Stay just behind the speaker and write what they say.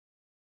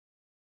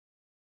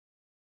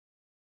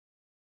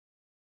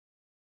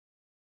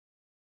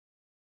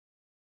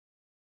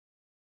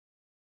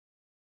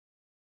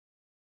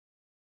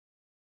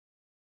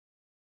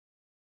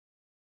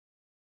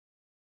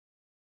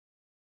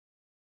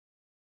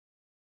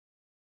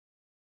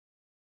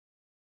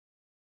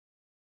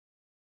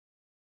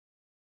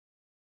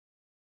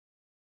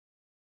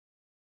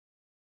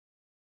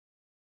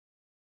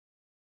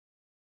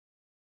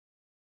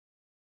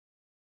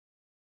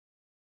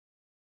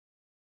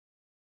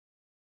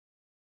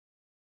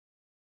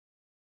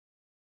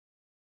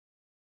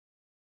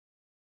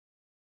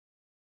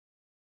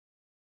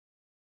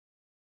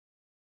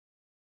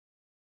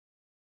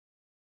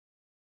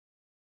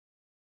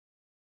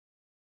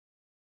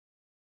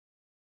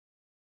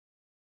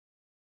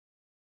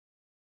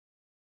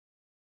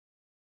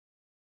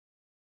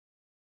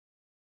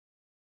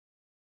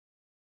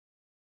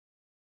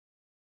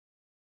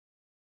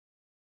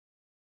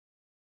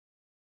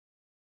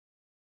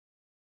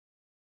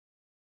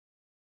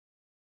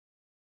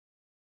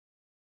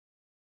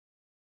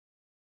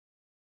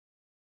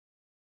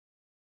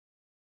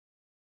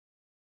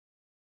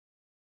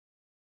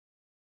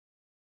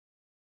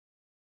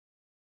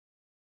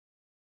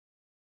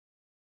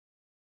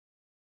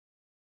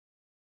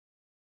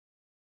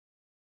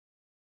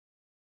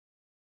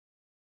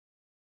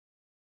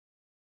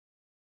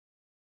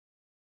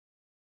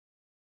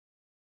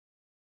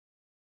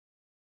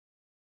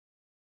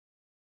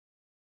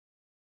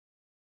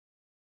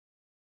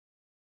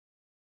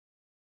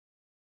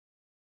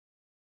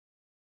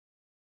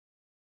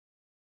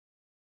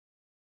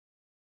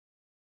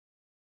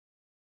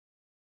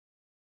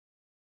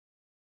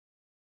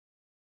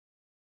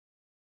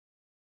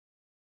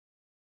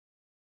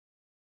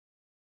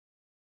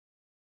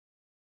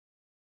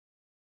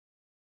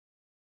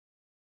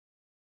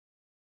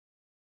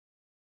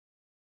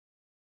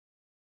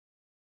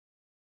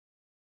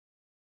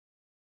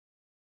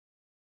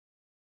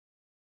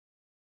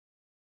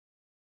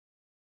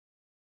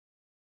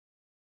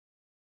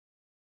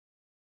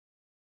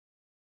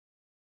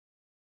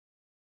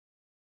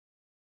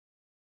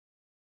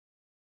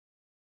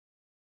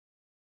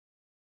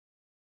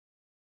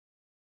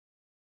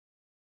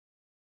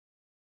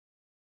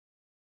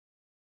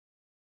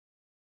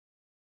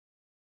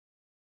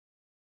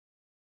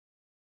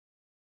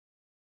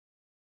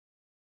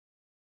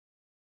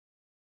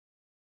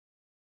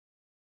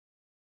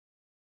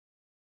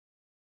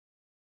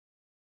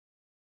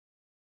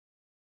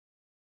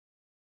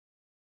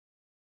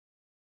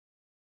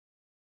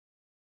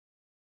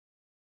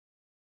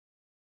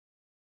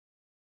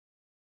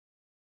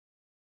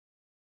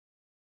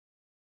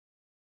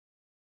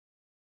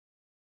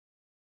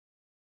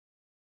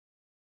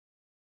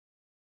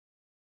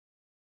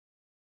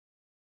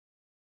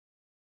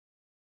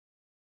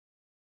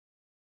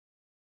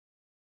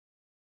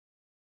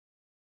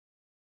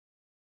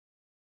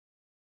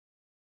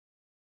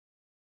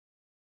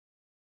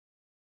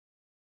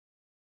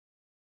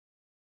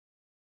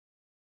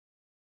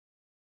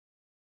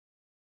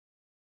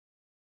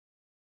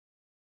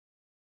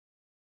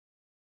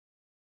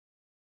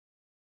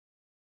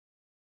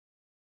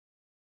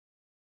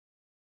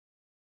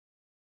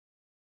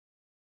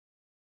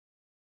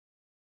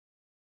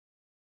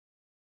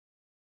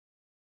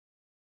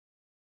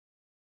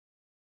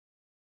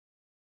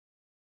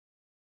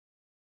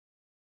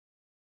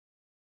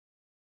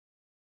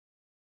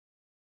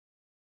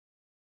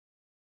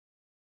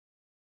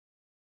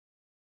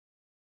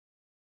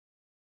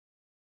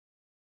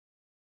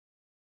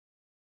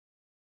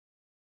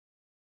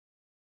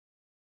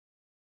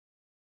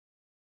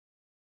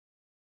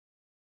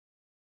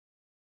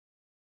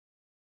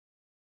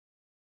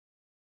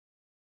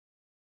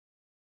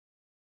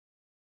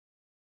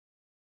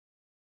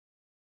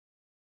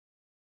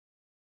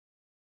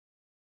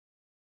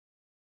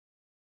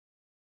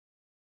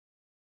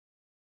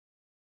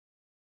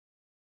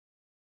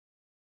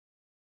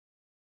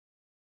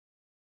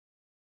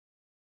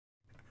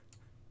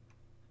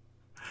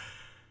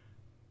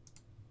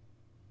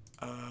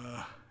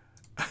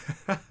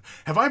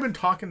Have I been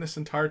talking this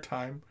entire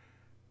time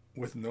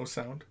with no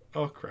sound?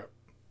 Oh, crap.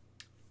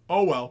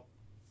 Oh, well.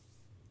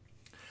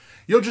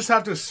 You'll just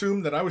have to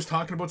assume that I was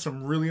talking about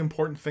some really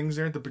important things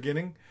there at the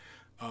beginning.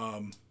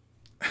 I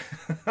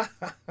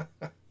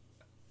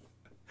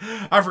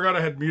forgot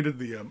I had muted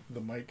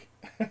the mic.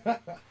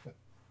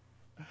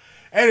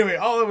 Anyway,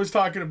 all I was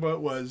talking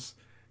about was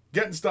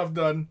getting stuff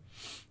done.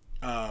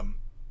 I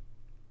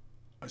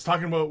was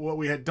talking about what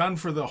we had done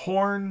for the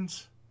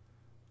horns,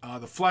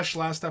 the flesh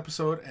last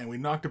episode, and we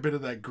knocked a bit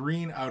of that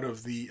green out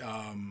of the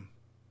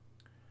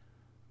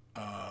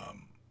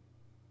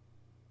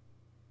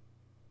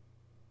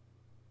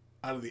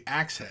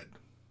axe head.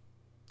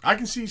 I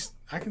can see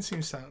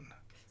sound.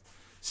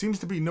 Seems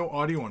to be no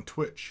audio on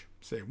Twitch.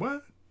 Say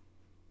what?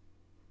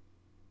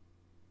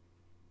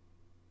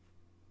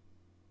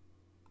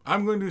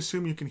 I'm going to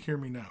assume you can hear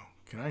me now.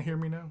 Can I hear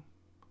me now?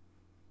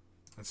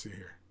 Let's see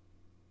here.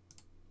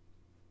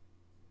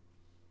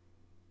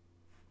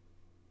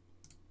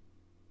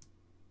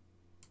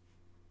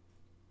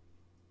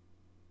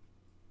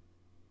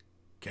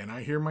 Can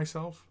I hear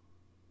myself?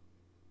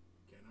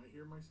 Can I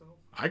hear myself?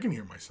 I can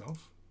hear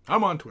myself.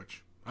 I'm on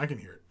Twitch. I can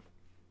hear it.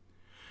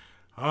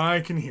 I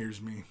can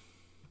hears me.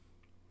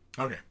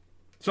 Okay.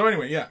 So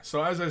anyway, yeah.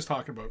 So as I was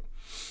talking about,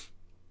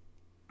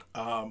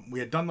 we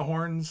had done the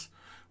horns.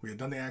 We had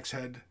done the axe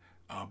head.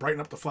 Brighten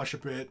up the flesh a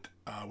bit.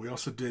 We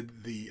also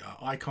did the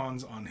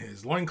icons on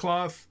his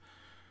loincloth.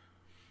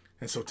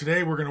 And so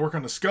today we're going to work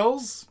on the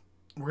skulls.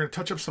 We're going to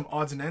touch up some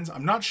odds and ends.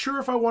 I'm not sure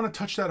if I want to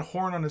touch that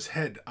horn on his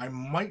head. I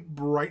might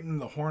brighten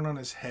the horn on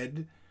his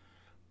head,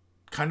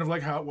 kind of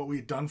like what we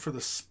had done for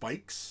the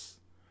spikes,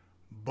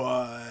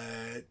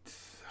 but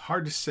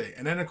hard to say.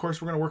 And then, of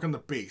course, we're going to work on the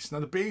base.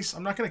 Now, the base,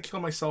 I'm not going to kill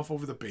myself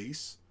over the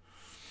base.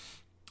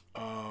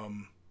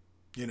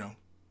 You know,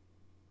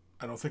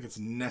 I don't think it's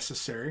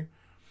necessary.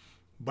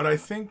 But I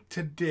think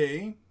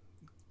today,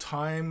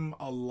 time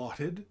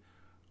allotted,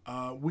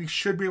 we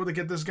should be able to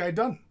get this guy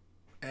done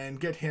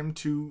and get him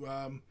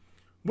to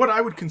what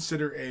I would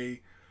consider a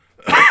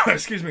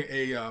excuse me,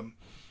 a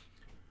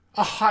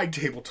high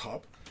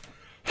tabletop.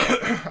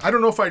 I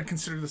don't know if I'd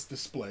consider this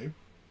display.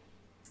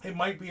 It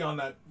might be on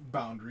that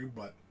boundary,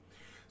 but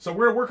so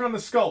we're gonna work on the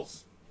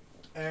skulls,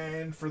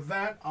 and for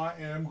that I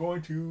am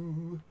going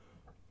to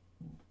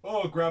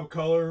grab a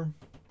color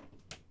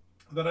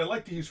that I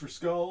like to use for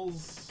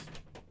skulls,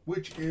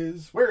 which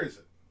is, where is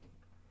it?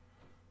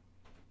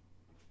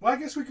 Well, I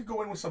guess we could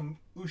go in with some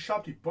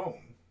Ushabti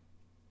bone,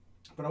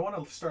 but I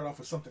want to start off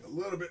with something a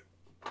little bit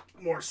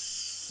more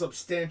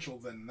substantial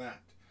than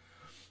that.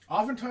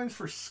 Oftentimes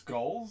for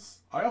skulls,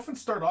 I often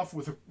start off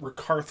with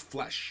Rakarth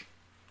flesh.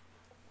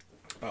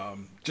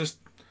 Just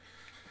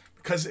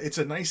because it's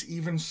a nice,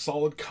 even,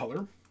 solid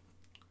color,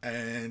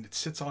 and it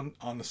sits on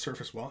the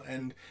surface well.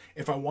 And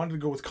if I wanted to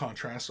go with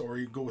contrast, or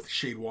you go with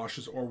shade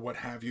washes, or what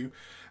have you,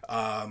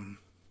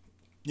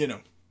 you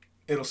know,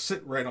 it'll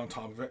sit right on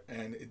top of it,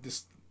 and it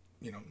just,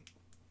 you know,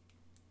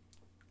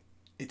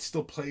 it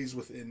still plays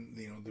within,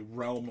 you know, the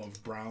realm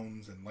of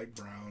browns and light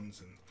browns,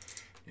 and,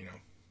 you know.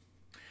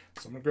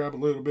 So I'm going to grab a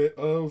little bit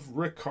of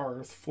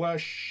Rakarth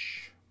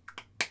flesh,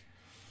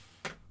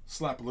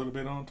 slap a little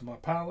bit onto my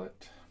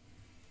palette.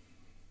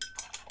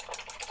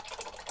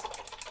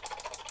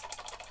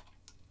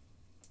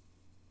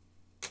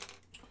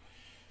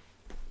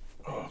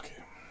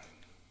 Okay.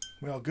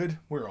 We all good?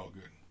 We're all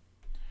good.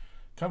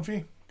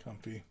 Comfy?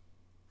 Comfy.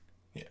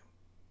 Yeah.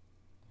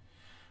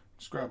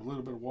 Just grab a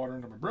little bit of water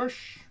into my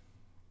brush.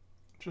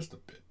 Just a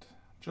bit.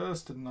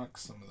 Just to knock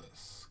some of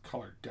this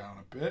color down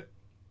a bit.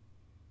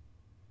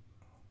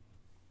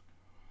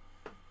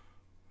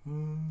 Yeah,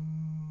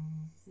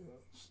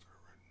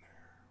 start right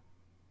there.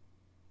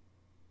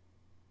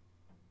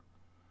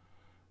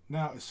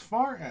 Now, as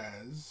far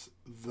as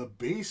the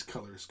base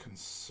color is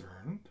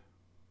concerned,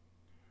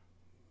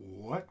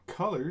 what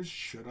colors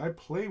should I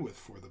play with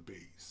for the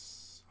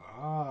base?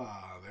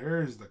 Ah,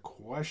 there's the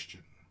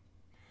question.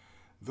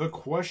 The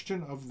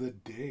question of the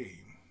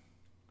day.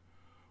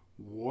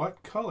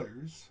 What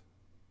colors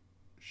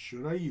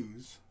should I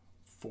use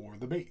for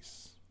the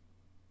base?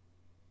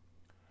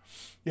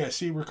 Yeah,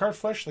 see, Rakarth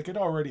flesh, like, it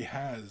already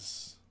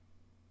has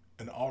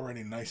an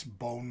already nice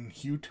bone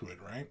hue to it,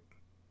 right?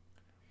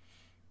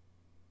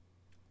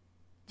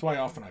 That's why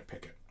often I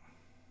pick it.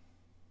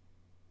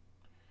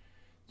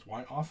 It's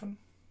why often?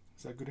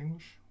 Is that good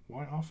English?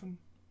 Why often?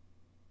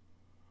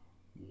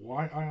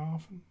 Why I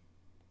often?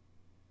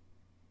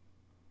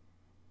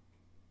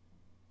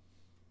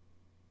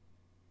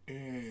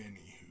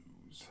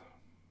 Anywho's.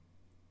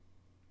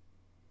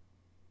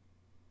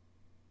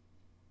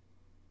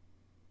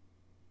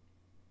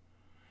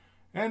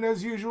 And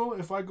as usual,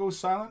 if I go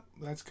silent,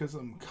 that's because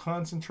I'm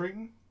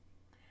concentrating.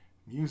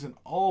 I'm using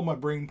all my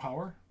brain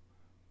power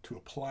to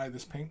apply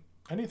this paint.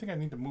 I need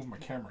to move my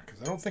camera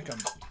because I don't think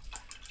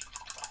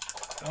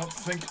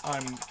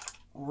I'm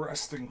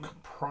resting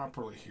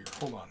properly here.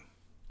 Hold on.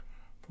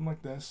 If I'm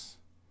like this,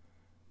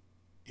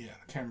 yeah,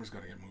 the camera's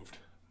got to get moved.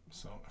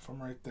 So if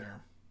I'm right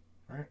there,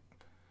 right,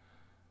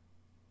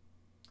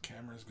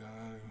 camera's got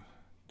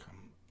to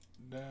come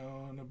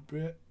down a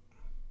bit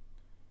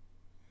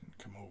and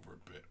come over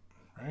a bit,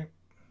 right?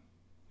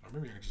 Or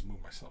maybe I can just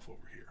move myself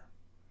over here.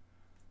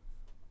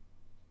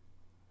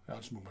 I'll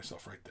just move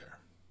myself right there.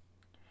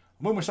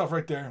 I'll move myself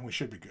right there and we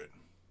should be good.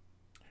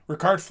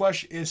 Ricard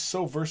Flesh is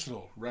so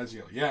versatile,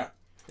 Raziel. Yeah,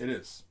 it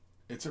is.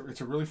 It's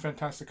a really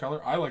fantastic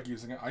color. I like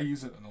using it. I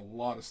use it in a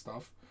lot of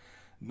stuff.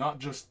 Not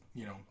just,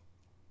 you know,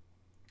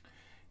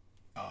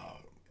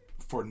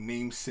 for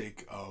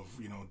namesake of,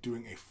 you know,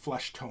 doing a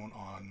flesh tone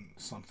on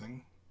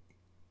something.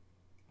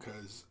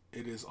 Because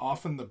it is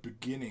often the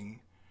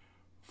beginning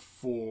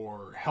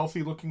for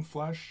healthy looking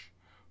flesh,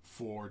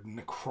 for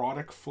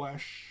necrotic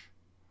flesh.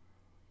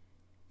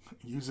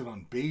 Use it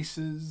on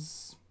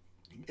bases.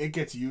 It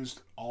gets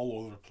used all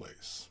over the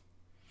place.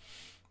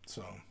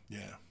 So,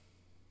 yeah.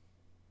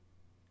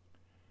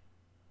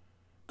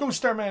 Go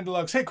Starman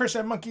Deluxe. Hey, Chris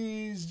and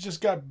Monkeys.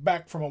 Just got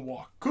back from a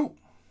walk. Cool.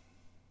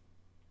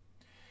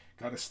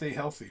 Got to stay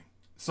healthy.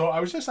 So I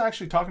was just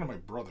actually talking to my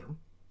brother.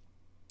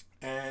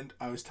 And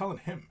I was telling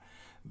him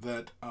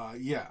that,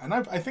 yeah. And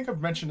I think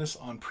I've mentioned this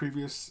on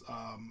previous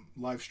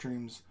live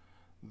streams.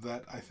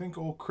 That I think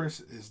old Chris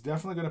is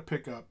definitely going to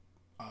pick up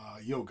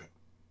yoga.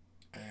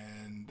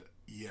 And,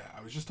 yeah.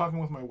 I was just talking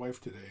with my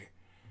wife today.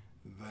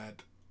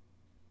 That,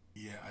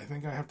 yeah. I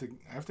think I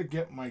have to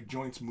get my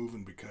joints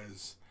moving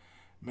because...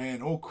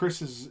 Man, old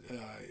Chris is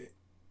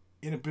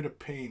in a bit of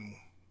pain.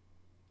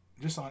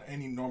 Just on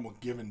any normal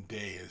given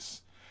day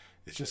it's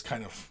just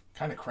kind of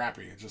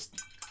crappy. It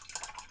just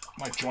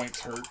my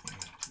joints hurt,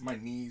 my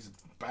knees,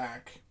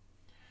 back,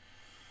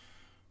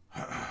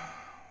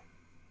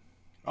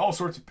 all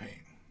sorts of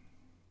pain.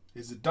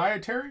 Is it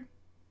dietary?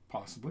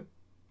 Possibly.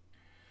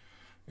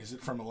 Is it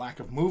from a lack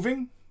of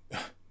moving?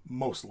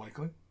 Most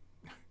likely.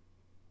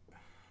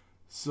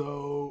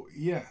 So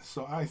yeah,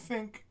 so I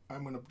think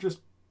I'm gonna just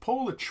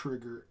pull the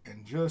trigger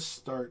and just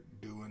start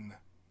doing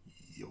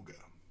yoga.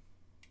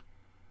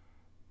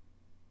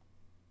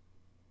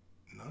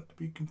 Not to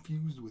be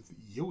confused with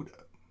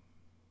Yoda.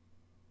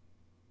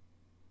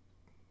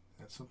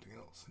 That's something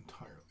else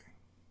entirely.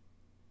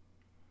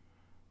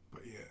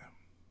 But yeah.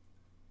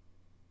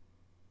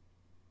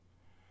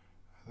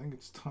 I think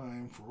it's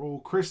time for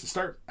old Chris to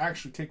start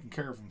actually taking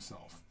care of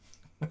himself.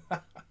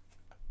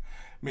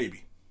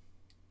 Maybe.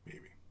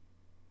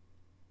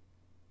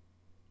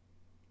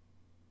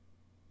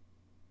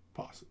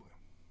 Possibly.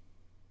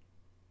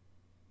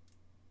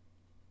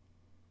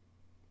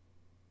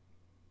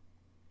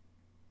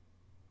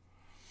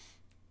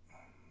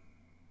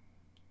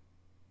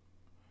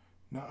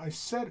 Now, I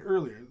said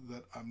earlier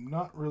that I'm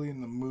not really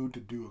in the mood to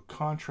do a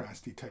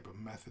contrasty type of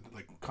method,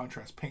 like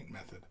contrast paint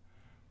method,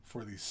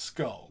 for these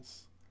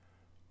skulls.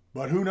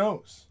 But who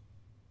knows?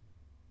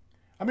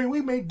 I mean,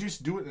 we may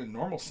just do it in a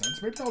normal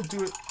sense. Maybe I'll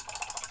do it.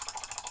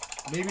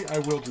 Maybe I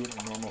will do it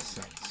in a normal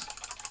sense.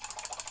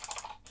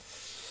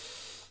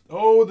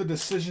 Oh, the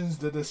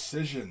decisions.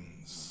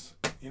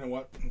 You know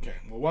what? Okay,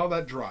 well, while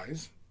that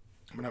dries,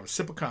 I'm going to have a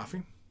sip of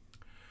coffee.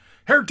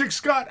 Heretic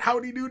Scott,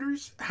 howdy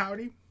dooders.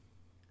 Howdy.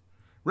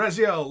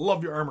 Raziel,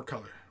 love your armor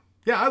color.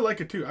 Yeah, I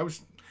like it too.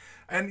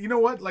 And you know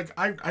what? Like,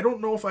 I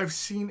don't know if I've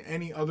seen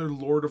any other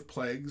Lord of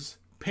Plagues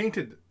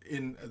painted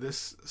in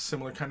this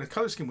similar kind of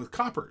color scheme with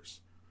coppers.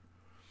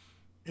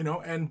 You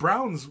know, and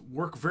browns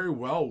work very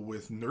well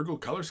with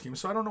Nurgle color schemes,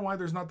 so I don't know why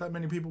there's not that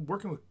many people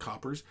working with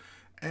coppers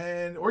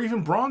or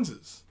even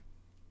bronzes.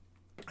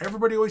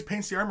 Everybody always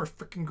paints the armor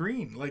freaking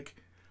green. Like,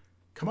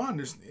 come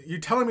on, you're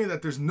telling me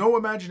that there's no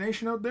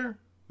imagination out there?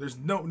 There's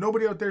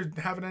nobody out there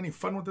having any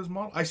fun with this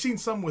model? I've seen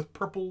some with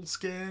purple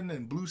skin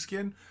and blue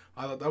skin.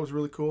 I thought that was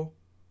really cool.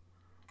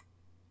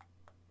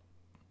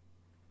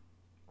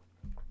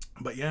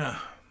 But yeah.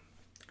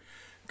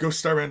 Ghost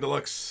Starman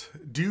Deluxe.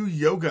 Do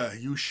yoga,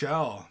 you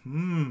shall.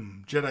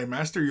 Jedi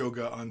Master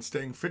Yoga on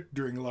staying fit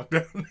during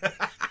lockdown.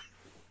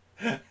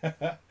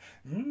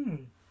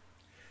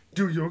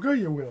 Do yoga,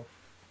 you will.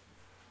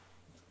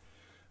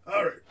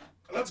 Alright,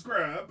 let's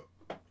grab.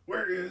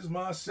 Where is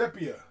my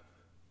sepia?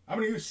 I'm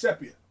going to use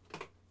sepia.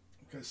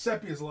 Because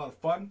sepia is a lot of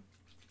fun.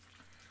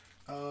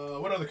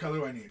 What other color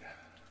do I need?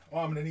 Oh,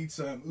 I'm going to need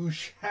some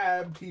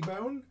Ushab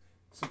T-Bone,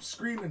 some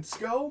Screaming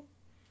Skull,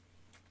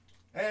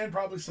 and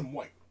probably some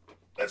white.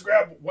 Let's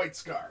grab White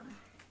Scar.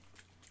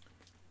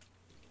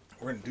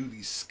 We're going to do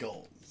these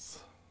skulls.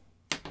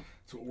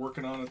 That's what we're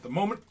working on at the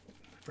moment,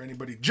 for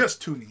anybody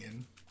just tuning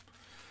in.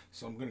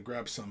 So I'm going to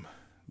grab some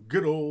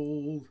good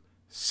old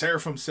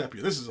Seraphim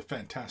Sepia. This is a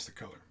fantastic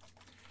color.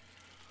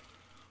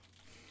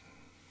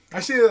 I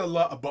say a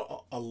lot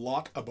about a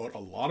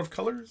lot of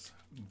colors,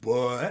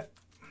 but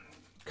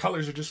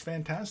colors are just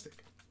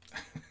fantastic.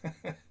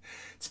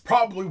 It's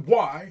probably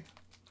why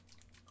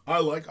I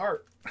like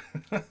art.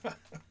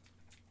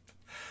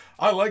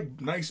 I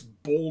like nice,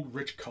 bold,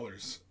 rich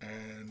colors,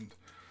 and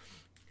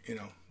you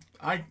know,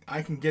 I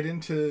can get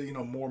into, you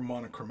know, more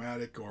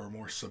monochromatic or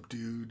more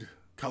subdued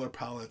color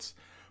palettes,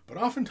 but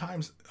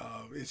oftentimes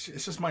it's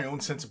just my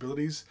own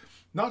sensibilities,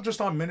 not just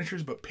on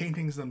miniatures but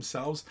paintings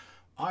themselves.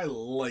 I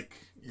like,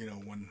 you know,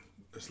 when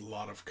there's a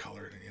lot of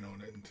color, you know,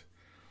 and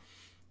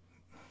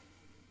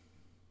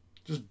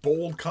Just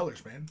bold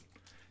colors, man.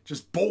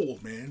 Just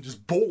bold, man.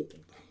 Just bold.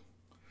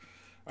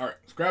 All right,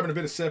 let's grab a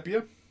bit of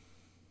sepia.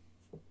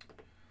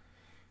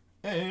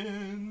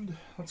 And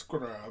let's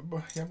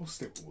grab, yeah, we'll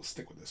stick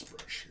with this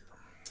brush here.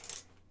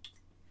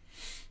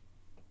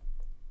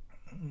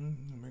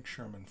 Make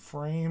sure I'm in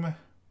frame.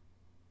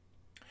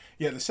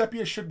 Yeah, the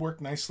sepia should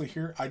work nicely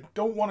here. I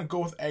don't want to go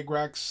with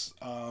Agrax.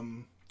 I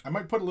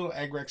might put a little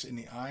Agrax in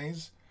the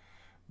eyes,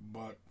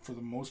 but for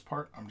the most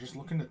part, I'm just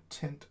looking to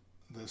tint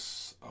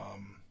this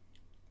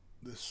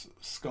this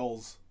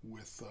skulls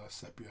with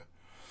sepia.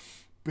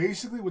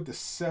 Basically, with the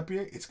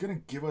sepia, it's going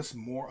to give us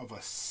more of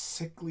a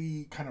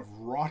sickly, kind of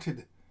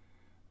rotted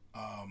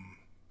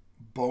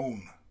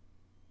bone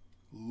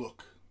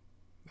look.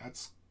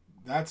 That's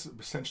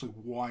essentially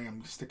why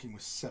I'm sticking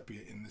with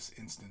sepia in this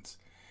instance.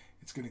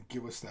 It's going to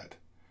give us that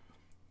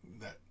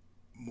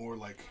more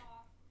like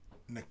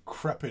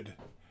decrepit,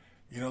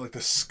 like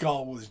the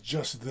skull was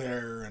just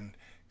there, and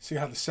see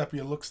how the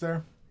sepia looks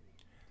there?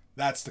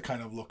 That's the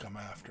kind of look I'm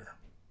after.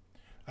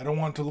 I don't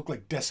want it to look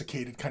like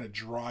desiccated, kind of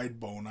dried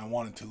bone. I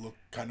want it to look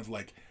kind of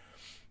like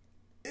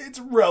it's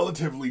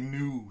relatively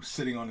new,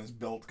 sitting on his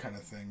belt kind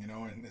of thing,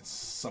 and it's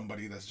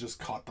somebody that's just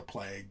caught the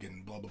plague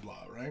and blah, blah,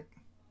 blah, right?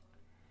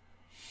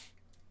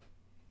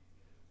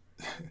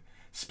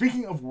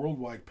 Speaking of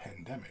worldwide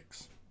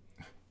pandemics,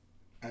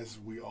 as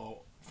we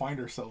all find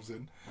ourselves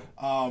in,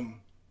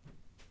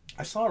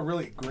 I saw a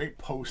really great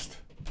post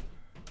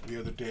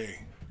yesterday,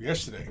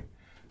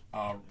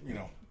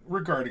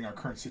 regarding our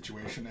current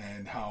situation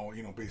and how,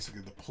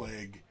 basically the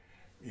plague,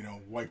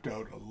 wiped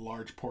out a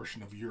large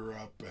portion of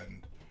Europe,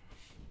 and,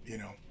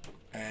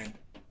 and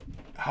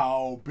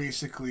how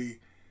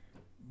basically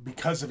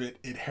because of it,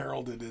 it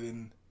heralded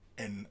in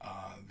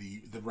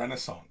the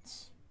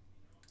Renaissance.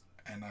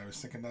 And I was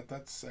thinking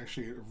that's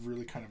actually a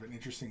really kind of an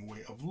interesting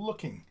way of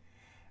looking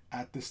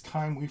at this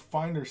time we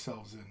find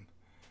ourselves in.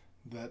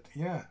 That,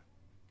 yeah,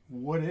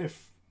 what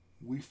if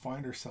we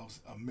find ourselves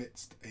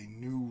amidst a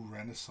new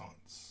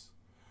Renaissance?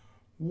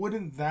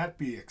 Wouldn't that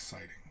be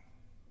exciting?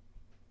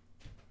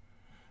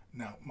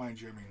 Now,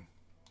 mind you, I mean,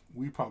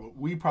 we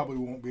probably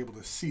won't be able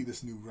to see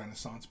this new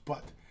Renaissance,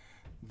 but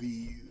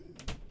the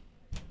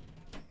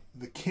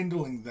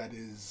kindling that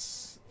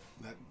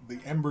the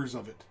embers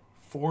of it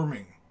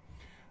forming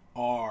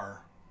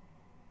are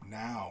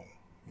now,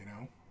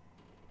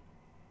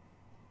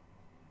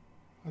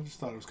 I just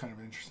thought it was kind of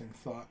an interesting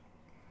thought.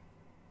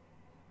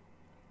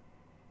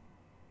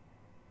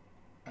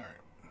 All right.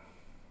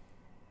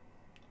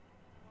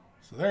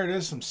 So there it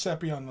is, some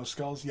sepia on those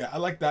skulls. Yeah, I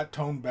like that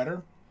tone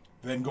better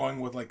than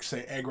going with, like,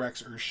 say,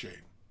 Agrax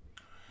Earthshade.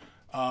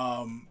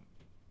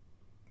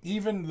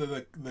 Even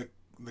the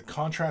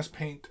contrast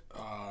paint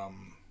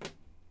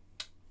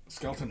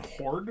Skeleton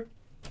Horde,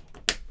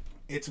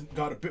 it's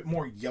got a bit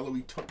more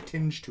yellowy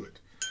tinge to it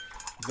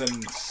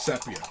than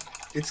sepia.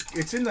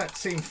 It's in that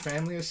same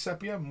family as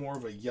sepia, more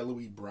of a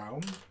yellowy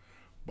brown,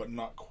 but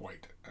not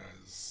quite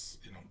as,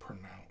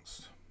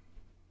 pronounced.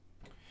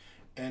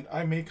 And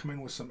I may come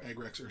in with some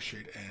Agrax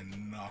Earthshade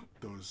and knock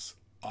those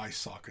eye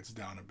sockets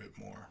down a bit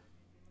more.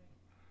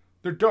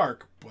 They're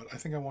dark, but I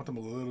think I want them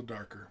a little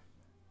darker.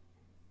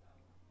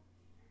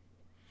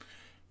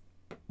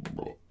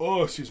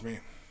 Oh, excuse me.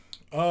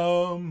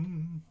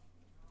 Raziel.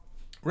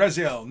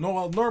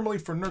 Normally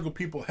for Nurgle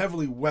people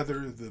heavily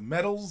weather the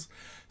metals.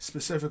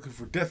 Specifically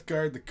for Death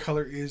Guard, the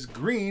color is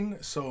green,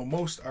 so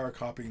most are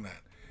copying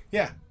that.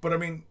 Yeah, but I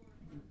mean,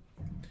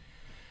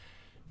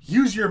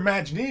 use your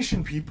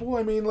imagination, people.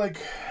 I mean, like,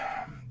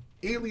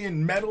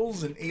 alien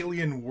metals and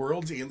alien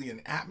worlds,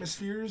 alien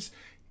atmospheres.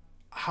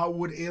 How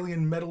would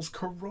alien metals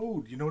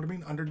corrode? You know what I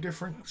mean? Under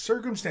different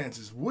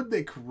circumstances. Would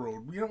they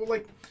corrode?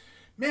 Like,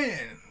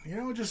 man,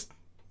 just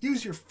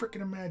use your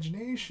freaking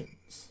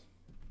imaginations.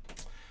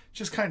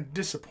 Just kind of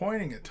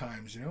disappointing at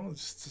times,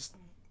 It's just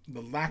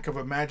the lack of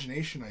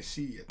imagination I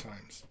see at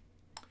times.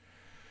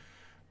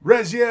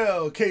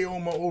 Raziel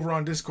Kaoma over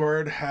on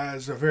Discord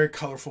has a very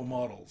colorful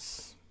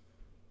models.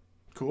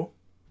 Cool.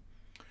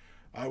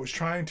 I was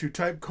trying to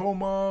type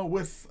coma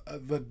with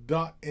the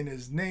dot in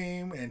his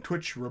name, and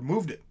Twitch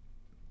removed it.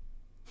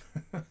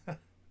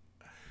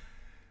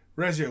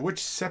 Raziel, which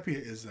sepia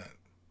is that?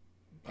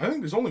 I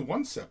think there's only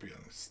one sepia.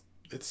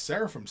 It's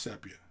Seraphim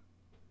sepia.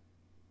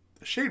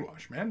 The shade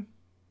wash, man.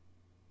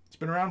 It's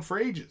been around for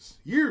ages.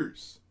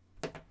 Years.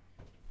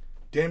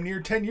 Damn near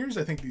 10 years,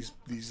 I think these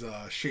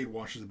shade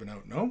washes have been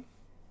out. No?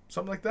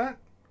 Something like that?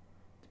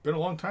 It's been a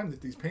long time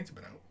that these paints have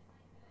been out.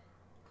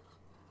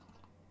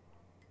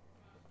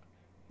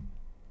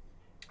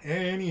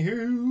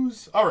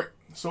 Anywho's. Alright,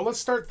 so let's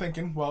start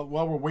thinking while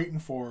we're waiting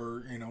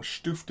for,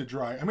 Stoof to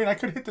dry. I mean, I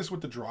could hit this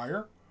with the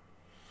dryer.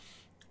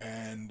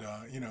 And,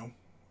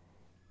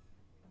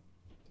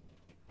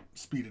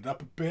 speed it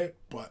up a bit,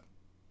 but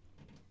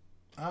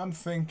I'm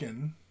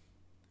thinking,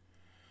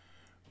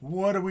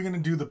 what are we going to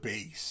do the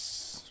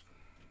base?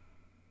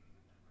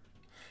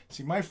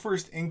 See, my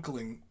first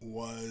inkling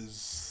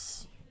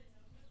was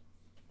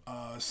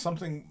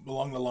something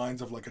along the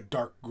lines of like a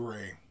dark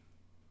gray.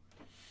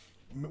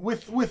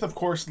 With of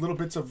course, little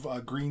bits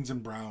of greens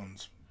and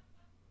browns.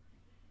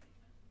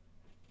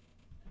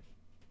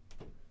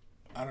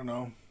 I don't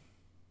know,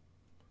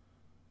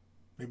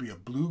 maybe a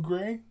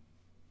blue-gray.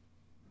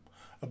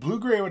 A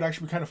blue-gray would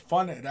actually be kind of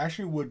fun. It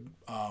actually would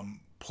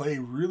play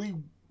really,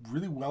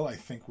 really well, I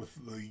think, with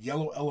the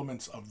yellow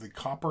elements of the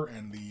copper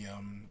and the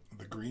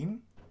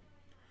green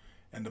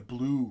and the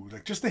blue.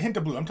 Like, just a hint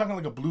of blue. I'm talking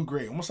like a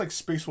blue-gray, almost like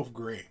Space Wolf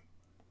Gray.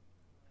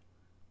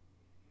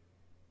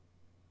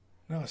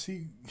 No,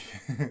 see...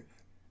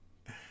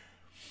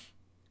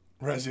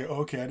 Razia,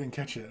 okay, I didn't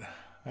catch it.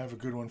 I have a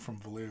good one from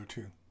Vallejo,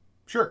 too.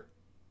 Sure.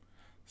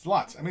 There's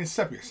lots. I mean, it's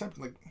sepia.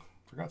 Like,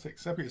 for God's sake,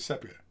 sepia is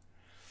sepia.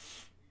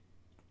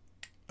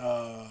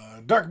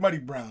 Dark muddy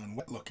brown,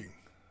 wet looking.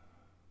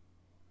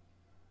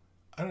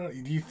 I don't know.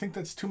 Do you think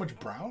that's too much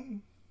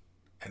brown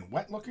and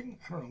wet looking?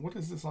 I don't know. What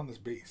is this on this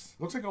base?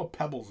 It looks like all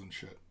pebbles and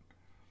shit.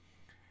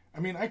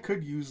 I mean, I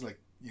could use like,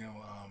 you know,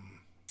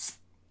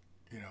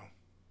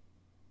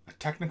 a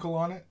technical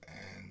on it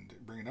and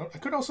bring it out. I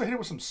could also hit it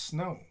with some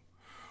snow.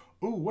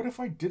 Ooh, what if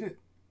I did it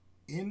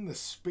in the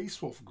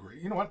Space Wolf Gray?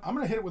 You know what? I'm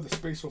going to hit it with the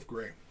Space Wolf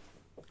Gray.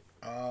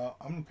 I'm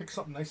going to pick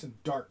something nice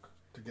and dark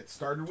to get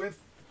started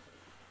with.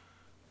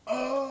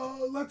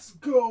 Let's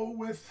go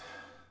with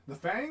the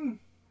Fang.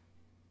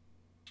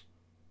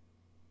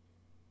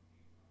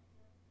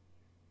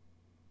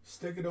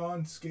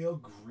 Stegodon Scale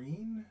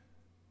Green.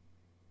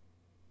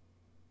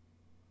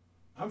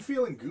 I'm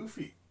feeling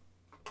goofy.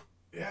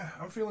 Yeah,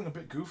 I'm feeling a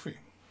bit goofy.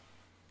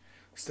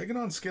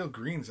 Stegodon Scale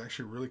Green is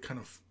actually really kind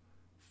of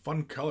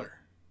fun color.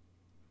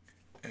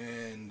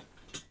 And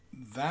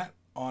that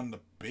on the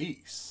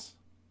base.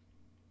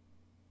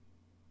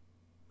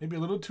 Maybe a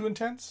little too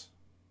intense.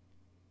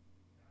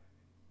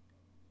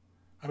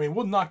 I mean,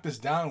 we'll knock this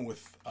down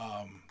with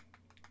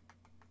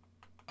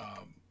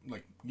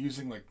like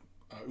using like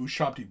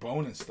Ushabti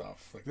bone and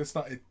stuff. Like this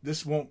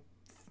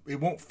it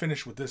won't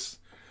finish with this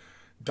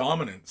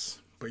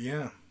dominance. But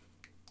yeah.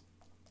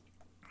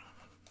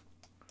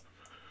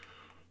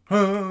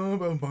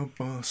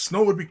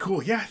 Snow would be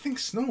cool. Yeah, I think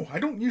snow. I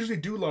don't usually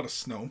do a lot of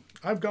snow.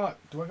 Do I got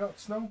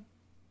snow?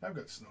 I've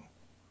got snow.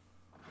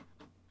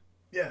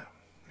 Yeah,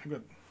 I've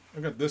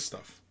got this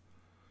stuff.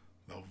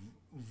 The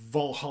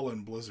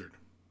Valhallan Blizzard.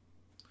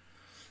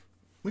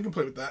 We can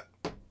play with that.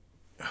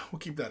 We'll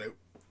keep that out.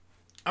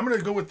 I'm going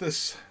to go with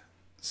this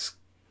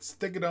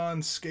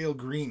Stegodon Scale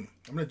Green.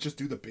 I'm going to just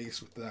do the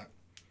base with that.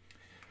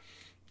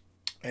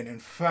 And in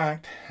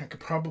fact, I could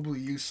probably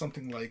use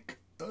something like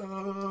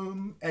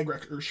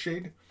Agrax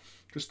Earthshade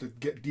just to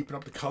deepen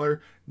up the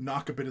color,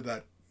 knock a bit of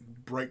that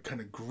bright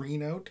kind of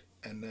green out,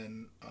 and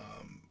then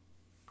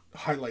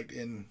highlight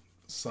in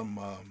some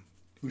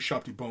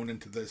Ushabti bone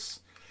into this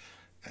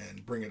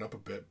and bring it up a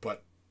bit,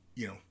 but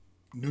you know,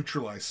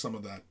 neutralize some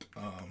of that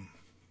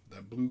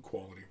that blue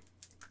quality.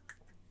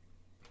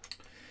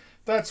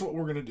 That's what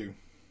we're gonna do.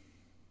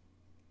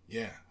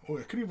 Yeah. Oh,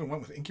 I could even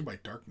went with Incubi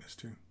Darkness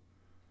too.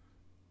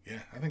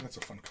 Yeah, I think that's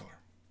a fun color.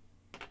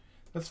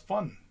 That's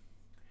fun.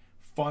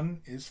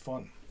 Fun is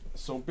fun.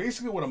 So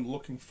basically what I'm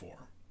looking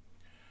for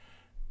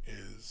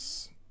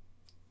is,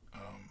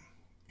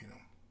 you know,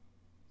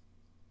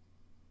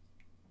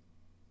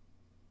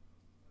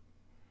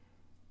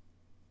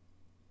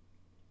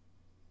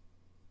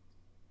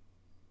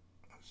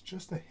 it's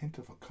just a hint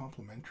of a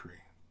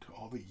complementary to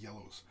all the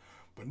yellows,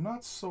 but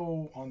not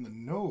so on the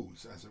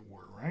nose, as it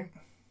were, right?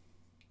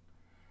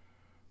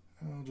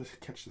 I'll just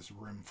catch this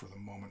rim for the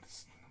moment.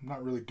 I'm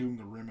not really doing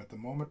the rim at the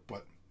moment,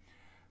 but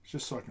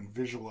just so I can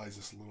visualize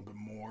this a little bit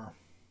more.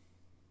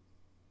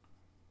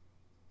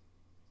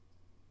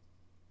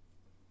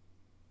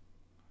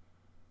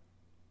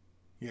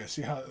 Yeah,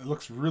 see how it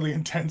looks really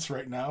intense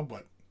right now,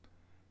 but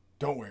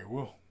don't worry,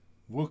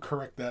 we'll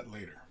correct that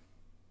later.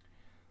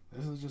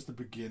 This is just the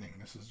beginning.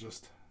 This is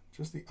just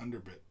the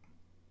underbit.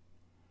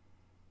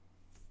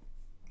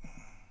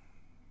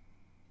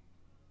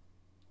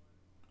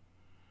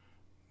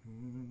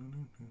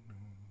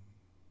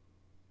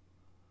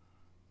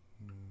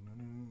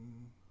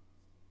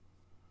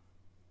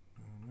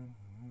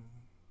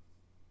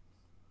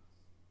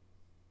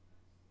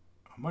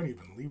 I might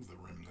even leave the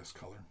rim this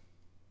color.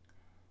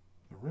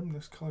 The rim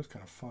this color is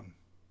kind of fun.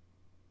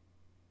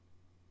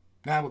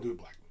 Nah, we'll do it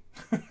black.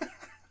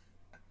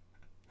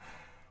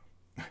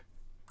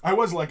 I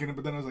was liking it,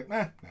 but then I was like,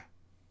 nah.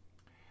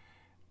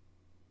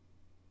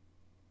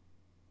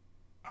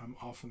 I'm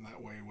often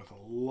that way with a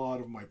lot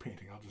of my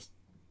painting. I'll just,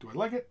 do I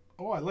like it?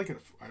 Oh, I like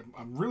it.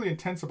 I'm really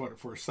intense about it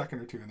for a second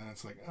or two, and then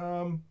it's like,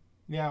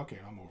 yeah, okay,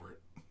 I'm over it.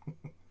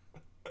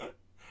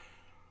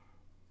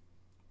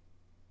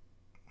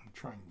 I'm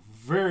trying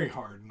very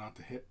hard not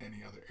to hit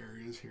any other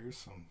areas here,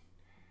 so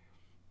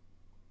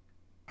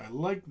I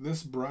like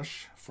this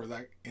brush for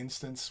that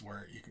instance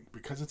where you can,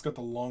 because it's got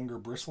the longer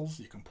bristles,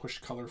 you can push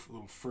color a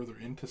little further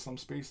into some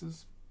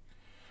spaces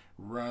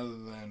rather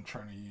than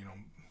trying to, you know,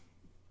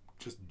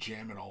 just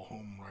jam it all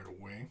home right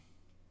away.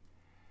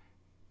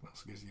 It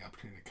also gives you the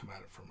opportunity to come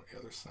at it from the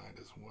other side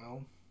as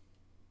well.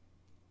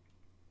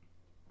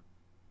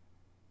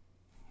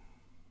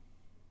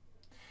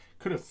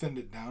 Could have thinned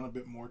it down a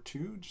bit more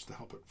too, just to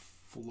help it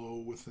flow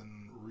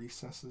within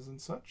recesses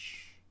and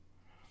such.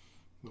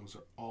 Those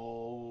are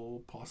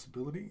all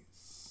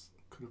possibilities.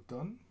 Could have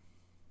done.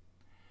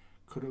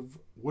 Could have,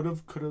 would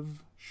have, could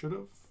have, should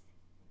have.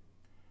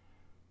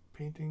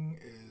 Painting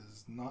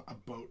is not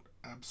about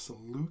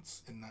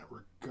absolutes in that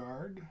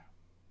regard.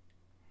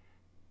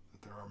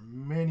 That there are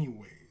many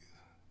ways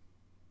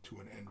to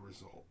an end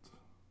result.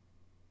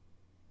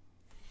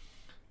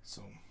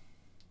 So,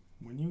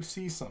 when you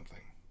see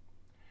something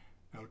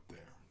out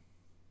there,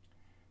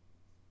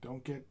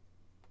 don't get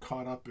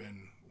caught up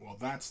in, well,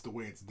 that's the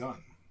way it's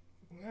done.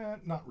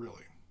 Not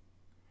really.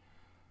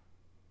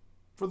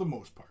 For the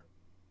most part.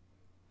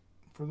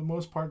 For the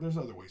most part, there's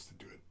other ways to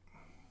do it.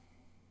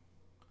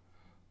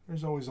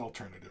 There's always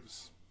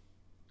alternatives.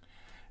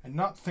 And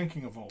not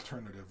thinking of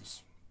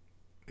alternatives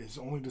is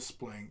only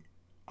displaying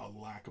a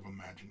lack of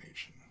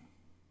imagination.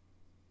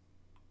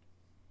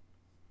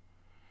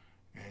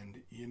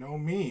 And you know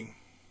me,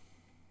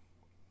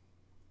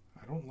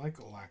 I don't like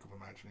a lack of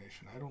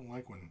imagination. I don't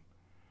like when,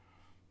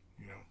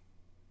 you know,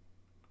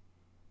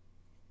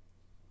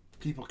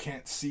 people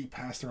can't see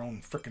past their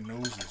own frickin'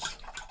 noses.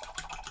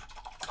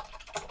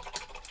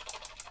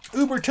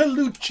 Uber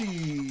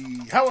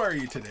Tolucci, how are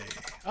you today?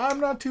 I'm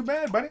not too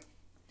bad, buddy.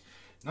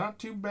 Not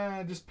too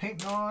bad. Just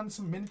painting on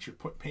some miniature.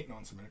 Putting paint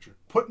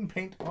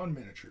on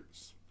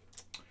miniatures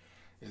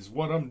is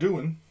what I'm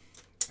doing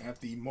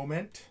at the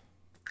moment.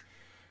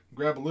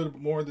 Grab a little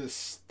bit more of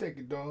this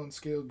Stegadon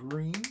Scale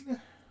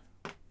Green.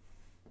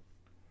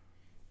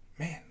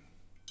 Man,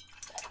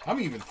 I'm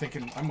even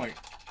thinking I might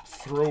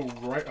throw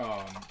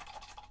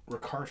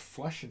Ricard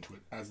Flesh into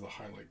it as the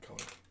highlight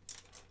color.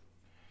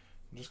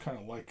 I'm just kind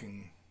of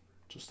liking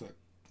just that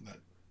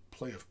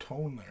play of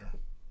tone there.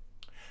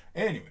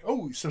 Anyway,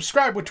 oh,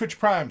 subscribe with Twitch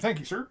Prime. Thank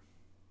you, sir.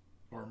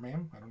 Or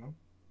ma'am, I don't know.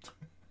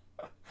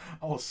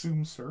 I'll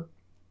assume, sir.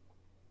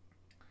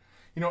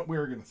 You know what,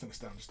 we're going to thin this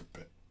down just a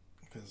bit,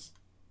 because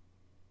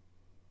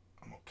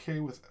I'm okay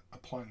with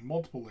applying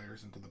multiple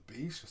layers into the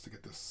base just to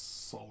get this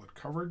solid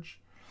coverage.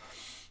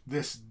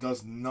 This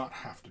does not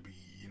have to be,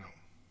 you know,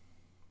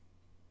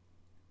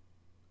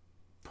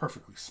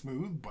 perfectly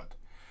smooth, but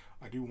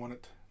I do want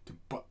it to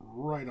butt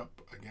right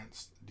up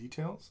against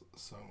details,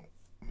 so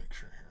make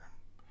sure here.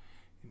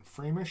 In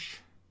frame-ish.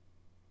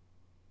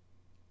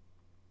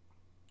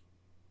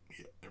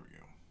 Yeah, there we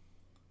go.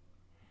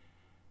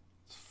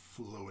 It's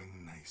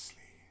flowing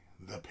nicely.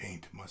 The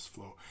paint must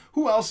flow.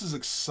 Who else is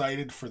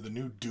excited for the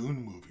new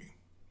Dune movie?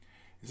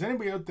 Is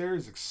anybody out there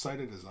as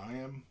excited as I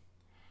am?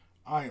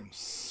 I am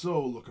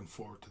so looking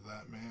forward to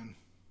that, man.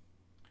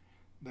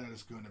 That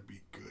is going to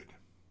be good.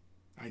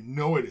 I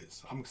know it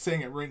is. I'm saying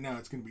it right now.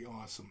 It's going to be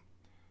awesome.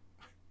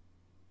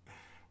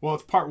 Well,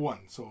 it's part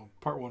 1, so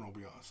part 1 will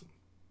be awesome.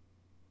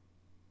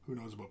 Who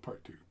knows about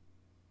part 2?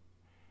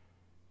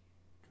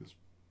 Because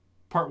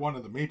part 1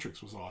 of The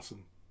Matrix was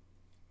awesome.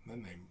 And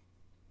then they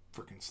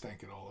freaking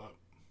stank it all up.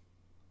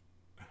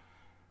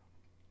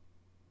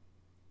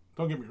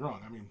 Don't get me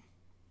wrong. I mean,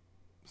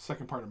 the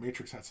second part of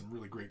Matrix had some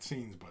really great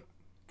scenes, but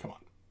come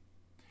on.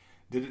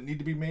 Did it need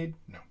to be made?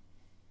 No.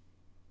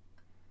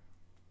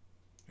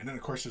 And then,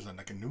 of course, there's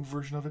like a new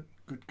version of it.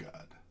 Good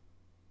God.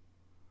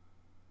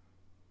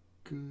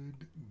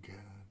 Good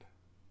God.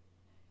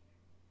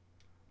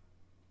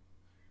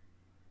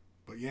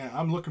 But yeah,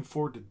 I'm looking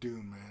forward to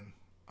Dune, man.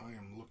 I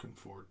am looking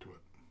forward to it.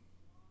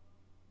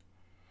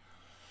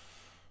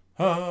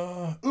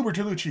 Uber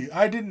Tolucci,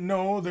 I didn't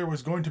know there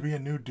was going to be a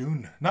new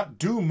Dune. Not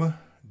Doom.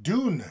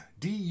 Dune.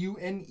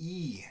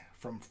 D-U-N-E.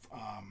 From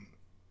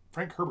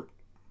Frank Herbert.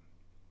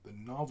 The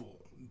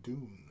novel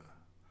Dune.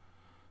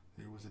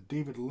 There was a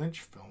David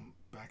Lynch film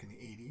back in the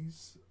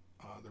 80s.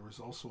 There was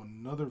also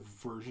another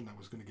version that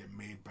was going to get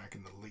made back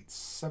in the late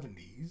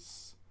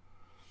 70s.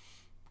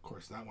 Of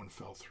course, that one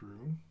fell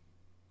through.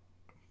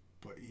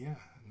 But yeah,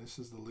 and this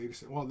is the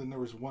latest. Well, then there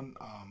was one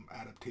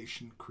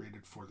adaptation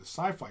created for the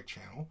Sci-Fi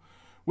Channel,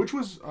 which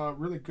was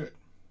really good.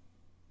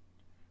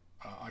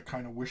 I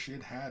kind of wish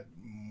it had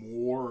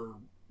more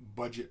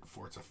budget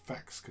for its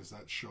effects, because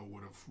that show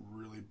would have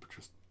really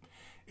just...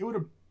 It would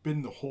have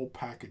been the whole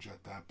package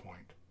at that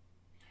point.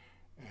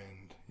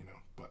 And, you know,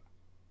 but,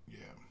 yeah.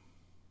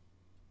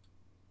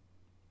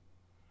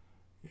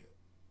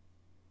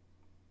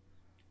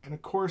 And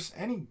of course,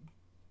 any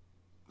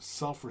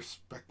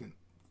self-respecting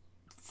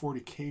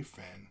 40K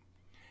fan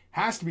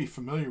has to be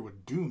familiar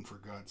with Dune, for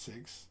God's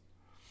sakes.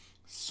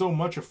 So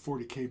much of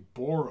 40K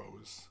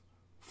borrows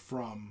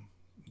from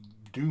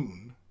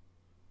Dune.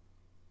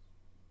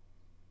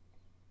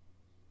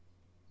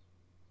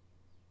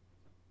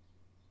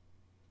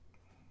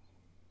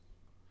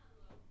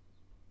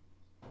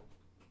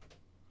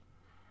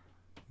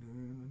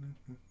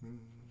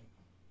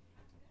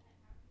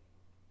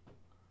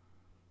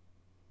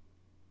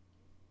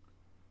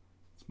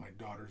 It's my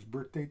daughter's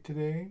birthday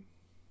today.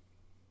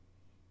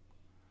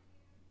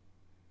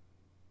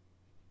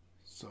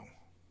 So,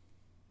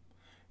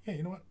 yeah,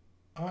 you know what?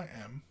 I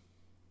am,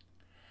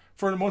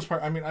 for the most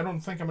part, I mean, I don't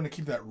think I'm going to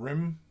keep that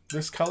rim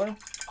this color,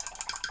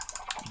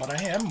 but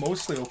I am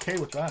mostly okay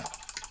with that.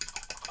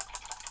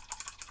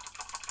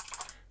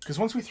 Because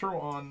once we throw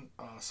on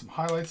some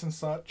highlights and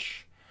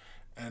such,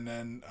 And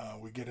then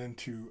we get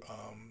into,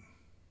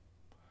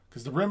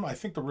 because the rim, I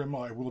think the rim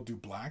I will do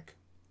black.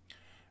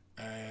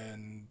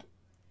 And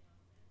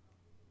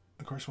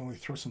of course, when we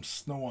throw some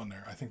snow on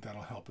there, I think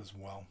that'll help as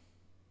well.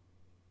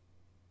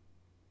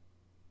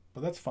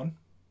 But that's fun.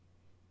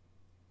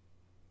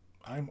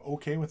 I'm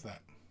okay with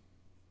that.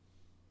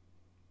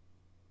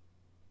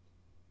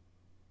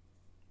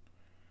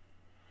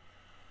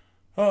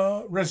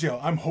 Reziel,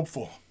 I'm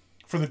hopeful.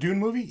 For the Dune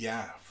movie?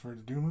 Yeah. For the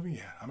Dune movie?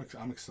 Yeah.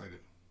 I'm excited.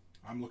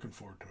 I'm looking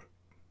forward to it.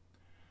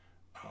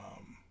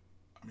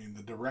 I mean,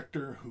 the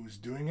director who's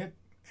doing it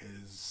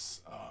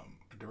is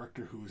a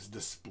director who's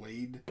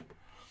displayed,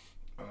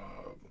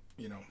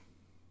 you know,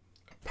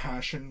 a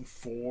passion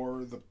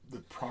for the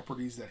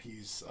properties that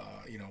he's,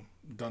 you know,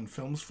 done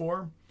films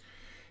for.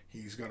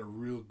 He's got a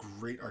real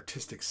great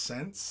artistic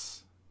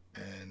sense.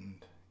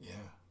 And,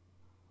 yeah.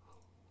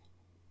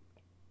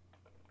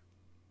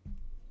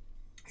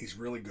 He's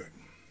really good.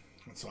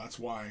 And so that's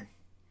why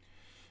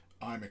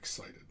I'm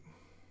excited.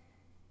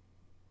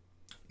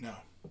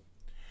 Now,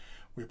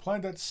 we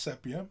applied that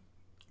sepia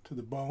to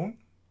the bone,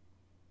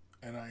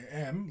 and I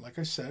am, like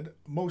I said,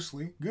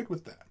 mostly good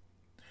with that.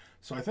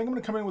 So I think I'm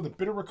going to come in with a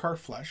bit of Ricard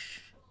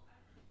flesh,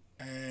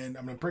 and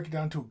I'm going to break it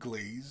down to a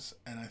glaze,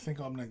 and I think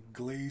I'm going to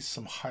glaze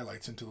some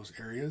highlights into those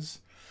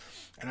areas.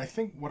 And I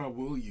think what I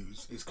will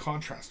use is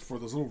contrast for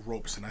those little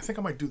ropes, and I think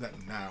I might do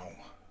that now.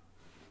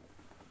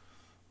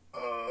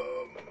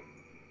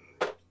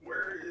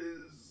 Where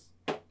is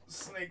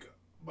snake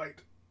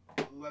bite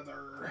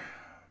leather?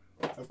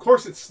 Of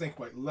course it's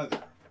snakebite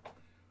leather.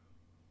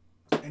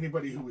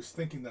 Anybody who was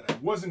thinking that I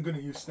wasn't going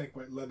to use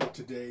snakebite leather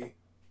today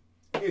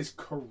is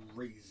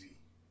crazy.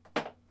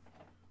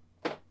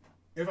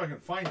 If I can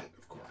find it,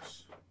 of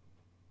course.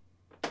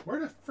 Where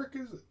the frick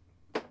is it?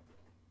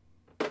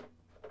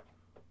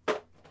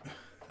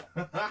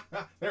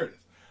 There it is.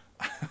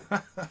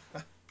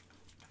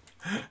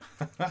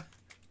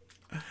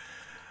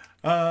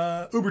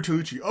 Uber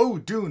Tolucci. Oh,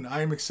 Dune.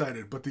 I am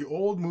excited, but the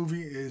old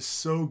movie is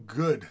so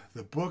good.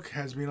 The book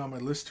has been on my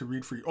list to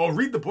read for you. Oh,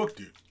 read the book,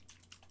 dude.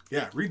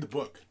 Yeah, read the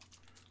book.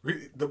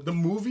 Read the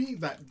movie,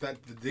 the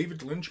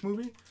David Lynch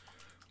movie.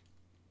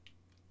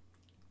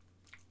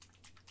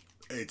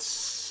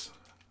 It's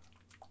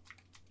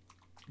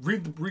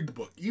read the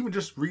book. Even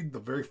just read the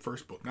very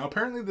first book. Now,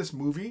 apparently, this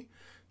movie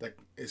that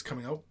is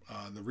coming out,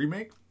 the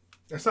remake.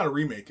 It's not a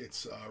remake.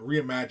 It's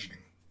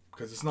reimagining,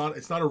 because it's not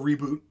a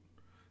reboot.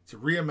 It's a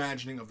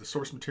reimagining of the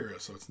source material,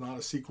 so it's not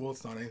a sequel.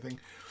 It's not anything.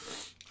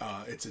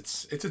 It's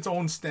its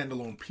own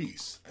standalone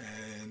piece,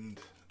 and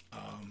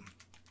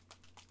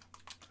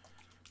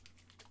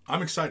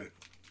I'm excited.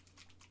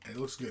 And it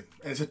looks good,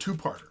 and it's a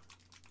two-parter,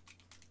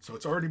 so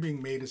it's already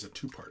being made as a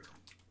two-parter.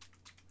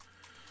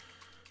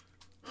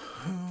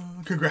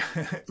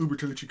 Uber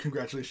Tolucci,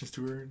 congratulations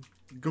to her.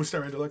 Ghost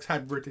Star and Deluxe,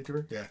 happy birthday to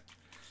her. Yeah,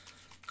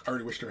 I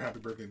already wished her a happy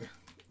birthday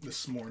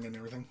this morning and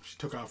everything. She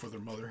took off with her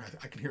mother.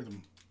 I can hear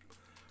them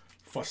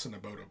fussing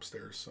about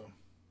upstairs, so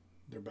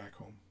they're back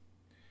home.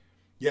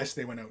 Yes,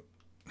 they went out.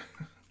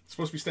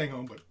 Supposed to be staying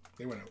home, but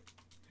they went out.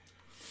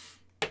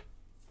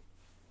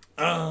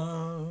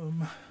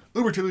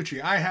 Uber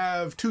Tolucci, I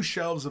have 2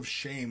 shelves of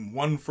shame,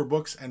 one for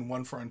books and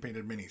one for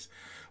unpainted minis.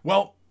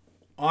 Well,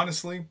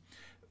 honestly,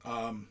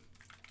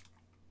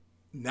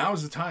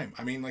 now's the time.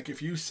 I mean, like,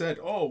 if you said,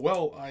 oh,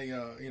 well,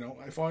 you know,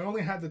 if I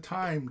only had the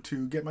time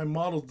to get my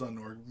models done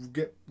or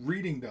get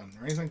reading done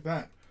or anything like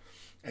that,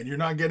 and you're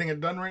not getting it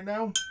done right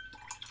now,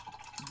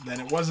 then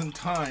it wasn't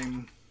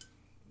time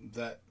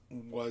that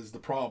was the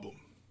problem.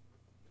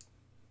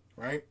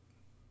 Right?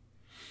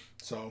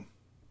 So,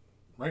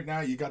 right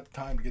now, you got the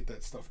time to get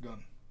that stuff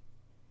done.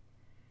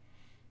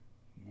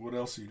 What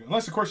else are you doing?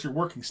 Unless, of course, you're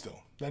working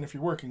still. Then if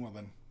you're working, well,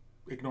 then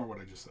ignore what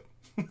I just said.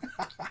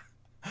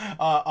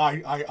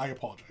 I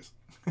apologize.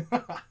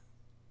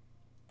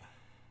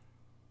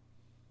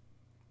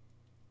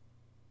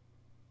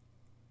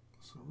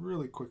 So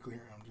really quickly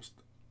here, I'm just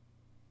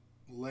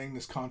laying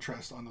this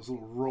contrast on those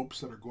little ropes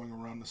that are going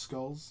around the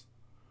skulls.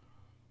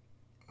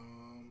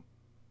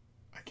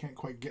 I can't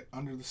quite get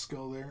under the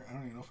skull there. I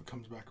don't even know if it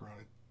comes back around.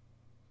 It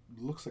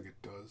looks like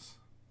it does.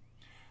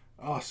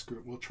 Oh, screw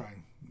it. We'll try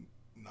and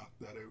knock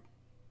that out.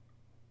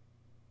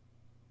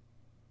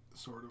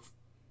 Sort of.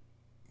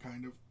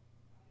 Kind of.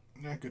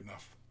 Not good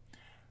enough.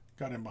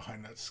 Got in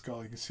behind that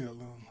skull. You can see that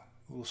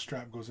little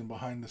strap goes in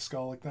behind the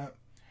skull like that.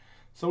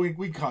 So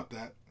we caught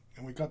that.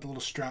 And we got the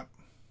little strap.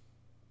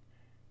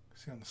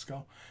 See on the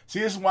skull? See,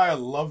 this is why I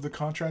love the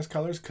contrast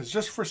colors. Because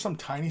just for some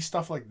tiny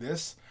stuff like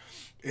this,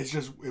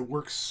 it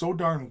works so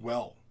darn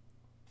well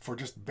for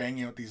just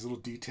banging out these little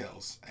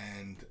details.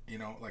 And, you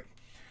know, like,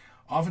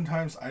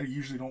 oftentimes I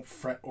usually don't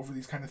fret over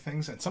these kind of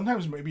things. And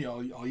sometimes maybe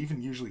I'll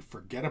even usually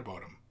forget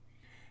about them.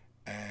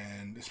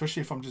 And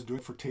especially if I'm just doing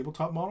it for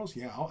tabletop models,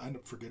 yeah, I'll end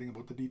up forgetting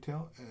about the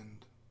detail.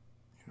 And,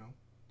 you know,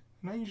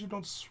 and I usually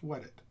don't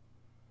sweat it.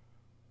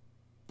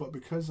 But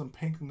because I'm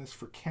painting this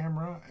for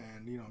camera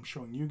and, you know, I'm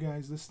showing you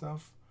guys this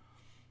stuff,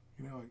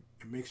 you know,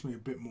 it makes me a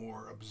bit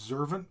more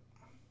observant.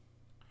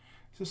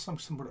 Is this some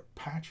sort of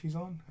patch he's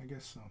on? I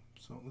guess so.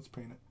 So let's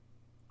paint it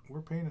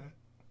We're painting it.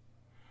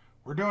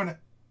 We're doing it.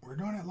 We're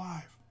doing it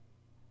live.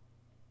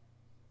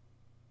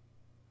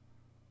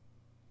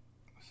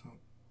 So,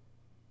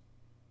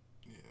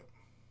 yeah.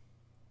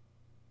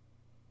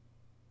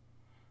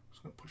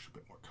 Just going to push a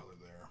bit more color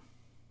there.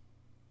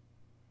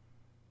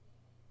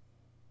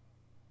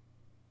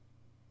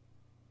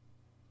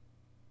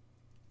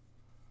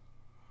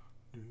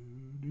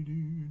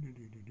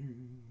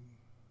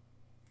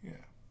 Yeah.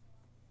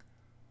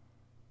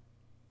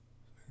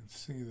 Let's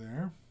see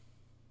there.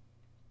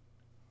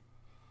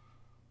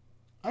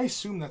 I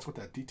assume that's what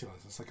that detail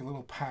is. It's like a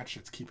little patch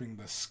that's keeping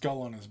the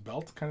skull on his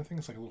belt kind of thing.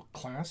 It's like a little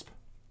clasp.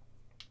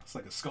 It's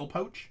like a skull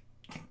pouch.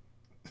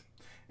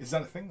 Is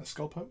that a thing? A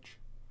skull pouch?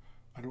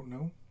 I don't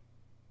know.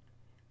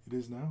 It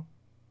is now.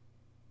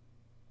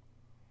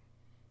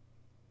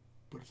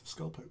 But it's a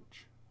skull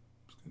pouch.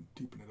 Just going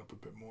to deepen it up a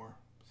bit more.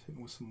 Just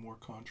hitting with some more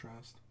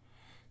contrast.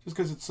 Just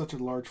because it's such a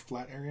large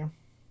flat area.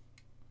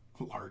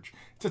 Large.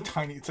 It's a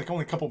tiny, it's like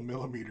only a couple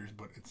millimeters,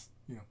 but it's,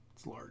 you know,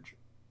 it's large.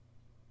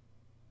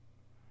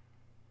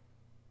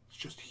 It's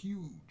just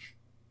huge.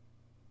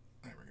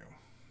 There we go.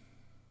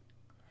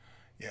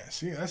 Yeah,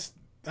 see,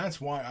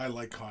 that's why I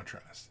like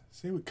contrast.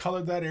 See, we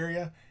colored that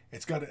area.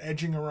 It's got an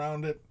edging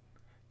around it.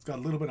 It's got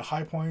a little bit of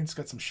high points,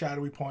 got some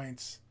shadowy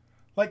points.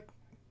 Like,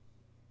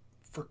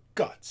 for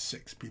God's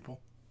sakes, people.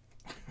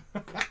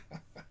 Okay,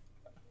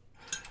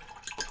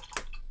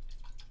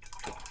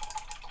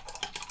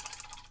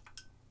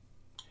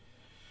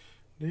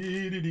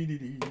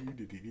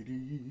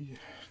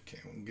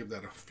 we'll give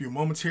that a few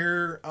moments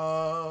here.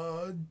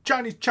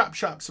 Johnny's Chop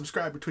Shop,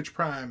 subscribe to Twitch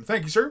Prime.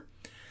 Thank you, sir.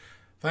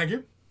 Thank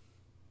you.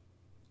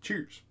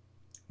 Cheers.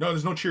 No,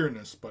 there's no cheer in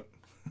this, but...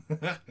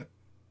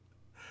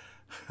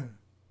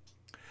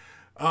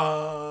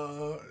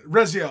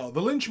 Reziel,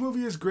 the Lynch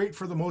movie is great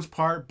for the most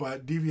part,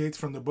 but deviates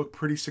from the book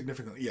pretty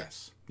significantly.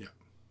 Yes, yeah.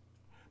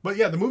 But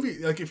yeah, the movie,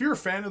 like if you're a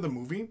fan of the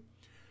movie,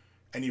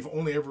 and you've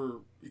only ever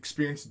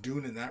experienced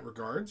Dune in that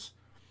regards,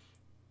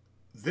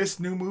 this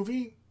new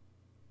movie,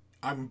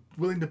 I'm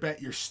willing to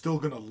bet you're still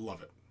gonna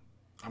love it.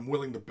 I'm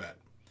willing to bet.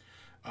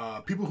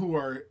 People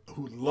who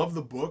love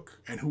the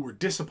book and who were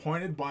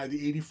disappointed by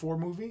the '84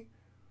 movie,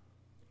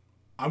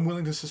 I'm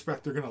willing to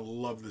suspect they're gonna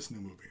love this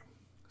new movie.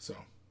 So,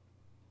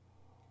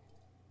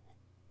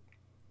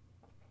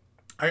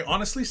 I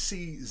honestly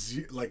see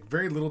like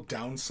very little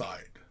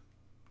downside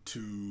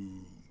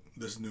to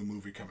this new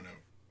movie coming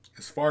out,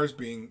 as far as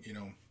being, you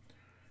know,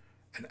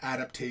 an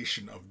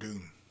adaptation of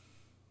Dune.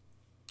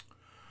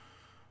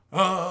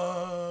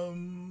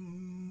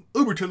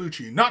 Uber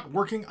Tolucci, not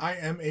working. I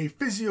am a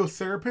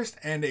physiotherapist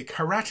and a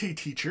karate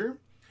teacher.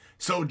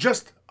 So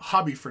just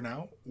hobby for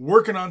now.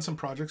 Working on some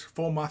projects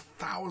for my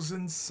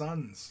 1,000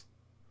 Sons.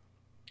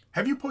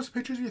 Have you posted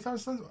pictures of your 1,000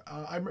 Sons?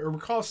 I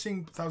recall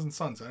seeing 1,000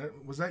 Sons.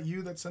 Was that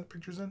you that sent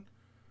pictures in?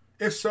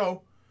 If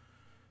so,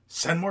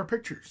 send more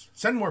pictures.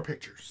 Send more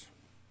pictures.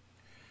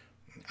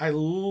 I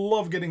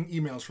love getting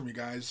emails from you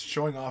guys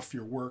showing off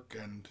your work,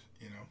 and,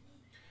 you know,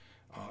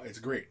 it's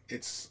great.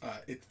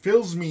 It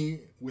fills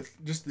me with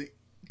just the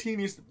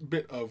teeniest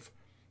bit of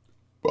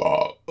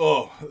a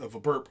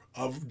burp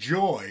of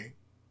joy,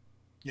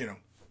 you know,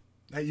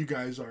 that you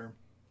guys are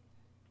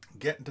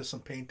getting to some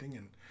painting,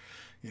 and,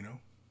 you know,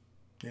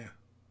 yeah.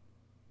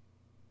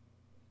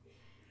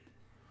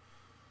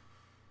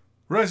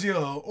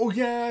 Razio, oh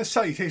yeah,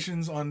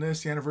 salutations on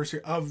this, the anniversary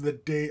of the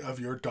day of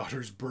your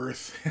daughter's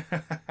birth.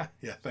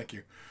 Yeah, thank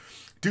you.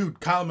 Dude,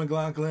 Kyle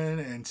MacLachlan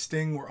and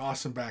Sting were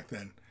awesome back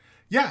then.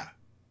 Yeah.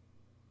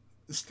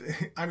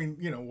 I mean,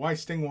 you know, why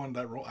Sting won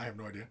that role, I have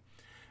no idea.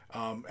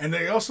 And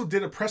they also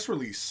did a press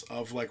release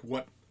of like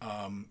what,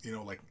 you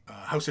know, like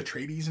House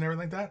Atreides and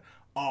everything like that.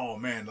 Oh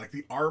man, like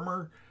the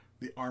armor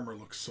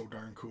looks so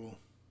darn cool.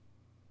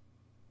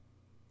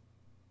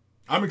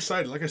 I'm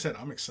excited. Like I said,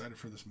 I'm excited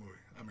for this movie.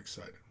 I'm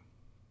excited.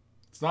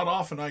 It's not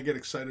often I get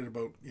excited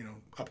about, you know,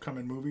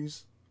 upcoming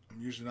movies. I'm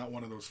usually not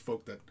one of those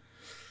folk that,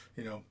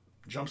 you know,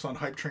 jumps on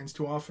hype trains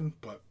too often,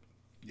 but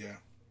yeah.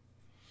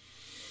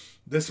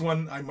 This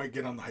one I might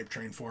get on the hype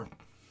train for.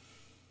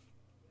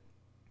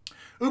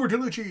 Uber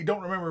Delucci,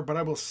 don't remember, but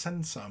I will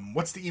send some.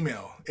 What's the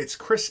email? It's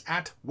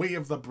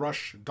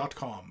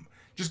chris@wayofthebrush.com.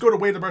 Just go to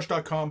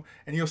wayofthebrush.com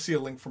and you'll see a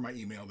link for my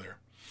email there.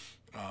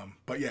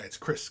 But yeah, it's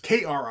Chris,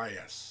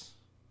 K-R-I-S.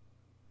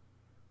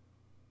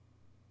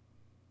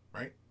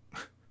 Right?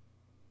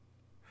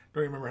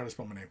 Don't remember how to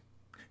spell my name.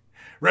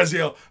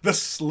 Raziel, the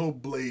slow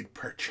blade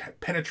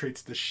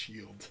penetrates the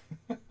shield.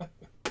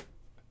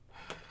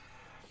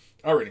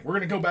 Alrighty, we're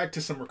going to go back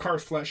to some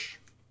Ricard's Flesh.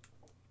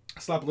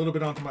 Slap a little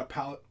bit onto my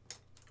palette.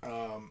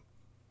 I'm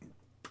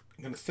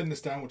going to thin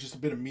this down with just a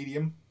bit of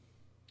medium.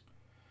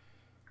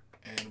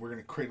 And we're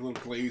going to create a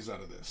little glaze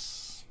out of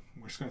this.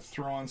 We're just going to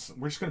throw on some,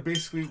 we're just going to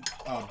basically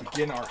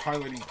begin our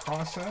highlighting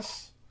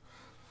process.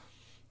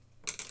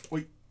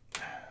 Wait.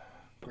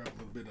 Grab a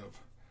little bit of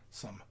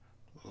some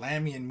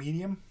Lamian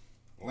medium.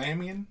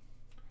 Lamian.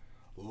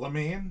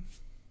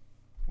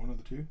 One of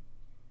the two.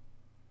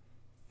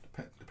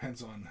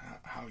 Depends on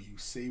how you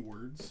say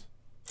words.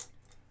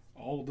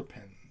 All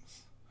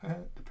depends.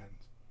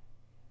 Depends.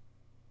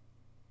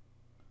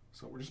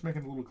 So we're just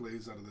making a little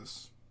glaze out of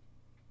this.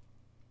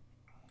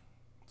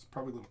 It's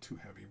probably a little too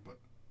heavy, but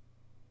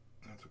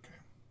that's okay.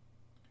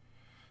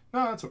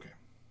 No, that's okay.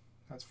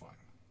 That's fine.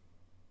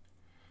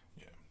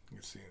 Yeah, you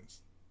can see it's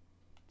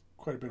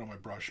quite a bit on my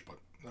brush, but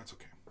that's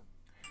okay.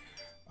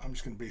 I'm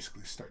just going to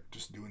basically start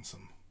just doing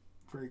some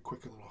very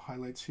quick little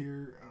highlights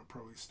here. I'll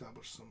probably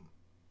establish some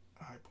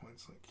high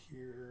points like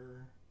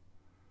here.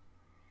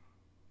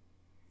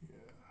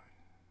 Yeah.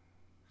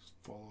 Just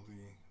follow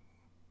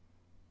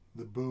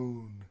the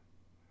bone.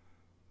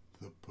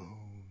 The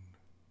bone.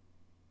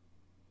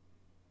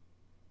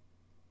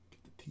 Get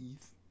the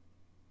teeth.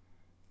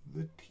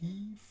 The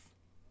teeth.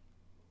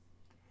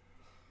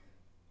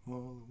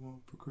 All I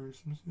want for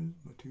Christmas is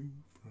my two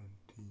front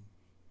teeth.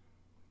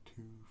 Two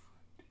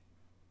front teeth.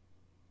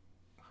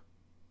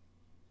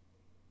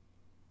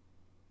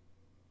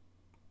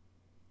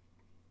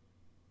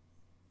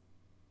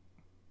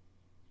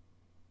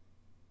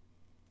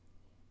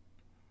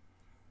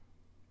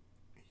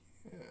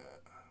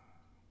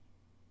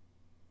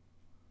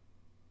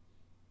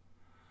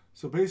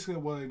 So basically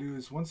what I do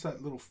is once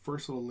that little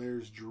first little layer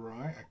is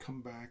dry, I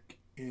come back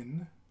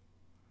in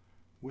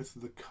with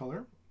the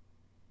color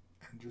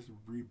and just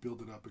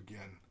rebuild it up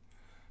again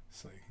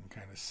so you can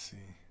kind of see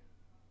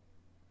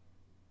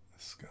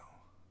the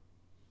skull.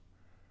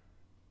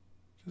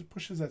 Just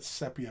pushes that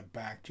sepia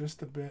back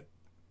just a bit.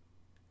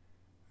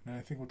 And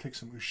I think we'll take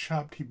some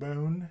Ushabti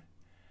bone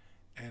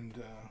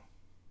and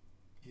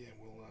yeah,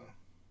 we'll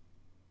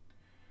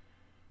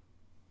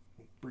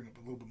bring up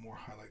a little bit more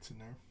highlights in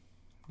there.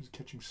 Just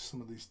catching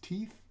some of these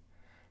teeth.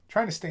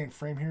 Trying to stay in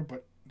frame here,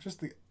 but just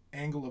the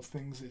angle of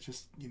things, it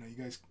just, you know,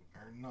 you guys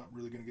are not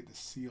really going to get to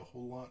see a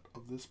whole lot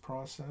of this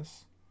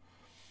process.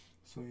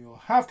 So you'll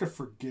have to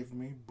forgive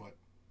me, but,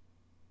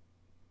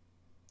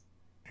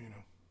 you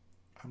know,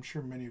 I'm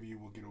sure many of you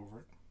will get over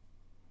it.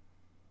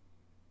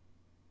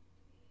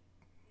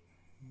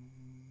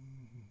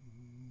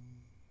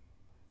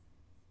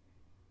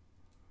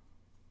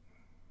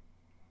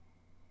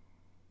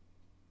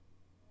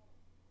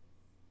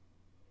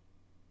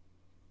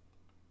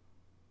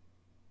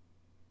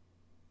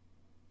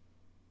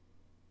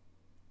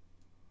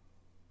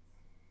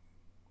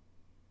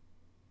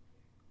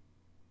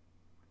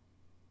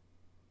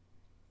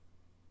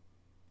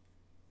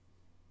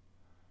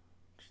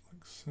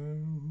 Like so.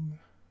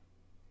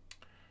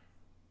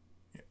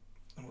 Yeah,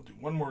 and we'll do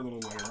one more little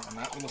layer on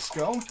that little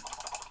skull,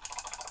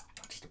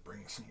 just to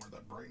bring some more of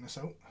that brightness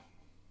out.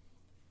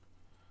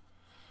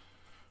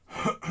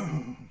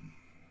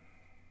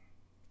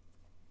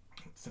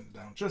 Thin it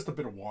down, just a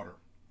bit of water.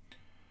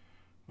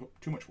 Oh,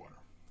 too much water.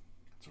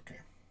 It's okay.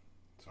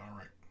 It's all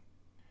right.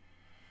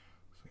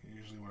 So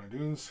usually what I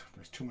do is, if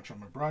there's too much on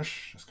my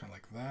brush, just kind of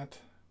like that.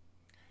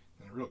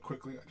 Then real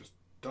quickly, I just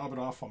dab it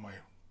off on my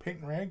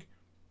paint rag.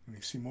 And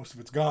you see most of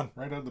it's gone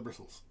right out of the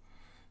bristles.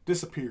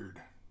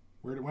 Disappeared.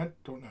 Where it went,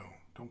 don't know.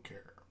 Don't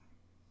care.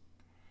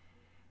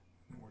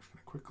 And we're just going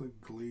to quickly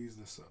glaze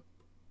this up.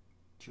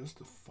 Just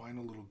a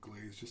final little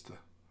glaze, just to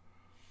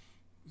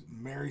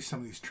marry some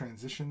of these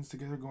transitions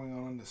together going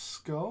on the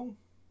skull.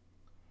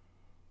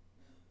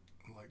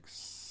 Like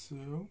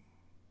so.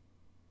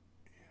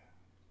 Yeah.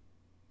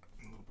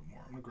 A little bit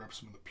more. I'm going to grab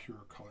some of the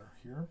pure color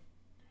here.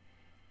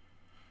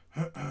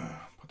 Put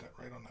that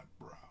right on that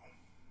brow.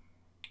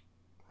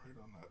 Right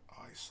on that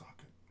eye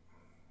socket.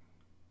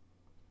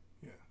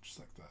 Yeah, just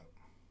like that.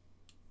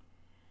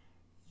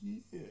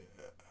 Yeah.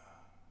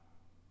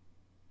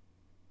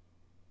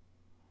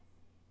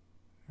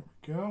 There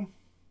we go.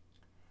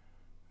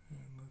 And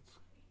let's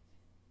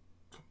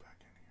come back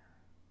in here.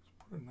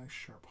 Let's put a nice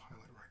sharp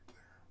highlight right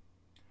there.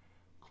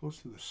 Close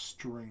to the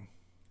string.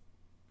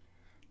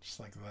 Just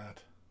like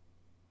that.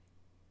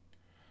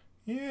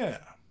 Yeah.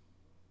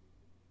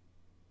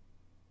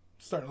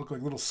 Starting to look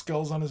like little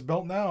skulls on his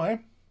belt now, eh?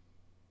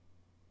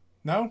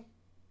 No?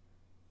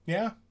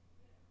 Yeah?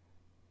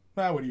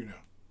 Ah, what do you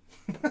know?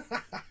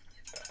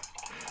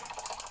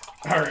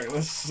 Alright,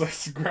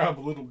 let's grab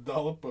a little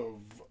dollop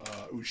of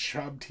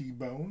Ushabti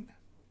bone.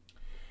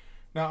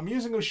 Now, I'm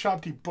using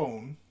Ushabti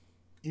bone,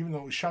 even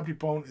though Ushabti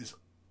bone is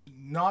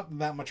not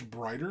that much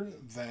brighter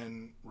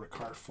than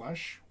Ricard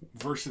flesh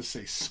versus,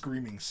 say,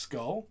 Screaming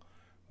Skull,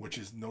 which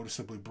is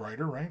noticeably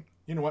brighter, right?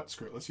 You know what?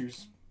 Screw it. Let's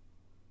use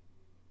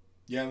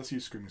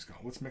Screaming Skull.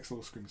 Let's mix a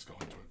little Screaming Skull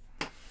into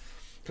it.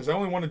 Because I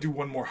only want to do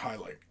one more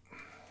highlight.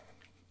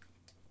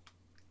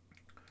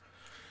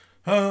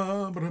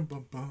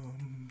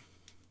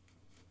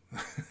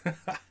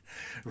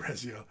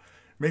 Rezio,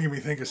 making me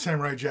think of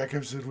Samurai Jack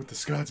episode with the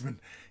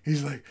Scotsman.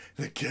 He's like,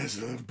 the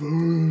castle of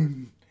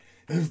Boone.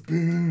 Of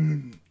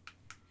Boone.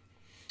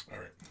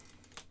 Alright.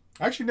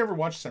 I actually never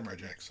watched Samurai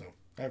Jack, so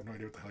I have no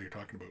idea what the hell you're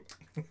talking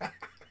about.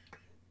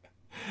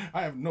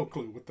 I have no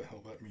clue what the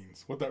hell that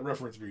means. What that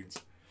reference means.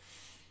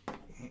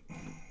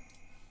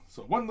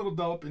 So one little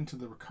dollop into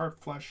the Ricard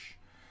flesh.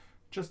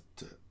 Just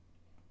to...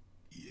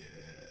 Yeah,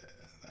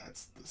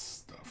 that's the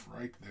stuff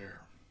right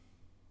there.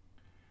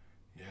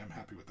 Yeah, I'm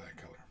happy with that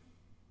color.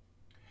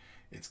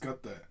 It's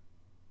got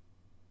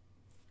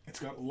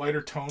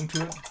lighter tone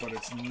to it, but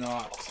it's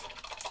not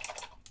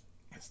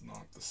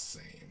the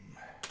same.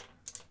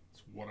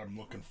 That's what I'm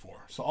looking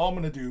for. So all I'm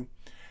going to do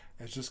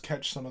is just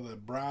catch some of the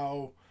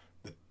brow,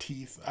 the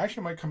teeth. I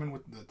actually might come in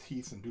with the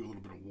teeth and do a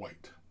little bit of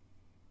white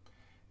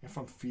if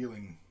I'm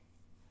feeling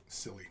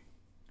silly.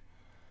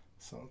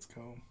 So let's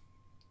go.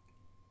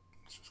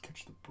 Let's just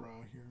catch the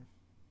brow here.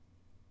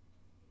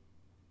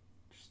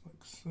 Just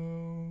like so.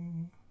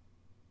 On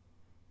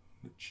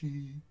the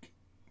cheek.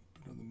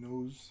 Bit on the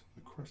nose.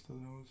 The crest of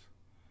the nose.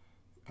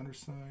 The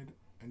underside.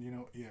 And you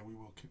know, yeah, we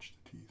will catch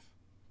the teeth.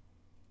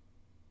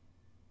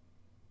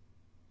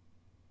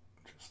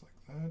 Just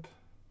like that.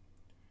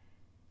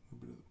 A little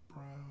bit of the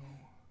brow.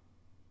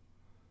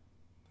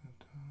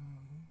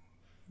 And,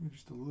 maybe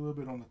just a little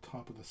bit on the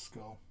top of the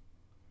skull.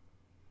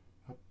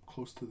 Up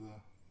close to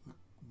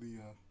the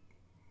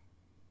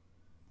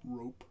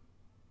rope.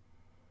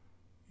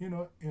 You know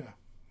what? Yeah.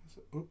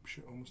 Oh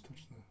shit! Almost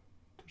touched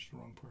the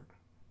wrong part.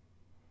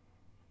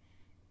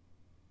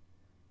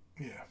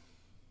 Yeah.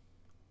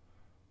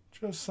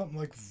 Just something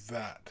like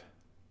that.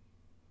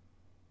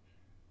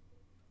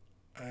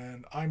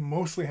 And I'm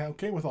mostly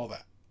okay with all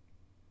that.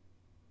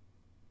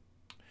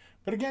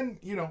 But again,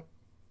 you know,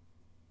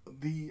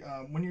 the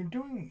when you're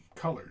doing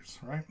colors,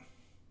 right?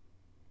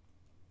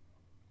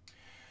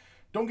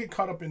 Don't get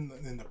caught up in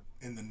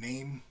the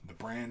name, the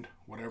brand,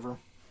 whatever.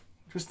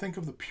 Just think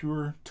of the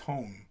pure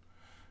tone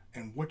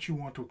and what you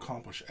want to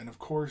accomplish. And of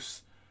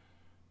course,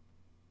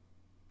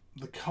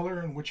 the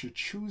color in which you're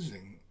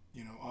choosing,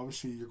 you know,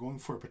 obviously you're going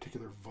for a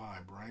particular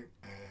vibe, right?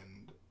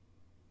 And,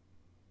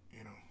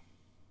 you know,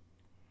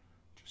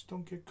 just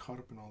don't get caught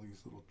up in all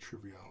these little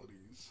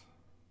trivialities.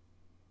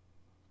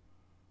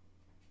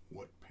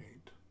 What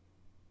paint?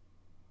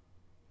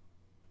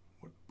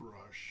 What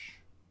brush?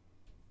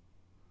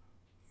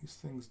 These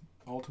things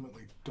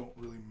ultimately don't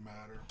really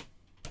matter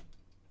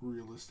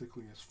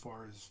realistically as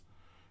far as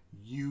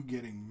you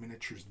getting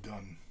miniatures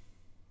done.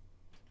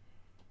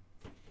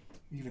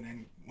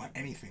 Even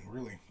anything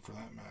really, for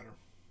that matter.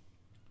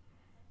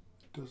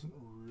 It doesn't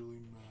really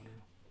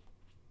matter.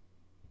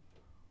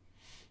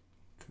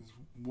 Because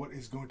what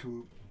is going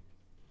to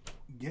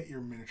get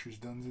your miniatures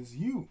done is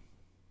you.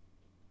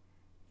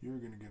 You're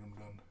going to get them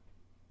done.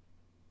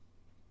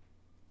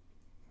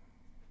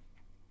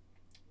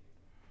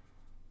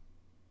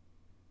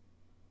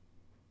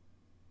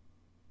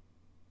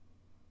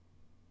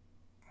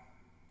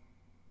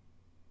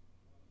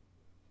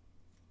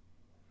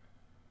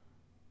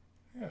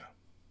 Yeah.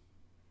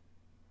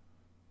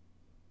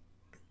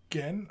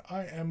 Again,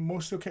 I am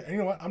most okay. And you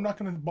know what? I'm not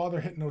going to bother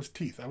hitting those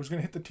teeth. I was going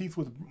to hit the teeth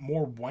with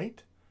more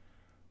white,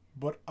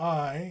 but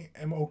I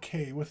am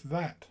okay with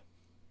that.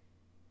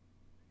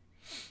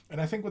 And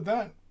I think with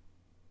that,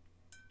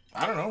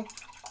 I don't know.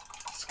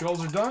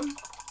 Skulls are done.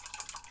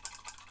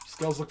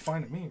 Skulls look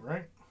fine to me,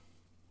 right?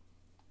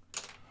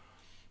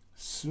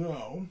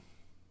 So,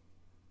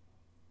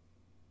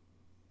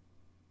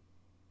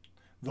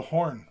 the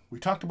horn. We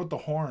talked about the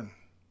horn.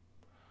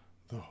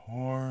 The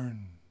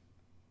horn.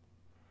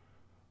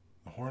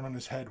 The horn on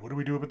his head. What do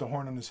we do about the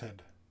horn on his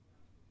head?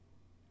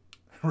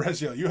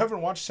 Rezio, you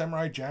haven't watched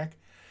Samurai Jack?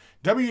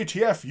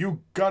 WTF,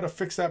 you gotta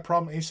fix that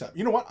problem ASAP.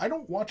 You know what? I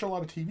don't watch a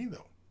lot of TV,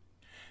 though.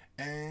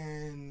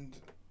 And,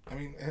 I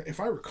mean, if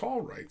I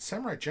recall right,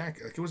 Samurai Jack,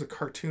 like, it was a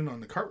cartoon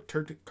on the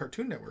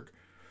Cartoon Network.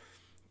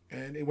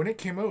 And when it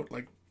came out,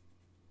 like,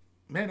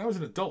 man, I was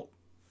an adult.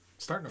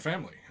 Starting a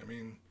family. I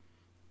mean,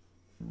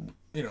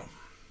 you know,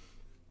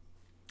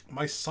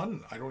 my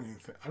son, I don't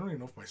even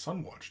know if my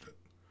son watched it.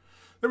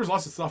 There was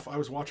lots of stuff I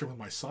was watching with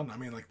my son. I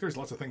mean, like, there's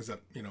lots of things that,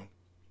 you know,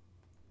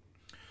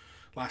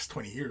 last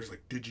 20 years,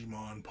 like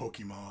Digimon,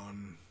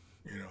 Pokemon,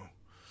 you know,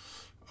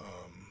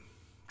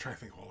 trying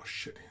to think of all the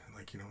shit.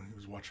 Like, you know, he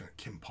was watching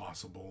Kim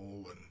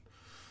Possible and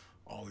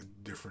all the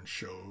different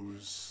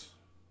shows.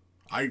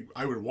 I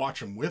would watch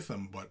them with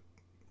him, but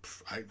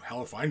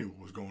hell if I knew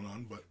what was going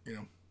on, but,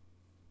 you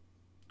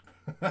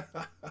know.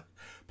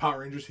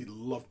 Power Rangers, he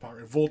loved Power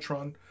Rangers.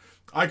 Voltron.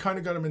 I kind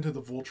of got him into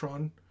the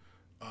Voltron.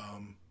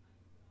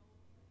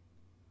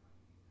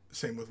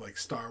 Same with, like,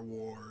 Star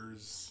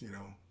Wars, you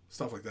know,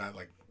 stuff like that.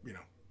 Like, you know,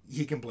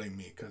 he can blame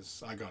me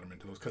because I got him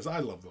into those because I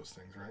love those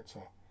things, right?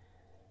 So,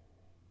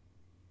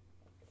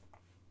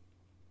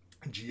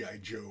 G.I.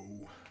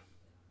 Joe,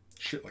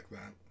 shit like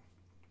that.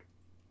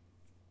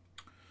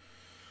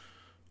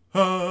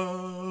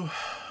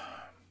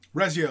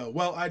 Rezio,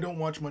 well, I don't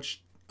watch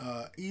much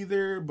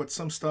either, but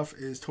some stuff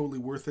is totally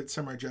worth it.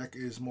 Samurai Jack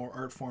is more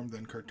art form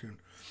than cartoon.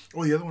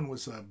 Oh, the other one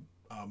was the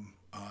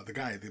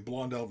guy, the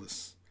blonde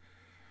Elvis.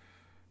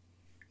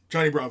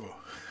 Johnny Bravo.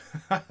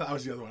 That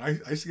was the other one. I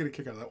used to get a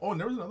kick out of that. Oh, and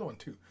there was another one,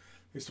 too.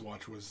 I used to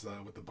watch was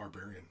with the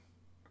Barbarian.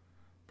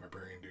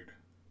 Barbarian dude.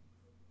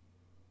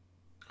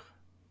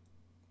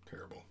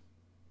 Terrible.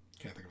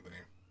 Can't think of the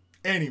name.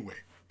 Anyway.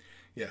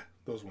 Yeah,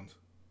 those ones.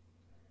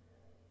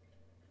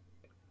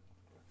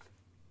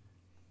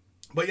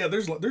 But yeah,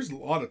 there's a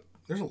lot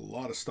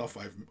of stuff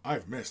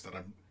I've missed that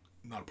I'm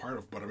not a part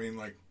of. But I mean,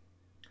 like,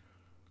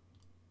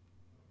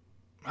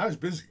 I was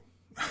busy.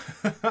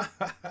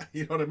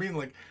 You know what I mean?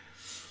 Like,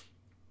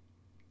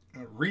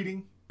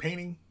 reading,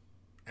 painting,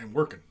 and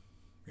working.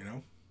 you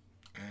know?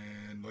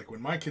 And like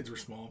when my kids were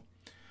small,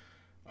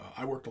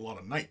 I worked a lot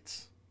of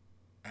nights.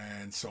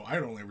 And so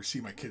I'd only ever see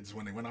my kids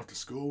when they went off to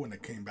school, when they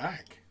came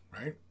back,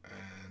 right?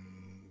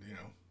 And, you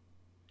know,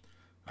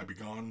 I'd be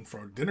gone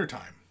for dinner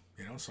time,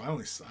 you know? So I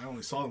only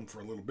saw them for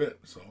a little bit.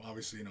 So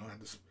obviously, you know, I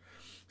had to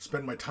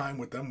spend my time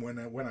with them when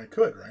I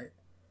could, right?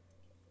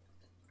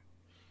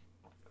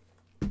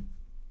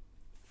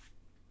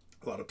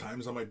 A lot of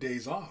times on my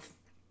days off,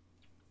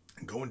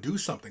 go and do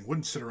something.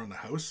 Wouldn't sit around the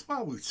house.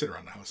 Well, we'd sit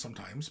around the house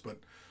sometimes, but,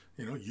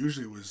 you know,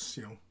 usually it was,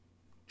 you know,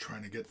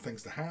 trying to get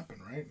things to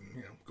happen, right? And,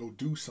 you know, go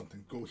do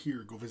something, go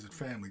here, go visit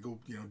family, go,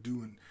 you know,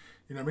 doing,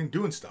 you know what I mean,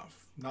 doing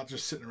stuff, not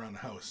just sitting around the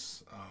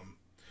house.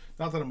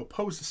 Not that I'm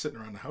opposed to sitting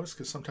around the house,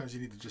 because sometimes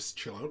you need to just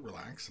chill out,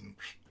 relax, and,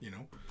 you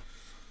know,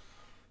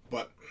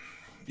 but,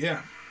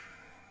 yeah.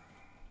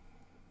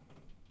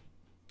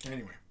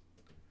 Anyway.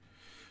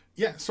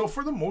 Yeah, so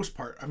for the most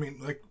part, I mean,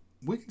 like,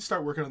 we can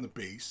start working on the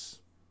base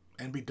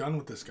and be done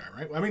with this guy,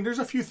 right? I mean, there's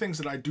a few things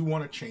that I do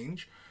want to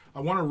change.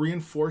 I want to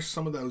reinforce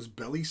some of those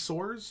belly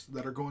sores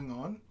that are going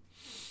on.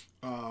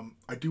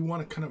 I do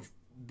want to kind of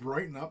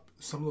brighten up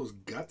some of those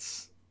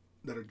guts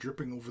that are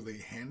dripping over the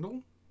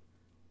handle,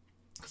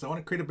 because I want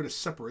to create a bit of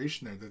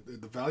separation there.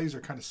 The values are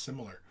kind of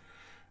similar.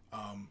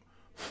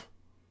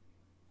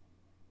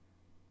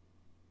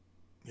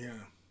 Yeah.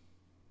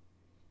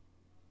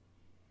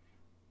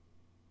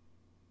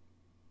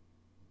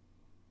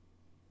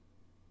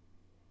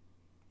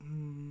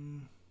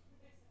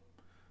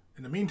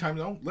 In the meantime,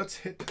 though, let's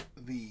hit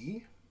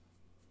the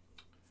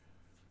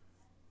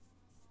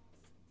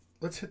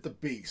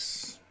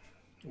base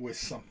with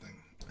something.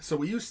 So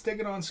we use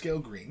Stegadon Scale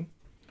Green.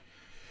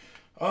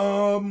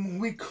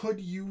 We could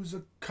use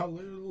a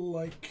color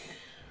like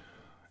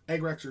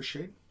Agrax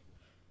Earthshade.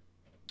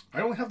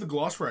 I only have the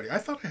gloss variety. I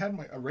thought I had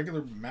a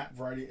regular matte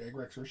variety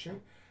Agrax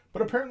Earthshade,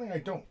 but apparently I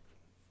don't.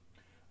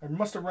 I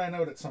must have ran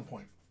out at some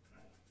point.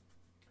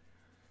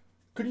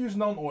 Could use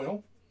Nuln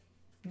Oil.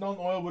 Nuln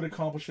Oil would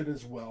accomplish it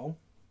as well.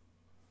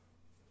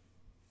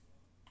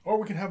 Or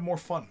we can have more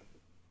fun.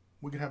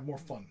 We can have more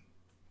fun.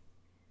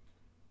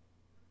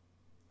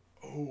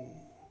 Oh.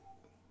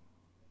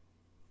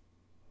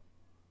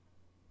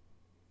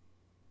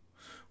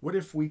 What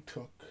if we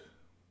took...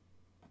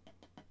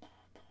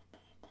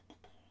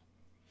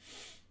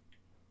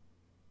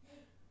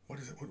 What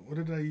is it? What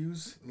did I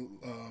use?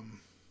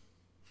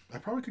 I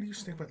probably could use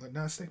Snakebite Leather.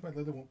 Nah, Snakebite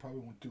Leather probably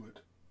won't do it.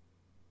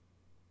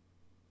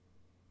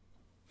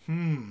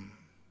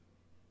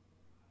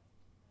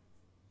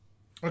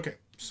 Okay,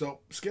 so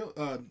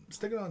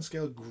Stegadon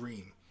Scale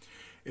Green.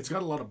 It's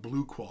got a lot of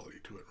blue quality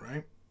to it,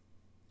 right?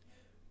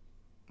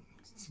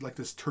 It's like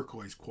this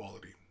turquoise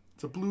quality.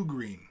 It's a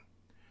blue-green.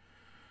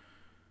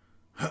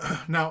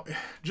 Now,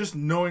 just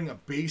knowing a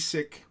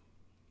basic...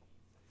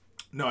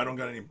 No, I don't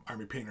got any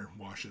Army Painter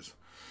washes.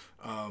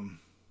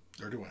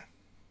 Or do I?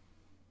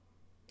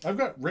 I've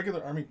got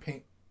regular Army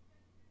Paint...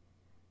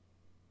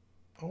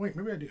 Oh, wait,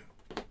 maybe I do.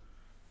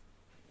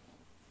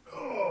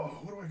 Oh,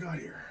 what do I got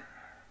here?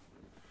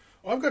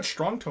 Oh, I've got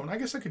Strong Tone. I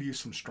guess I could use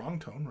some Strong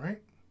Tone,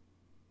 right?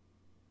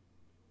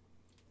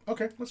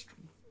 Okay,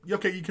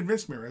 okay, you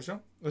convinced me, Rezo.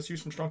 Let's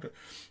use some Strong Tone.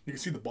 You can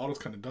see the bottle's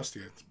kind of dusty.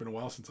 It's been a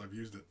while since I've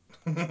used it.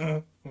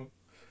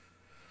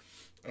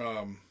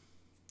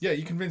 Yeah,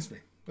 you convinced me.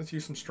 Let's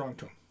use some Strong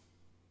Tone.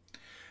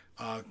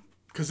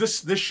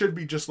 Because this should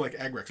be just like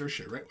Agrax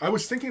Earthshade, right? I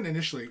was thinking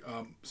initially,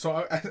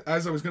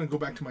 as I was going to go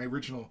back to my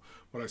original,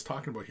 what I was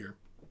talking about here.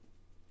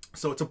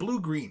 So it's a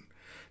blue-green.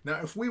 Now,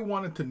 if we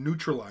wanted to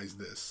neutralize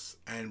this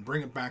and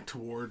bring it back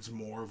towards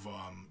more of,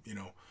 you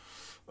know,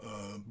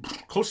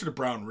 closer to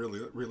brown,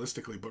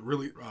 realistically, but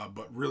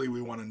really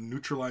we want to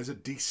neutralize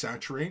it,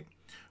 desaturate.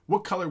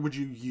 What color would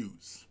you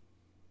use?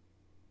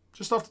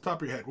 Just off the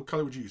top of your head, what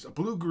color would you use? A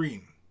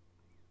blue-green.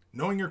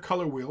 Knowing your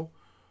color wheel,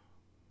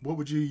 what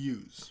would you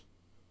use?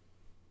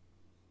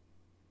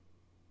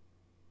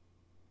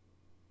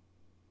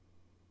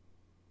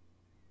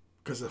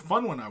 Because the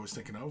fun one I was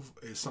thinking of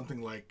is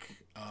something like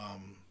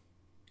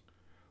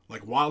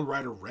Wild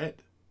Rider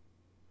Red.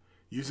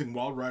 Using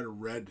Wild Rider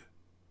Red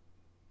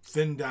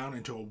thinned down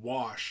into a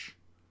wash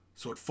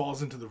so it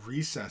falls into the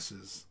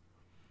recesses,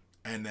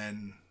 and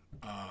then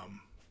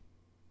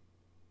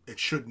it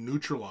should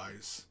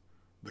neutralize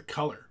the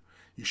color.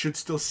 You should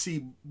still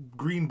see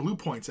green-blue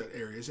points at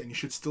areas, and you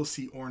should still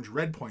see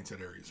orange-red points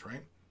at areas,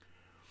 right?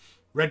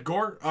 Red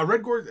Gore?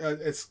 Red Gore,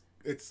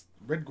 it's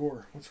Red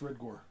Gore. What's Red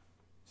Gore?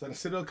 Is that a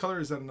Citadel color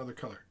or is that another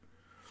color?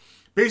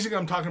 Basically,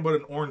 I'm talking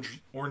about an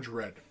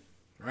orange-red,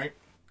 right?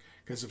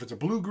 Because if it's a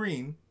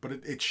blue-green, but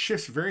it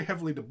shifts very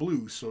heavily to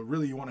blue, so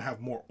really you want to have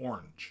more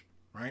orange,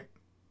 right?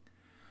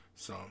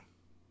 So,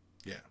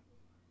 yeah.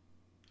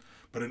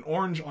 But an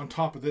orange on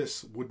top of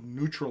this would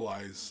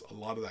neutralize a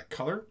lot of that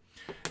color.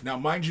 Now,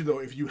 mind you, though,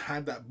 if you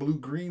had that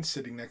blue-green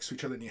sitting next to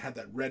each other and you had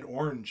that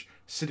red-orange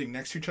sitting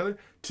next to each other,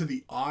 to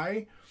the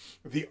eye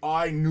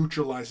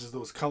neutralizes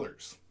those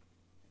colors.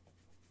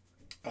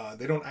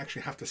 They don't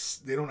actually have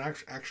to. They don't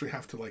actually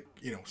have to, like,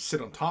 you know,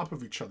 sit on top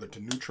of each other to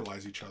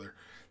neutralize each other.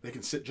 They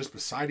can sit just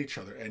beside each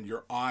other, and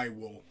your eye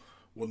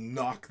will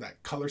knock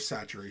that color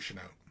saturation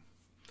out.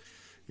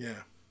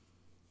 Yeah.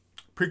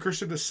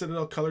 Precursor to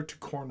Citadel color to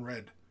corn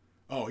red.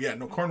 Oh, yeah.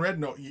 No, corn red.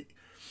 No.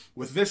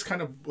 With this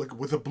kind of, like,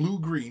 with a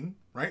blue-green,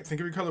 right? Think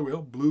of your color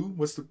wheel. Blue.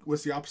 What's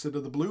the opposite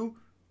of the blue?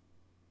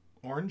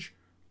 Orange.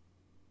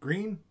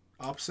 Green.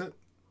 Opposite.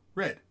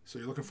 Red. So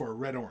you're looking for a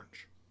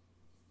red-orange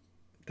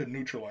to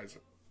neutralize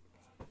it.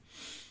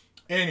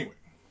 Anyway.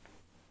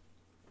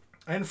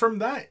 And from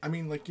that, I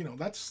mean, like,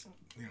 that's,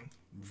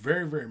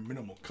 very, very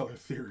minimal color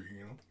theory,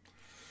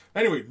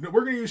 Anyway,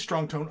 we're going to use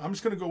strong tone. I'm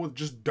just going to go with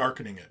just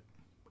darkening it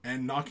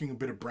and knocking a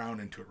bit of brown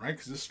into it, right?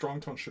 Because this strong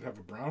tone should have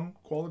a brown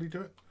quality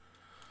to it.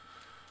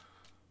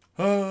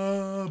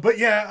 But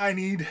yeah, I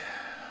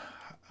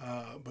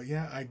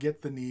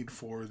get the need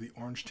for the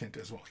orange tint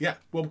as well. Yeah,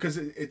 well, because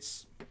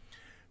it's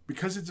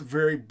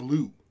very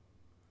blue.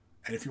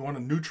 And if you want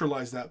to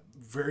neutralize that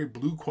very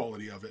blue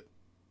quality of it,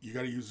 you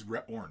got to use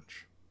red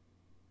orange.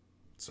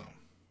 So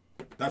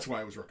that's why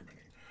I was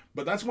recommending it.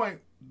 But that's why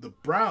the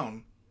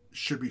brown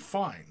should be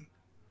fine,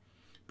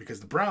 because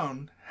the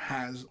brown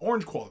has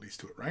orange qualities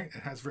to it, right?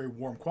 It has very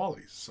warm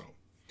qualities. So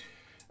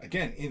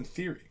again, in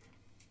theory,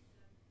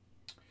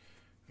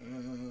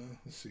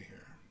 let's see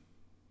here.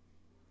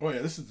 Oh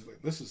yeah, this is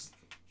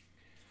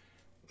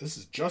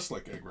just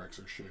like Egg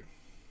Rexer shade.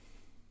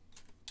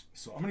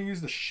 So I'm going to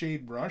use the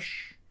shade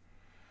brush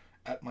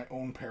at my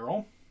own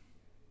peril.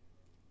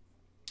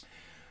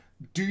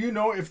 Do you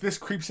know if this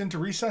creeps into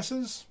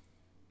recesses?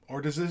 Or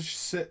does this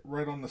sit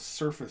right on the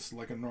surface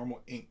like a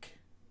normal ink?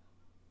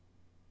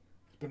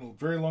 It's been a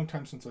very long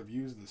time since I've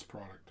used this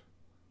product.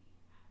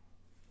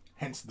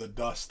 Hence the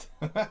dust.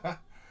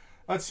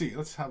 Let's see.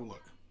 Let's have a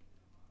look.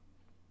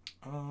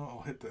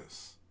 I'll hit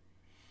this.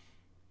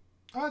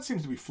 It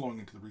seems to be flowing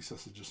into the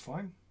recesses just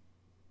fine.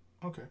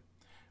 Okay.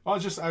 I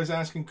was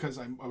asking because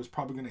I was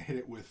probably going to hit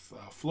it with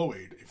Flow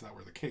Aid if that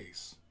were the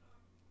case,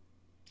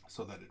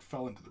 so that it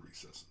fell into the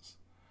recesses.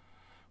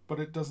 But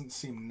it doesn't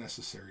seem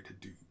necessary to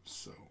do,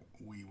 so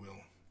we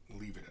will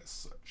leave it as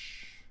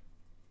such.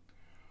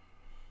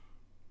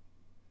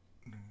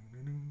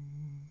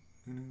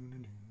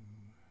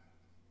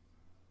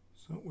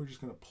 So we're just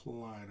going to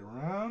apply it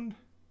around.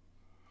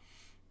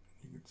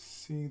 You can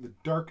see the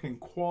darkening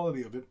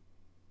quality of it,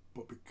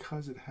 but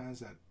because it has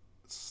that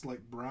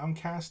slight brown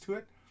cast to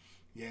it,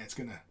 yeah, it's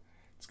gonna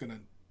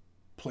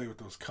play with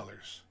those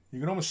colors. You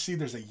can almost see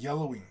there's a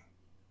yellowing.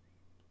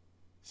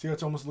 See how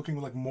it's almost looking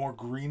like more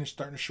greenish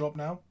starting to show up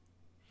now?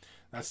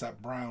 That's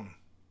that brown.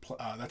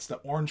 That's the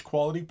orange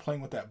quality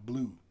playing with that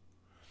blue.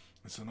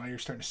 And so now you're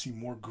starting to see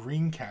more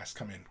green cast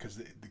come in because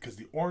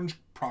the orange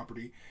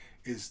property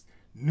is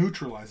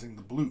neutralizing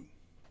the blue.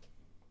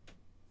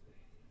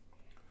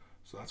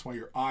 So that's why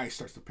your eye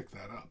starts to pick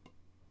that up.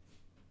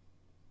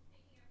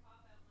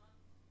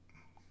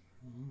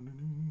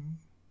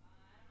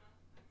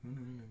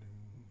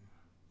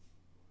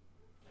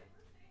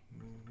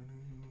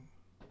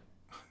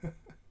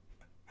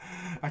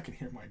 I can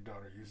hear my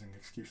daughter using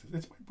excuses.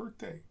 It's my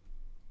birthday.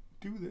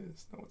 Do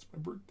this. No, it's my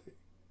birthday.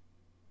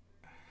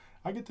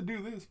 I get to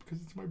do this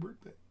because it's my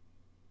birthday.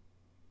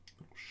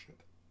 Oh, shit.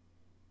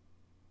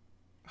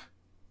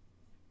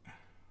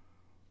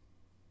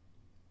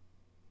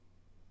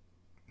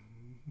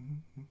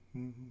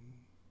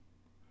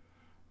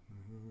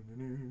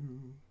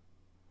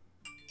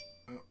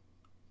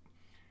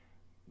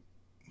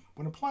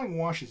 When applying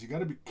washes, you got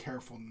to be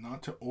careful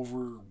not to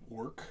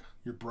overwork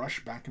your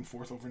brush back and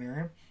forth over an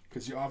area,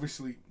 because you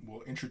obviously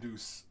will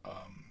introduce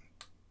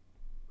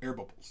air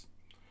bubbles.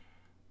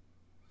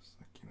 It's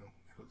like,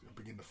 it'll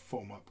begin to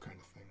foam up kind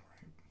of thing,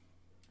 right?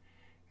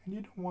 And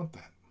you don't want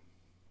that.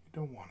 You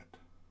don't want it.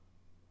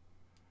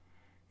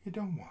 You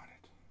don't want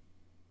it.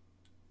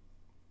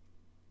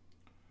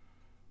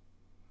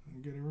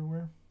 And get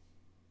everywhere?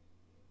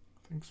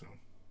 I think so.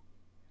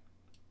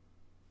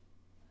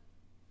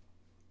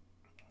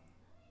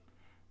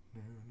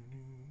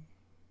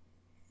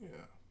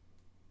 Yeah.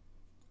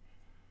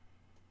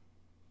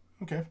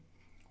 Okay.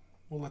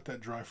 We'll let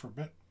that dry for a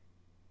bit.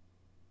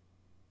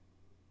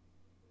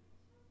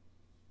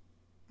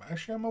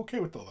 Actually, I'm okay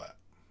with all that.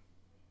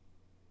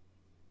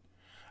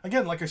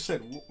 Again, like I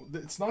said,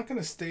 it's not going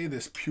to stay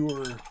this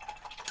pure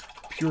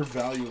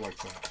value like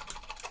that.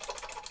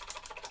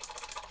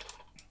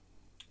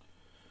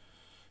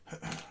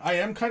 I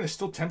am kind of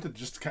still tempted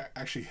just to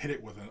actually hit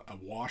it with a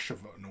wash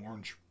of an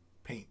orange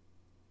paint.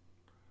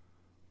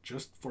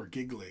 Just for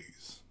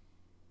giggles.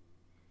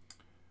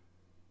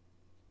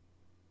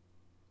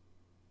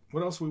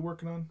 What else are we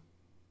working on?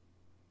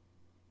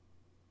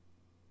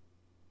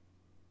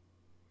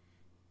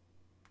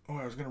 Oh,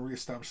 I was going to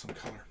reestablish some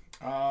color.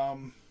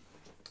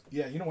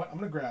 Yeah, you know what? I'm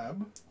going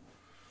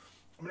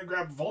to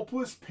grab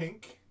Vulpeless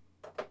Pink.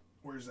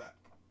 Where's that?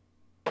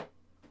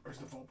 Where's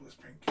the Vulpeless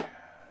Pink?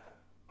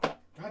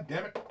 God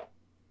damn it.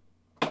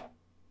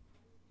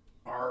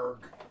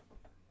 Arg.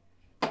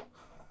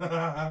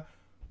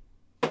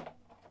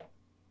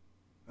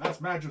 That's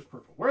Maggotkin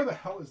Purple. Where the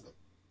hell is the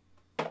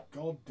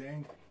god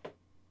dang?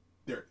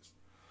 There it is.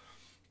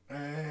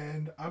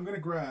 And I'm going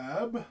to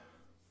grab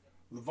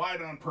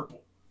Leviathan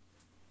Purple.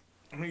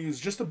 I'm going to use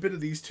just a bit of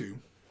these two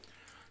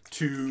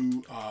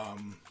to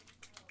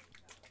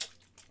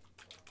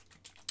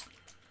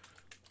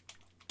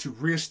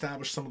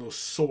reestablish some of those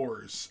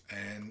sores.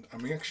 And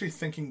I'm actually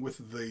thinking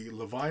with the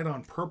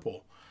Leviathan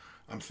purple,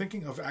 I'm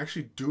thinking of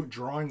actually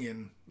drawing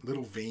in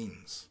little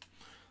veins.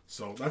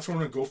 So that's what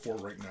I'm going to go for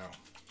right now.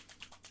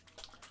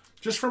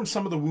 Just from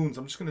some of the wounds,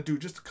 I'm just going to do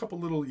just a couple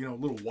little, you know,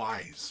 little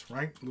Ys,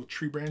 right? Little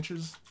tree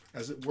branches,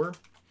 as it were.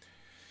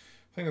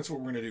 I think that's what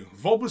we're going to do.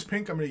 Vulpus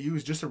pink I'm going to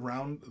use just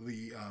around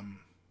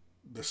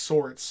the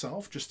sore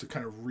itself, just to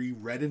kind of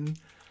re-redden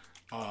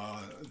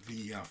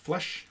the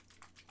flesh.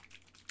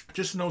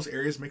 Just in those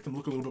areas, make them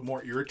look a little bit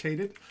more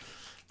irritated.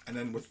 And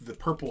then with the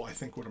purple, I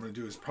think what I'm going to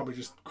do is probably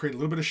just create a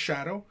little bit of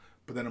shadow,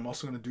 but then I'm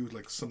also going to do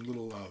like some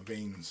little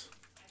veins.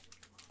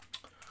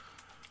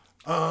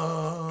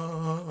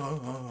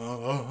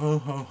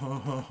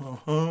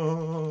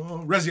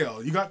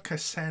 Reziel, you got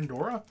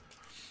Cassandora?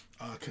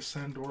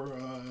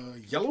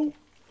 Cassandora yellow?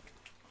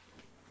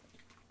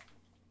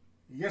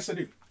 Yes, I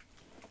do.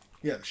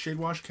 Yeah, Shade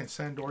Wash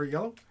Cassandora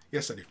yellow?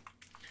 Yes, I do.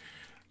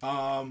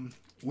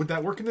 Would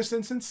that work in this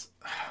instance?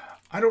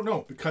 I don't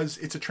know, because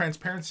it's a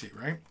transparency,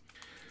 right?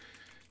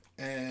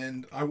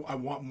 And I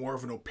want more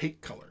of an opaque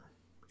color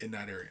in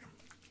that area.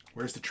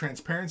 Whereas the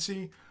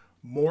transparency,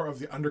 more of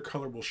the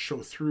undercolor will show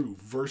through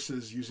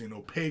versus using an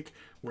opaque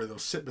where they'll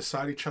sit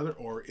beside each other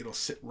or it'll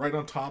sit right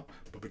on top.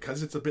 But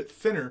because it's a bit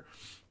thinner,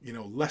 you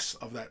know, less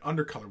of that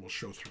undercolor will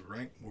show through,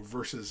 right?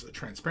 Versus a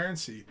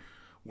transparency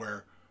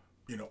where,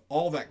 you know,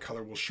 all that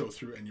color will show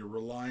through and you're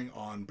relying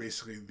on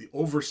basically the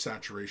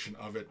oversaturation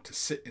of it to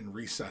sit in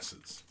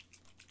recesses.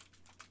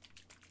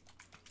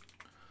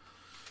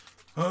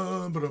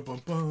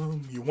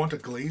 You want a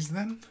glaze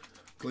then?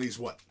 Glaze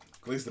what?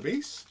 Glaze the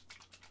base?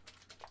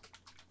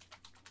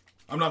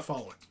 I'm not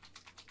following.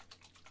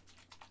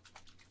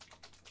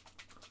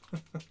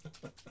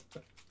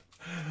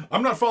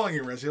 I'm not following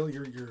you, Reziel.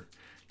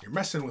 You're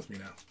messing with me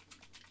now.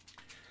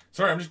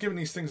 Sorry, I'm just giving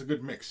these things a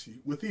good mix.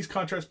 With these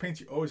contrast paints,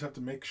 you always have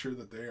to make sure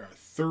that they are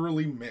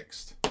thoroughly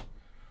mixed.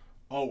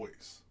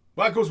 Always.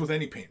 Well, that goes with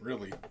any paint,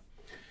 really.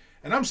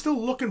 And I'm still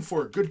looking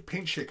for a good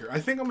paint shaker. I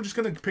think I'm just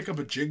going to pick up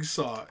a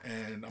jigsaw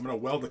and I'm going to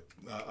weld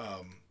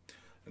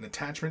an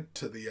attachment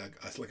to the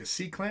like a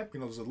C-clamp. You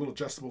know, those are little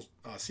adjustable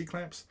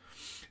C-clamps.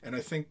 And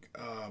I think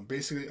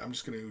basically I'm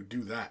just going to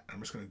do that.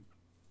 I'm just going to...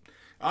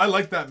 I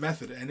like that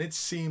method, and it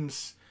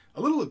seems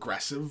a little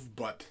aggressive,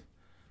 but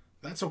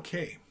that's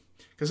okay.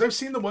 Because I've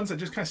seen the ones that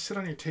just kind of sit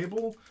on your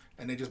table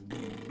and they just...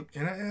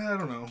 And I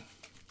don't know.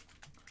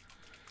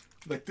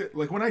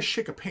 Like when I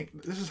shake a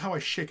paint, this is how I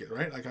shake it,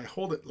 right? Like I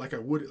hold it like I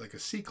would like a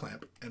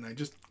C-clamp, and I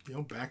just, you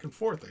know, back and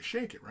forth, I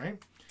shake it, right?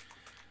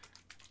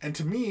 And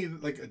to me,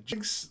 like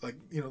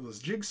you know,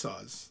 those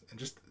jigsaws, and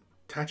just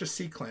attach a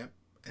C-clamp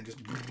and just,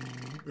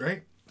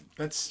 right?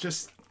 That's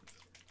just,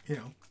 you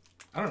know,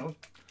 I don't know.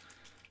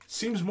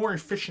 Seems more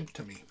efficient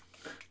to me.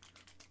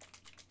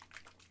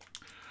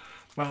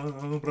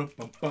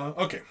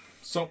 Okay,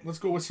 so let's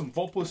go with some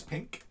Vulpus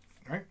pink.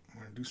 All right,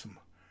 we're gonna do some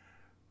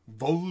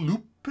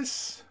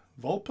Vulpus.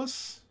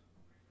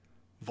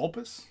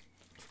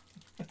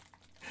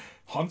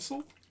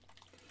 Hansel.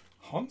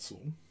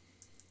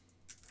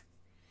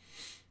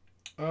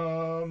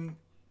 I'm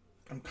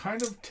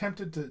kind of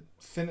tempted to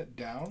thin it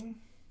down,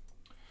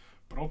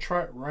 but I'll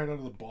try it right out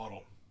of the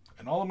bottle.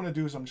 And all I'm going to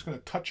do is I'm just going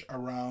to touch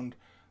around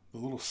the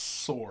little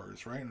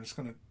sores, right? I'm just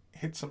going to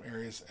hit some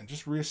areas and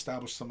just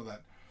reestablish some of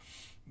that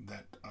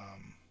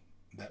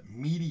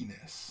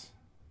meatiness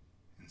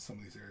in some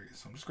of these areas.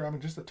 So I'm just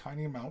grabbing just a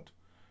tiny amount.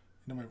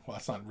 Well,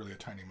 that's not really a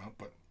tiny amount,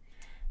 but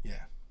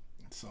yeah.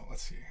 So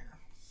let's see here.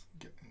 Let's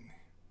get in.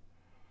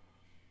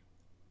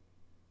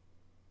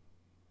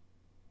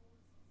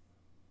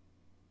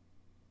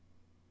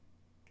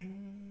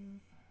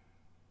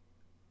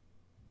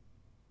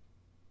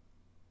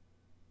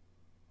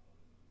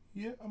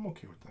 Yeah, I'm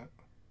okay with that.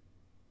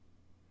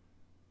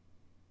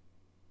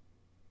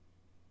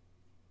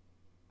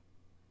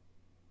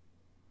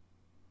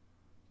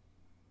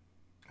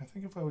 I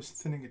think if I was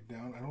thinning it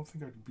down, I don't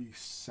think I'd be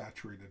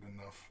saturated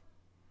enough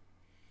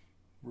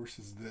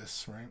versus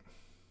this, right?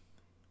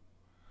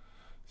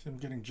 See, I'm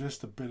getting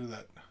just a bit of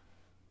that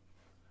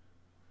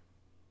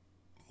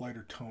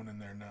lighter tone in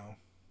there now.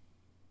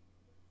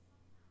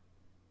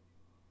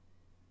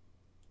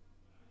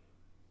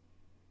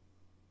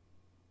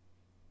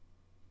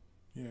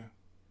 Yeah.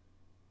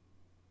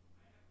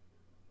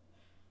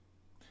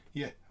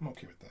 Yeah, I'm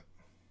okay with that.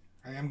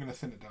 I am going to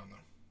thin it down though.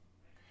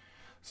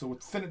 So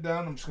with thin it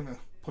down, I'm just going to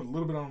put a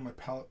little bit on my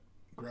palette,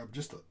 grab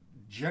just a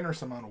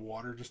generous amount of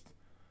water, just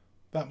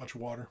that much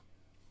water,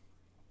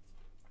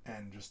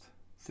 and just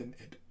thin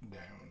it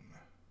down.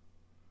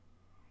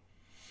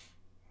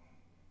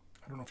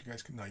 I don't know if you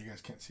guys can, no, you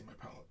guys can't see my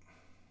palette.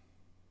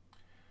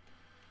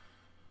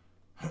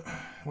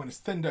 When it's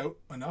thinned out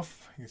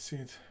enough, you can see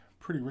it's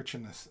pretty rich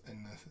in this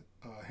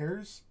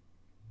hairs,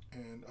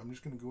 and I'm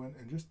just going to go in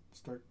and just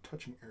start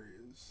touching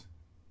areas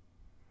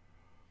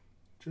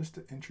just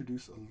to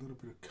introduce a little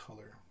bit of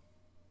color,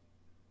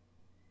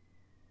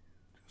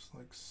 just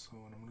like so.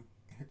 And I'm going to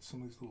hit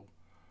some of these little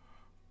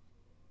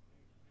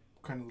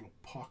kind of little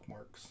pock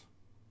marks.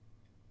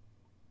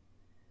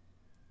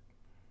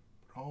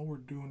 But all we're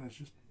doing is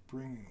just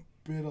bringing a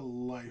bit of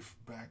life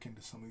back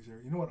into some of these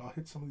areas. You know what? I'll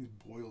hit some of these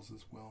boils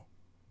as well.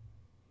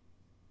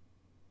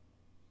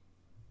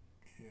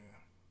 Yeah.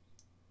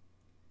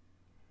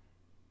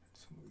 Hit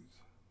some of these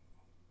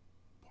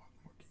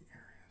pockmarky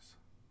areas.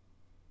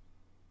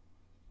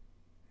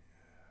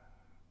 Yeah.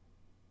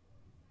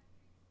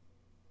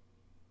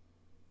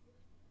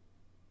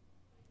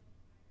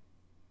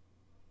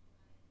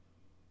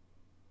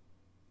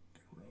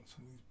 Get around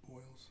some of these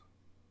boils.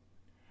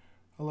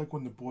 I like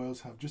when the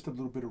boils have just a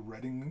little bit of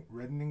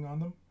reddening on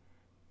them.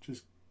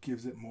 Just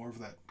gives it more of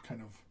that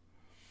kind of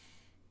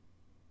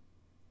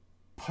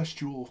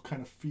pustule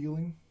kind of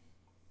feeling.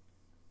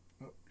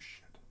 Oh,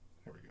 shit.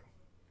 There we go.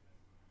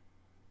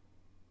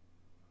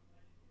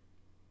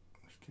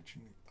 Just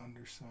catching the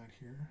underside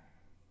here.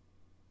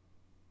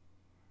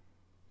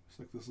 It's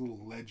like this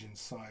little ledge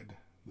inside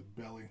the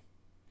belly.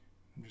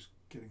 I'm just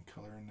getting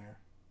color in there.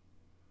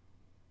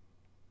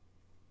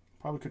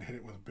 Probably could hit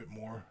it with a bit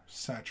more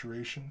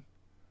saturation.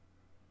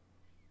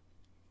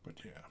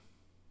 But yeah.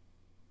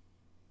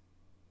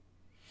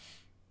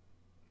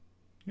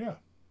 Yeah.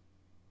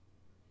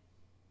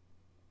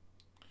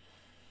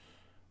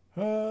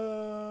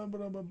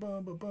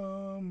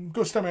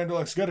 Ghost Time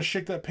Andalex, got to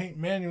shake that paint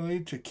manually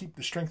to keep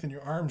the strength in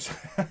your arms.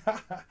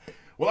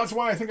 Well, that's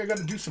why I think I got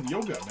to do some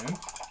yoga, man.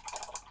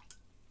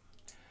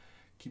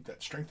 Keep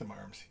that strength in my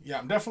arms. Yeah,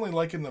 I'm definitely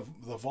liking the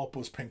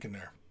Vulpos pink in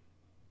there.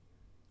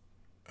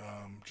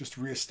 Just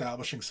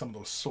reestablishing some of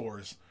those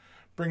sores.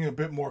 Bringing a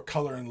bit more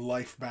color and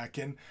life back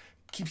in.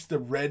 Keeps the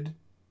red,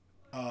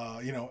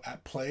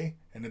 at play.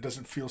 And it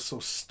doesn't feel so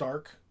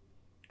stark.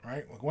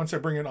 Right? Like once I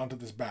bring it onto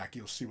this back,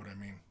 you'll see what I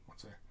mean.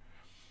 Once I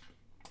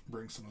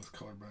bring some of this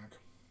color back.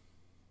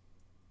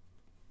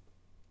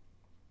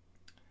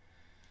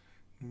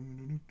 So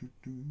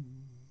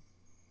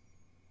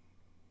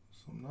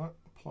I'm not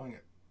applying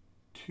it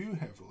too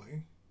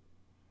heavily.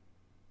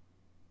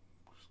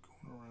 Just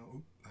going around.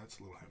 Oop, that's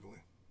a little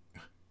heavily.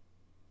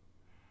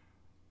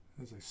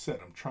 As I said,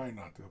 I'm trying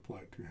not to apply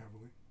it too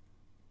heavily.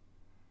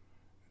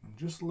 I'm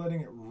just letting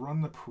it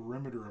run the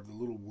perimeter of the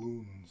little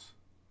wounds,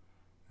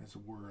 as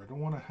it were. I don't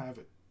want to have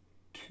it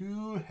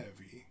too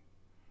heavy.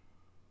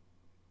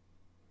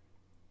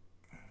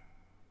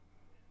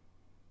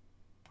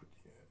 But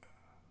yeah.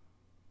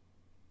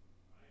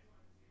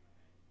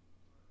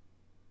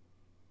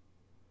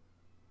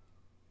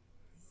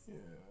 Yeah.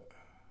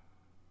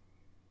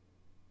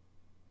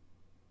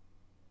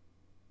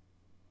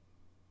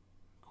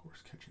 Of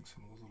course, catching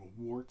some of those little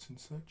warts and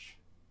such.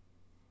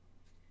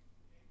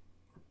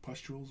 Or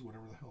pustules,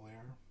 whatever the hell they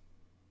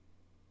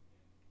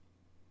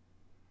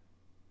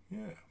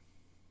are. Yeah.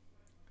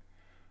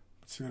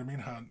 But see what I mean?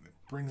 How it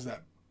brings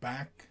that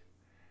back.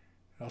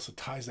 It also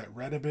ties that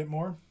red a bit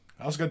more.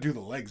 I also got to do the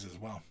legs as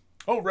well.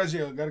 Oh,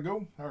 Resi, I got to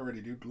go.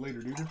 Alrighty, dude.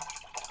 Later, dude.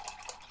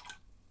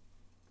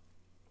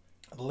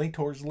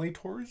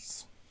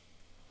 Lators.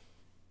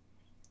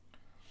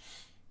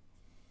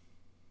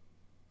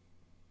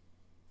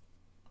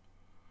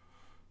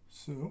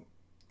 So,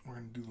 we're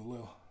going to do the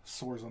little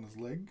sores on his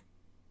leg.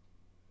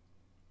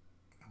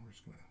 And we're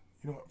just going to,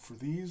 you know what, for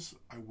these,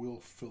 I will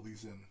fill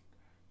these in.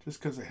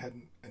 Just because I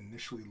hadn't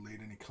initially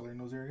laid any color in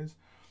those areas.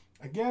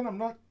 Again, I'm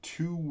not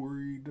too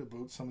worried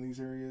about some of these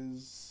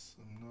areas.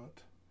 I'm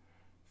not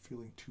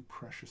feeling too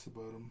precious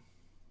about them.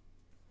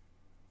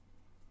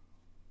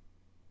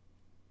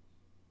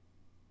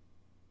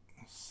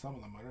 Some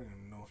of them, I don't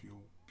even know if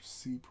you'll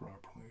see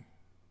properly.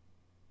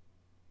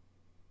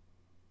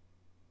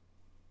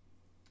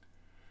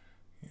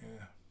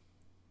 Yeah.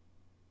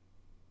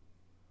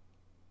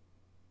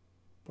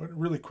 But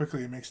really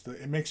quickly,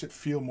 it makes it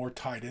feel more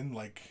tied in.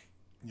 Like,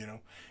 you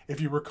know,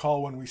 if you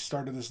recall when we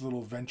started this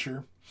little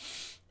venture,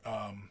 you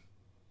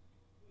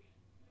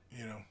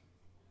know,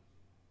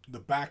 the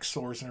back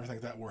sores and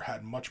everything like that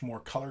had much more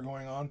color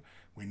going on.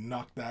 We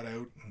knocked that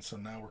out, and so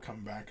now we're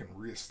coming back and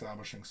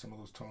reestablishing some of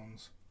those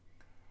tones.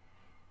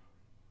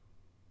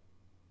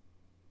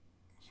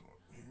 So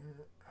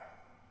here.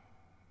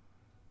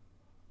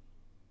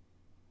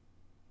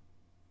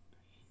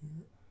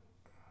 Here.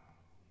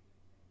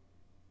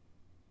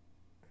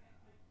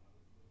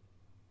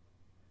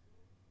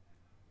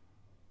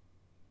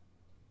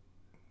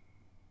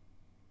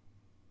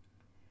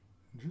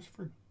 Just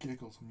for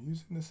giggles, I'm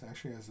using this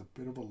actually as a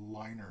bit of a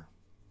liner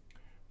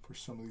for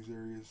some of these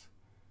areas.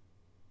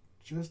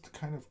 Just to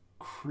kind of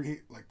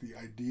create like the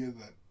idea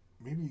that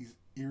maybe he's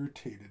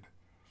irritated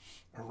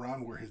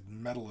around where his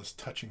metal is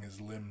touching his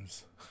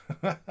limbs.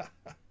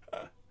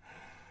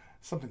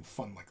 Something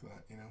fun like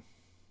that, you know?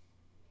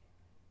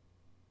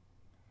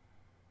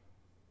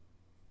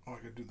 Oh, I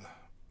gotta do the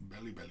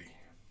belly.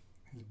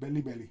 His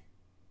belly.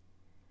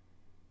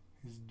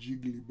 His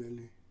jiggly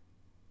belly.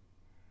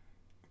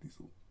 These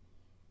little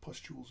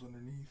pustules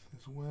underneath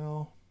as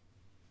well.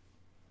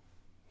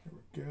 There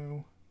we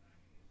go.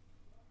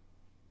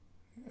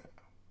 Yeah.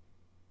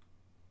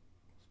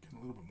 Let's get a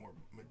little bit more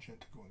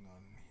magenta going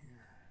on in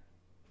here.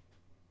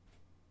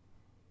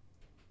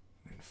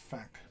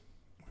 fact,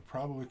 we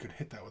probably could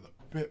hit that with a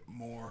bit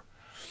more.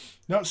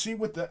 Now, see,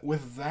 with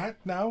that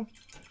now,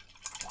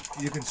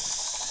 you can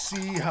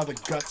see how the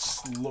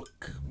guts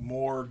look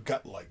more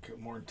gut-like,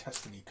 more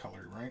intestine-y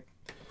colored, right?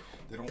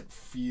 They don't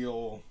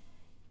feel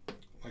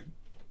like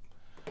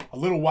a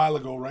little while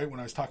ago, right, when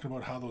I was talking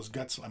about how those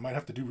guts, I might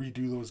have to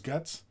redo those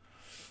guts.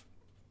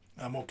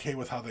 I'm okay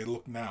with how they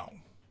look now,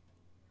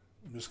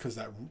 just because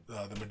that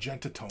the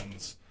magenta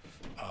tones,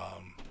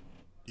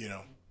 you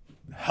know,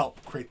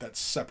 help create that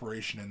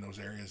separation in those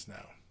areas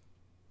now.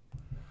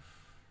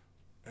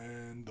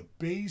 And the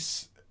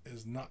base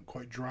is not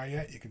quite dry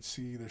yet. You can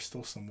see there's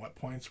still some wet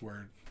points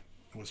where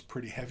it was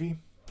pretty heavy.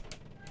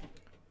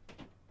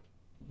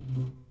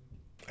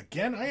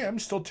 Again, I am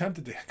still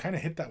tempted to kind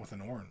of hit that with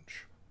an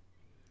orange.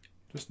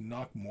 Just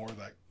knock more of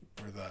that,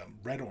 or the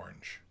red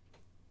orange.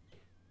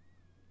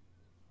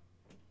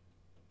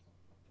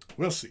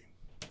 We'll see.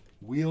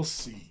 We'll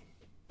see.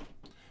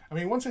 I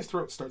mean, once I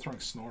start throwing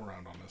snow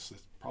around on this,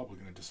 it's probably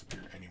going to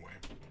disappear anyway.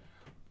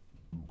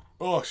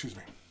 Oh, excuse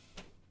me.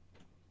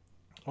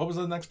 What was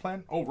the next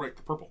plan? Oh, right,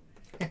 the purple.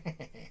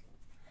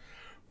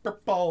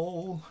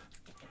 Purple.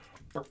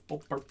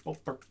 Purple, purple,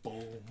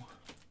 purple.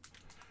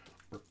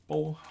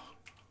 Purple.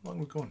 How long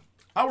are we going?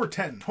 Hour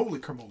 10. Holy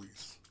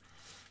carmoles.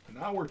 An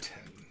hour 10.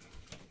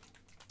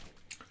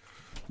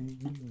 Boom,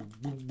 boom,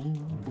 boom, boom,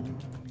 boom,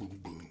 boom,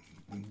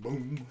 boom,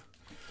 boom.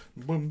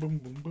 Boom, boom,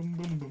 boom, boom, boom,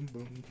 boom, boom,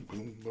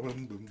 boom,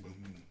 boom, boom, boom,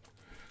 boom.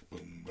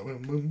 Boom,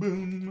 boom, boom,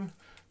 boom.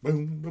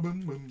 Boom, boom,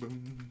 boom, boom,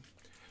 boom.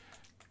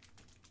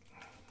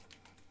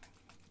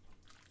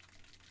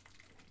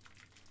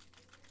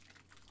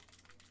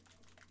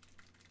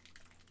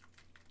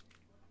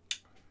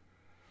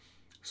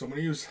 So I'm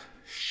going to use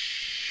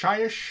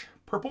Shyish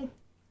Purple.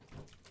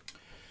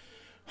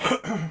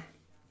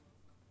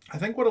 I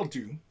think what I'll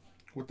do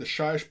with the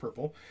Shyish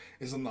Purple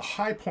is on the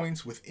high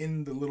points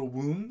within the little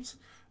wounds,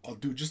 I'll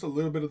do just a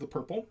little bit of the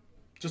purple,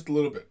 just a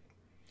little bit.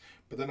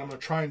 But then I'm going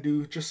to try and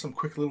do just some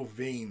quick little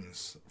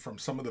veins from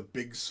some of the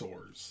big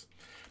sores.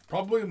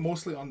 Probably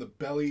mostly on the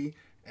belly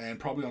and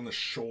probably on the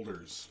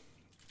shoulders.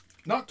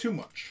 Not too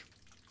much,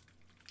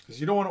 because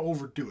you don't want to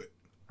overdo it,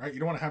 right? You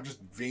don't want to have just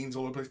veins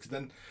all over the place, because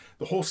then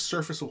the whole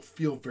surface will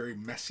feel very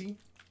messy,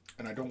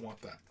 and I don't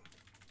want that.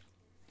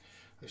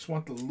 I just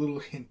want the little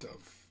hint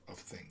of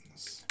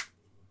things.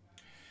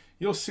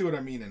 You'll see what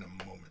I mean in a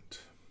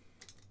moment.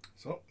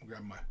 So, I'll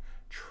grab my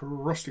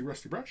trusty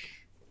rusty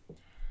brush.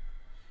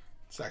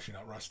 It's actually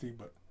not rusty,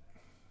 but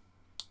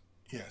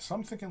yeah, so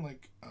I'm thinking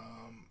like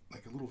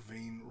a little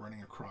vein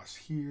running across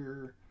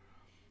here.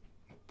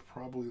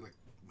 Probably like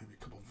maybe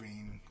a couple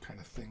vein kind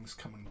of things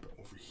coming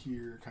over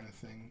here kind of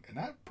thing. And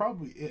that's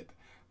probably it.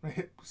 I'm going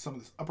to hit some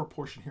of this upper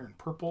portion here in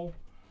purple.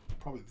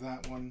 Probably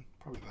that one,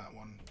 probably that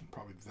one,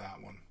 probably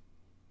that one.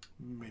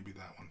 Maybe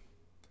that one.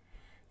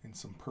 And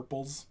some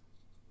purples.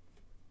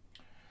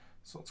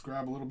 So let's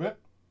grab a little bit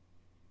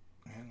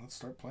and let's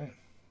start playing.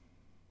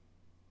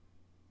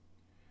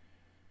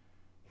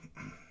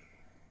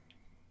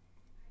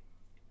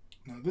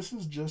 Now this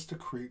is just to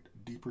create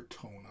deeper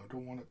tone. I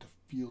don't want it to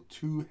feel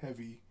too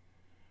heavy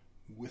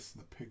with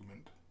the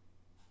pigment.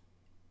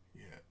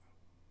 Yeah.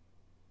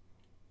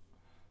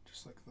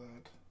 Just like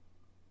that.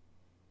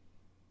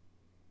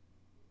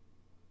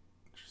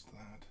 Just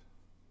that.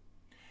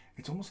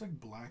 It's almost like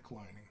black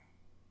lining,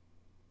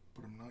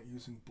 but I'm not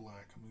using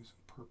black, I'm using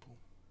purple.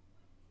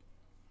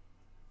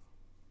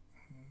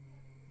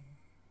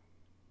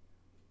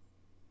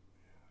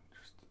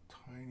 Just the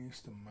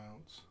tiniest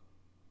amounts.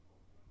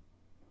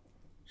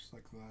 Just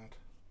like that.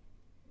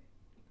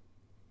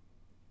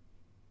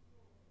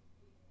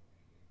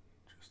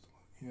 Just,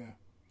 yeah.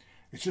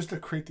 It's just to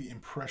create the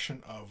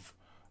impression of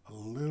a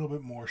little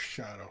bit more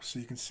shadow. So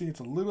you can see it's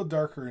a little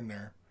darker in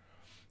there,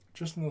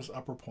 just in those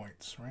upper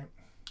points, right?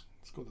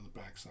 Let's go to the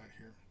back side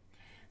here.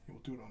 And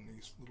we'll do it on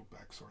these little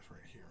back sores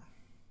right here.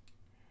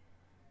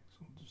 So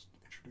we'll just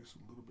introduce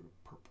a little bit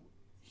of purple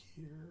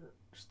here,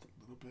 just a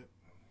little bit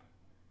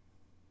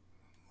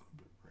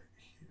right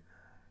here.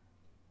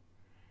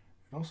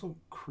 It also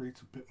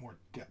creates a bit more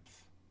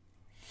depth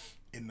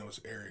in those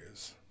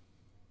areas,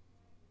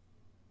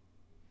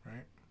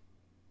 right?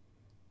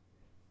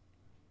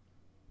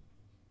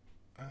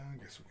 I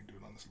guess we can do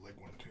it on this leg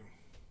one too.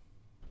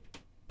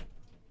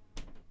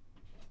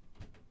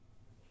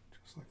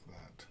 Just like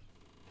that.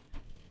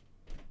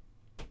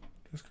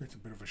 Just creates a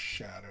bit of a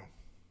shadow.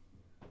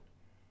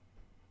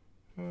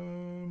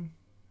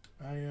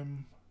 I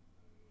am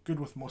good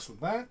with most of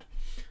that.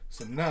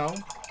 So now,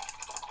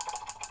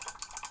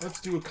 let's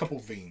do a couple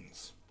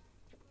veins.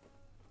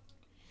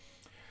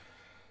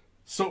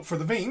 So for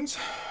the veins,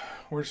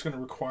 we're just going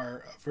to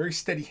require a very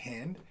steady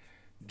hand,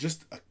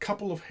 just a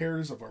couple of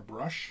hairs of our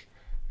brush,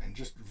 and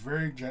just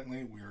very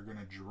gently we are going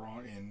to draw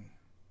in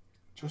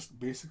just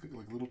basically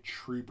like little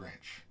tree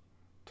branch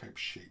type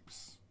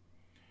shapes.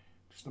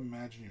 Just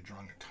imagine you're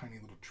drawing a tiny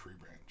little tree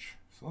branch.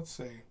 So let's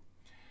say,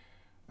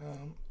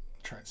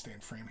 try and stay in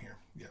frame here.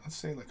 Yeah, let's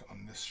say like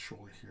on this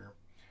shoulder here,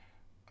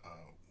 we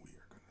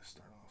are going to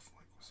start off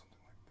like with something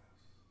like this.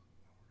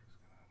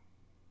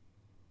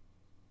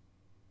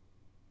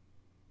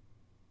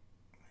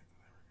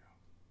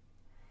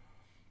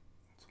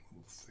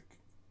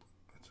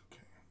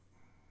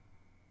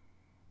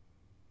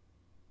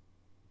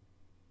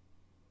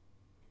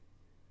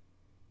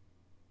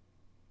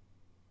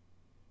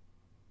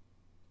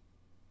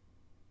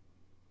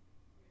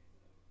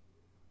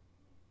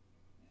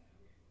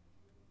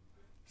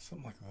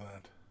 Something like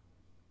that.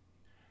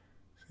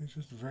 See, it's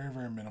just very,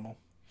 very minimal.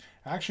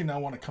 I actually now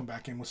want to come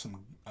back in with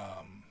some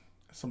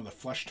of the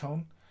flesh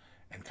tone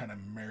and kind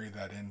of marry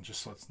that in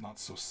just so it's not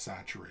so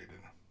saturated.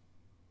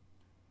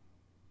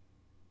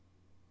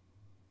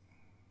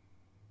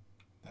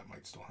 That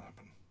might still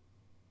happen.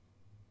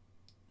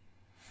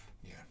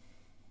 Yeah,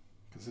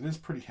 because it is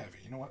pretty heavy.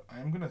 You know what?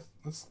 I'm gonna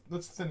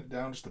let's thin it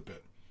down just a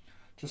bit,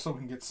 just so we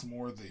can get some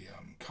more of the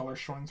color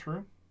showing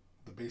through,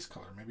 the base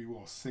color. Maybe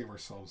we'll save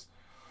ourselves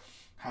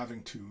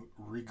having to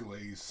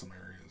reglaze some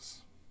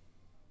areas,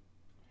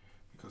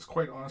 because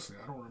quite honestly,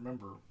 I don't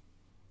remember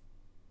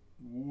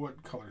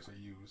what colors I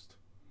used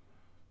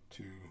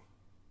to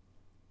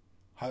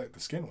highlight the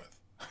skin with.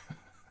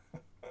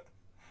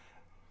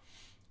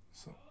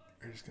 So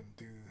we're just gonna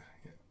do,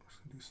 yeah, we're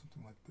just gonna do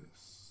something like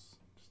this.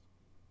 Just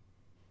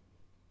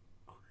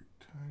create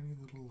tiny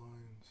little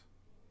lines.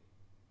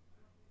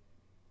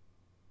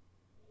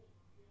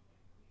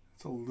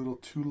 It's a little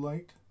too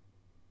light,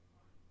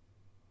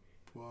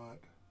 but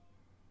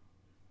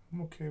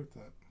I'm okay with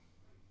that.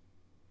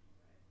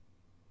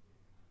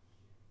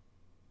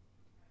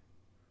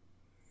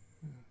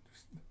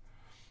 Yeah,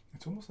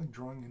 it's almost like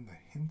drawing in the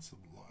hints of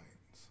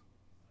lines,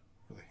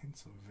 or the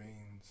hints of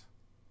veins.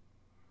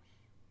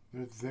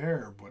 They're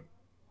there, but,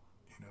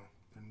 you know,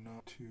 they're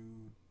not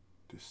too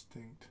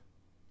distinct.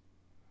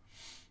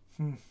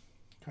 Kind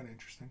of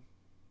interesting.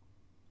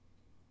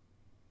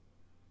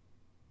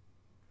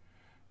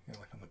 Yeah,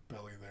 like on the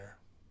belly there.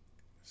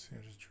 See,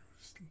 I just drew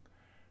this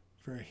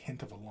very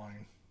hint of a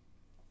line.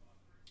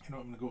 You know,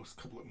 I'm going to go with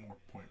a couple of more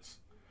points.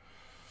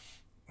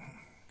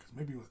 Because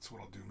maybe that's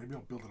what I'll do. Maybe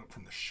I'll build it up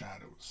from the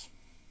shadows.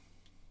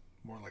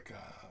 More like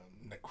a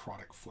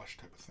necrotic flesh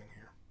type of thing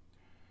here.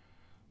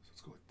 So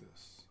let's go like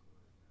this.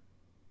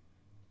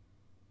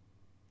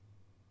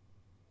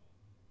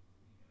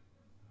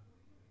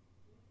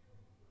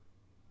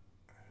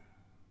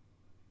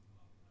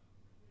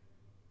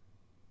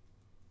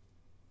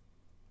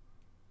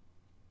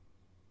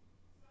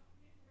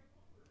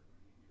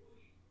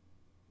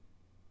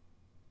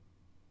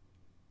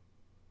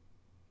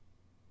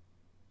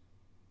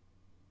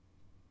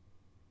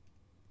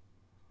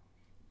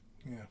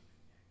 Yeah.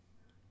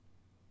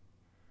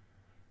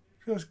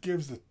 Just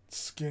gives the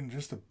skin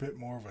just a bit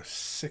more of a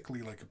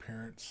sickly like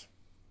appearance.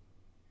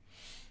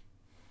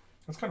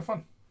 That's kind of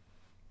fun.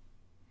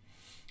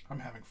 I'm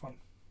having fun.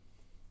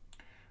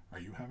 Are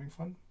you having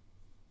fun?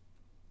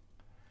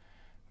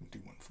 I'll do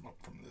one from up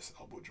from this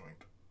elbow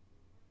joint.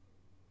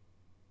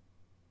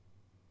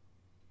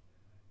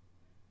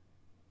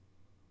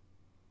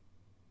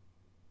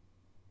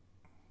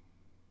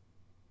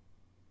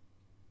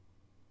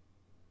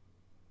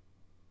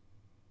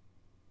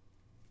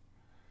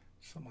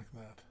 Something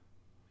like that.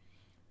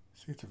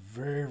 See, it's a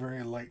very,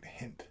 very light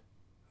hint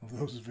of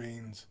those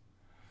veins.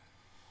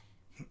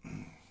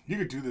 You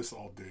could do this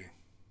all day.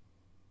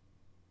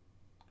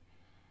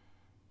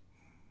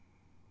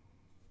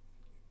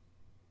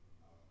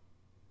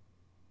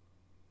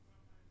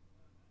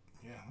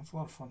 Yeah, that's a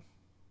lot of fun.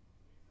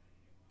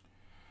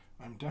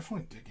 I'm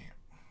definitely digging it.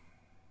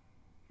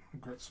 I'm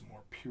going to get some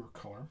more pure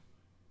color.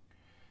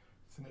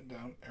 Thin it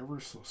down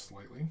ever so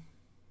slightly.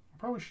 I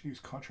probably should use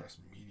contrast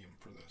medium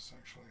for this,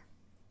 actually.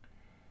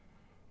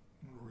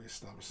 I'm going to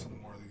reestablish some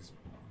more of these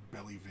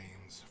belly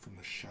veins from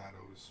the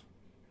shadows.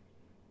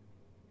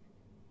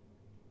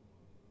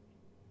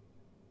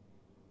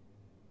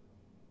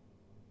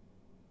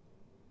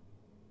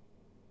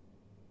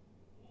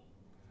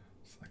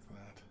 Just like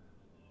that.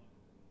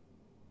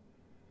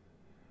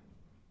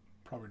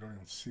 Probably don't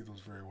even see those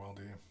very well,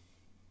 do you?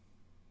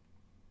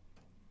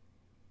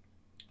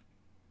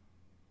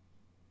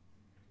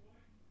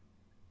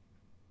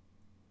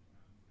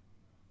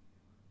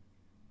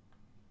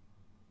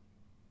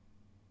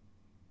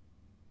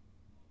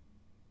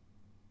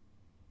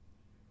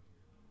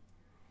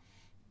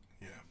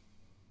 Yeah.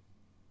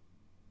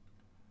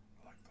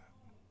 I like that.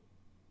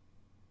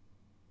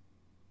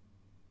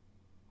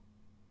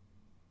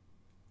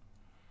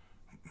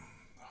 The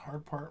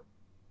hard part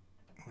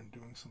when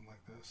doing something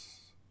like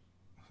this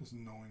is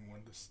knowing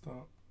when to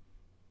stop.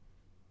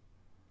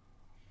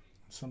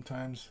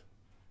 Sometimes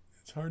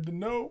it's hard to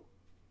know.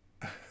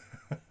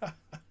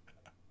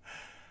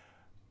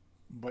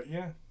 But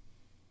yeah,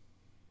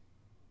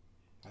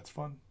 that's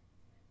fun.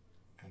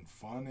 And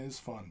fun is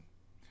fun.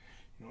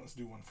 You know, let's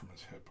do one from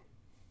his hip.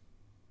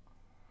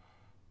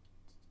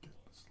 Let's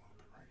get this a little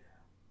bit right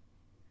here.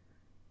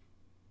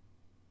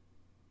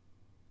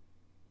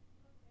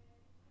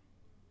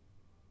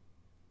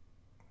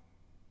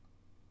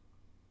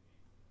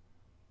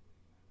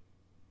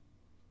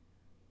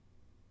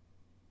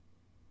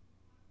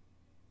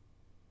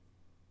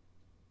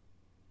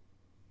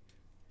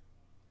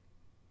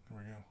 There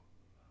we go.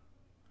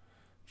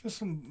 Just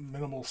some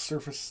minimal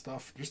surface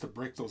stuff just to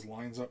break those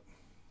lines up,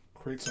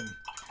 create some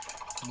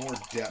more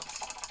depth.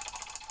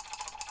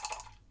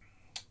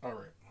 All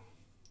right,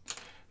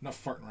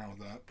 enough farting around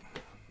with that.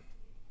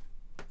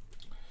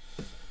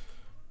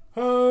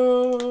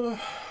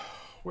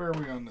 Where are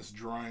we on this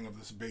drawing of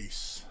this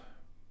base?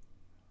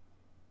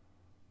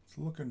 It's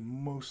looking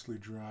mostly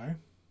dry.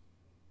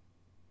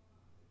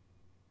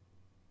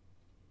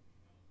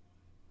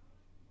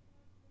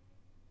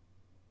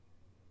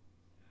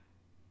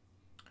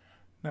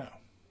 Now,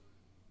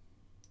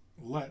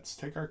 let's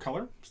take our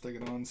color, stick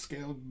it on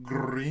scale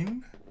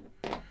green,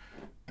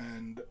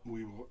 and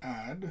we will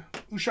add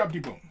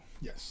Ushabti bone.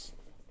 Yes.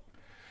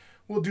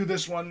 We'll do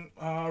this one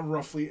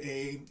roughly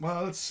a,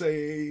 well, let's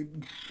say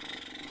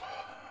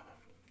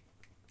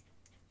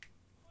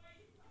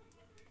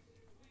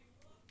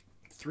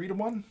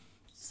 3-to-1.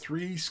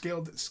 3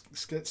 scaled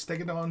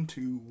Stegodon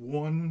to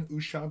 1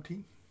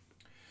 Ushabti.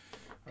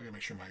 I gotta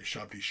make sure my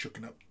Ushabti's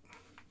shooken up.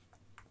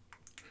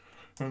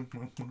 Yeah,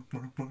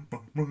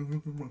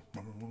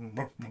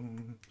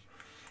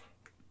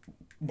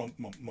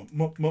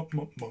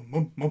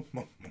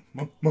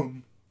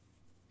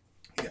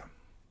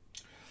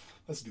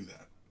 let's do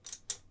that.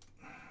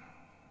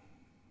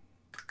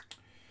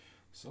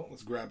 So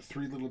let's grab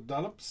 3 little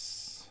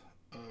dollops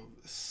of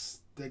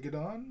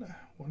Stegodon.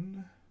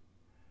 1,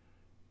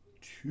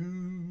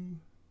 2,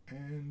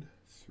 and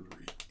 3.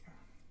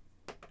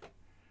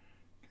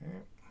 Okay.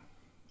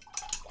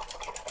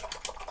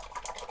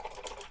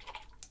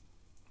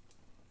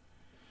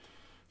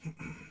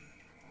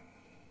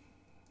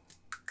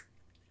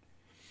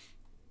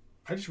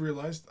 I just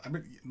realized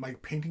my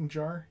painting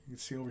jar, you can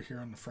see over here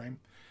on the frame,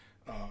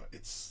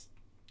 it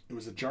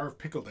was a jar of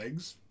pickled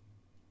eggs.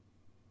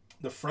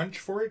 The French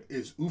for it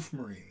is ouf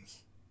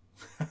marines.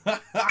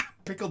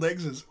 Pickled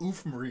eggs is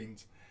ouf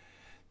marines.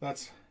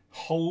 That's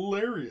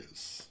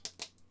hilarious.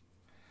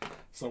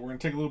 So we're going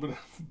to take a little bit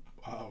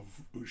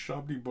of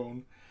Ushabti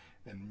bone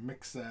and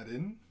mix that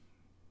in.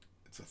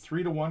 It's a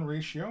 3-to-1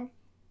 ratio.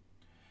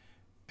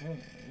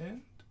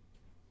 And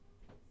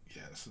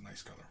yeah, this is a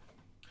nice color.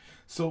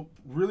 So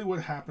really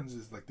what happens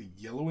is like the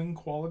yellowing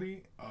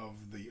quality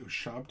of the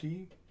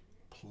Ushabti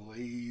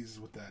plays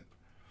with that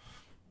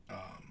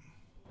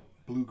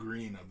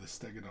blue-green of the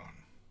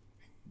Stegodon.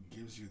 It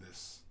gives you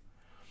this,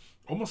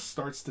 almost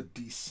starts to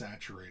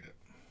desaturate it.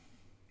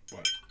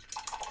 But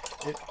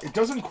it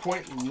doesn't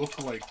quite look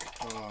like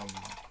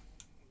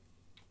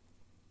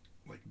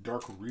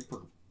Dark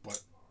Reaper,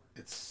 but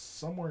it's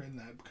somewhere in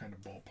that kind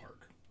of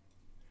ballpark.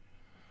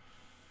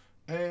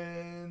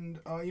 And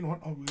you know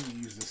what? I'll really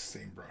use this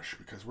same brush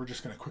because we're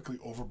just going to quickly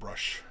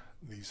overbrush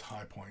these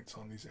high points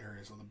on these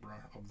areas of the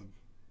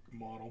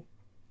model.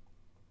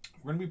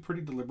 We're going to be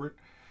pretty deliberate.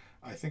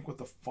 I think with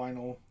the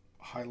final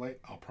highlight,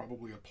 I'll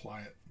probably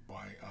apply it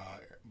by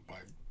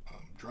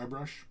dry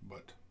brush,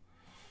 but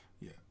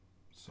yeah.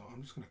 So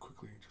I'm just going to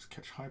quickly just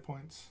catch high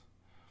points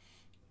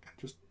and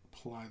just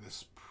apply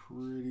this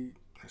pretty.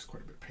 There's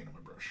quite a bit of paint on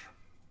my brush.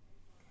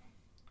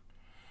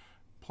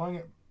 Applying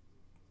it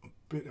a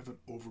bit of an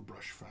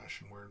overbrush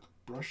fashion where the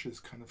brush is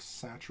kind of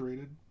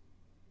saturated,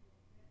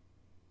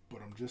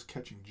 but I'm just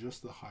catching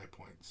just the high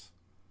points.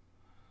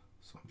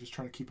 So I'm just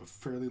trying to keep a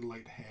fairly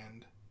light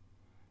hand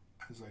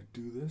as I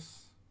do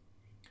this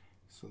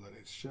so that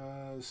it's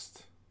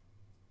just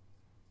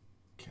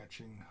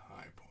catching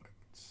high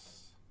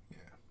points.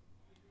 Yeah.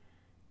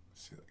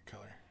 See that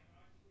color?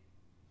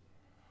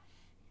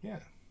 Yeah,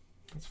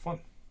 that's fun.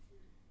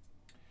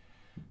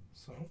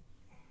 So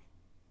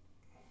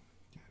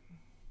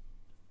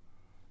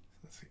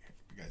let's see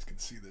if you guys can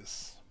see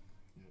this.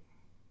 Yeah.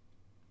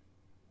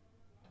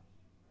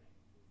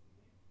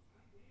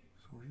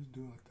 So we're just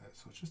doing like that.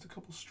 So it's just a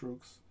couple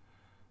strokes.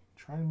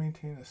 Try to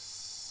maintain a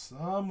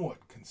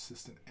somewhat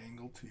consistent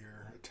angle to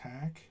your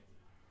attack.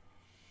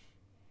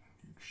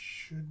 You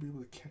should be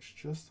able to catch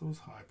just those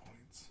high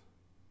points.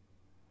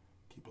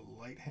 Keep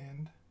a light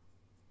hand.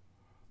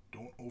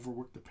 Don't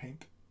overwork the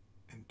paint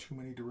in too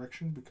many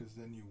directions because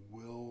then you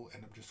will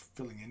end up just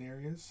filling in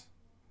areas.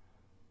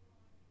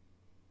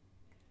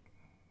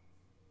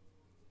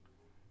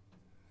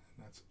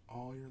 And that's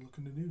all you're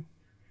looking to do.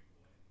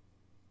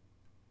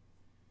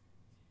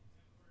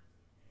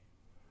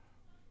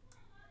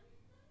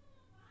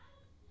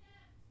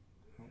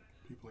 Oh,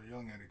 people are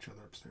yelling at each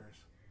other upstairs.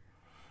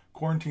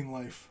 Quarantine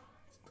life.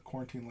 The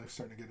quarantine life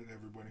starting to get at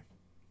everybody.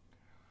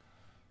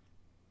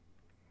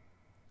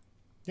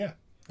 Yeah,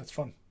 that's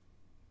fun.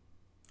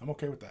 I'm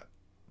okay with that.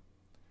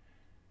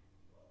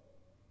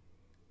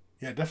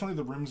 Yeah, definitely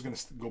the rim's going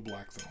to go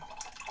black though.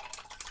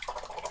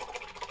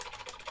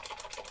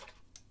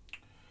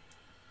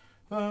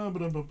 We're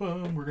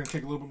going to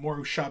take a little bit more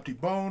Ushabti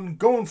bone.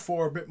 Going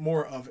for a bit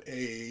more of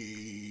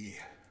a...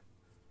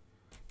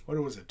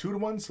 What was it?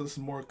 2-to-1? So this is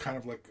more kind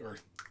of like... Or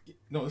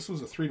no, this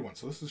was a 3-to-1.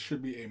 So this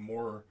should be a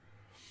more...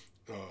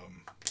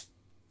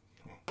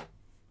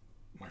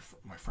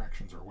 my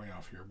fractions are way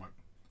off here, but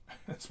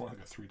it's more like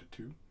a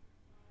 3-to-2.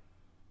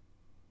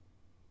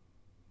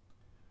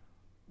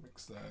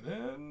 Mix that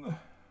in.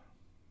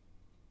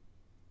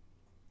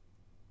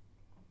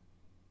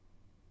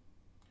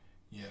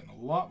 Yeah, and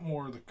a lot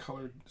more the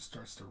color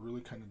starts to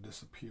really kind of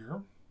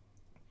disappear.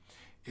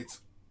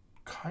 It's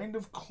kind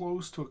of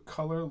close to a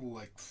color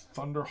like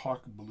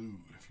Thunderhawk Blue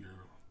if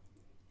you're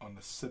on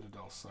the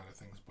Citadel side of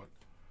things, but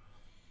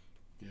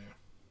yeah.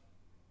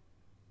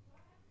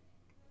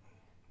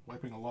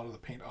 wiping a lot of the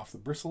paint off the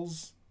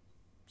bristles,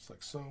 just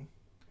like so.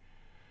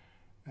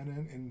 And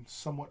then in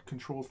somewhat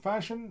controlled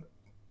fashion,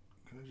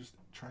 I'm going to just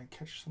try and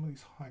catch some of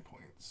these high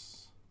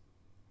points.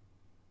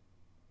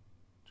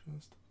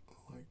 Just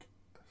like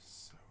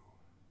so.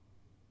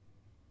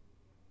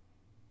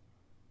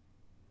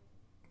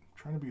 I'm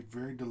trying to be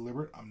very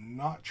deliberate. I'm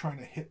not trying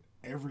to hit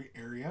every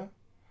area.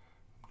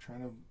 I'm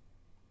trying to,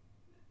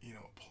 you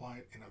know, apply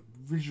it in a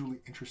visually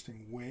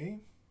interesting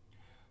way.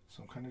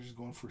 So I'm kind of just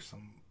going for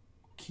some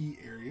key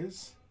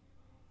areas.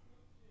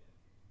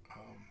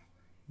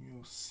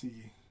 You'll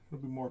see,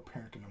 it'll be more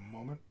apparent in a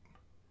moment.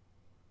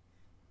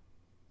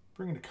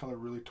 Bringing the color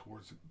really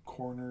towards the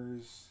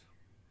corners.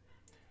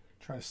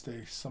 Trying to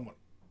stay somewhat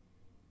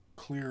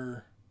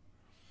clear,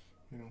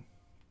 you know,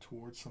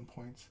 towards some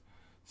points.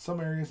 Some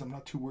areas I'm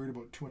not too worried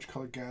about too much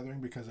color gathering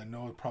because I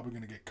know it's probably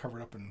going to get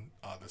covered up in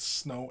the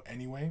snow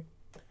anyway.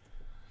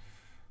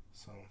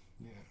 So,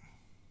 yeah.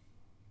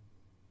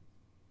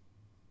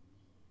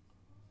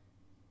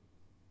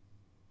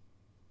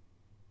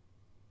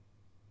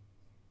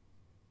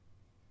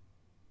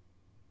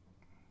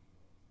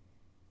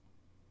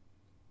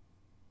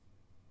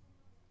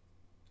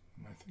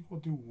 And I think we'll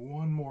do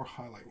one more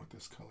highlight with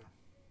this color.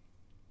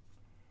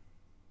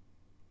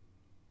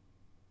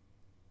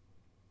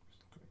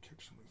 Just going to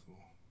catch some of these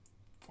little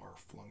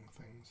far-flung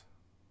things.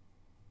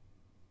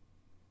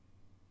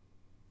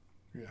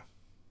 Yeah.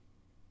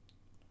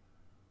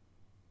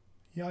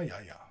 Yeah.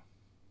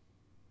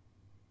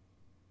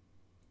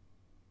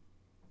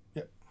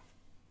 Yep.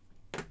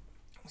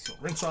 So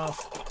rinse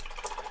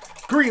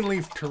off.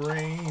 Greenleaf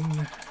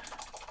terrain.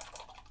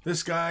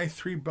 This guy,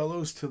 3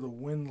 bellows to the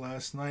wind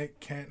last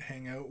night. Can't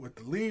hang out with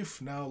the leaf.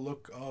 Now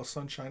look, all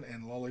sunshine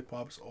and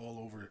lollipops all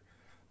over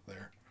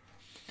there.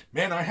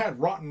 Man, I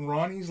had Rotten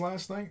Ronnies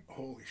last night.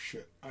 Holy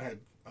shit. I had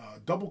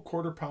double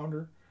quarter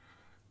pounder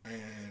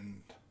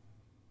and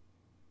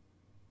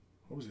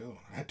what was the other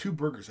one? I had 2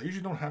 burgers. I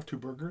usually don't have 2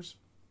 burgers.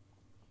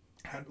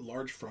 I had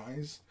large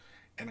fries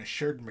and I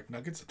shared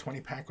McNuggets, a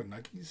 20-pack with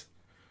nuggies.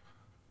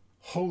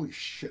 Holy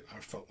shit, I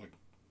felt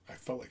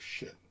like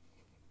shit.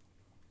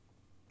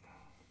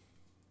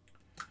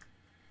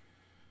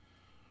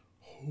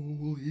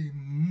 Holy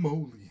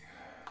moly.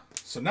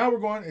 So now we're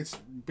going, it's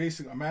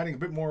basically, I'm adding a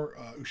bit more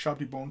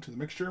ushabti bone to the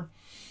mixture.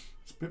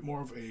 It's a bit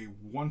more of a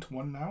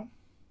 1-to-1 now.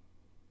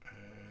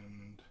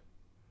 And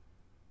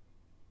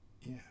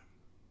yeah.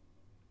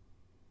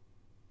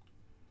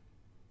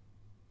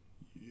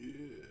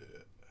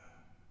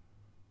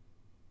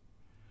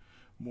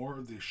 More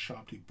of the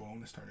ushabti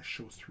bone is starting to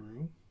show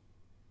through.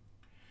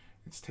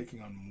 It's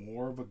taking on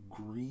more of a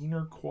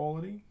greener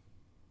quality.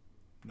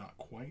 Not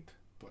quite,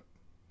 but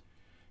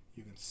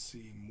you can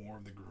see more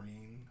of the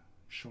green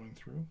showing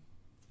through.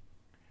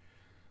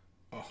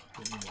 Oh,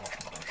 I didn't even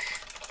wash my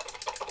brush.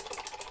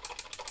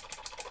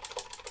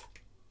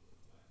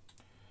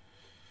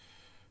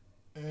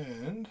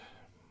 And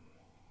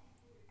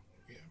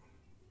yeah,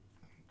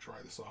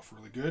 dry this off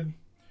really good.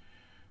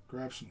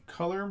 Grab some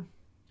color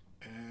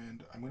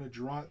and I'm going to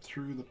draw it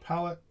through the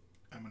palette.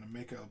 I'm going to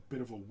make a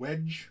bit of a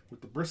wedge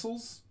with the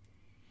bristles.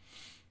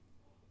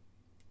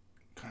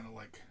 Kind of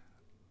like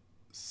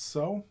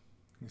so.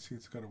 You see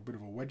it's got a bit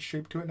of a wedge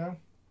shape to it now.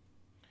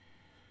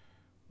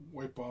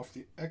 Wipe off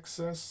the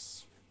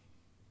excess.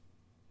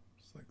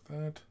 Just like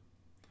that.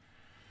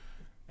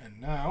 And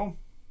now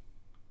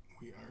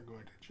we are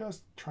going to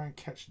just try and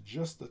catch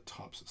just the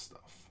tops of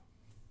stuff.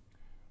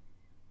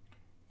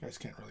 You guys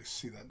can't really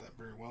see that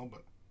very well,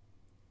 but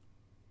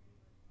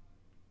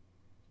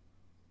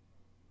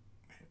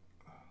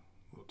a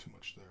little too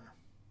much there.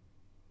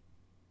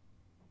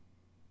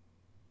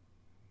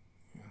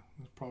 Yeah,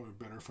 it's probably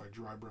better if I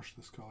dry brush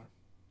this color.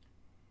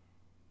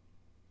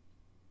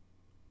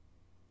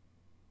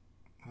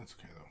 That's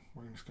okay though.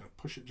 We're just going to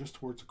push it just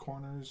towards the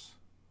corners.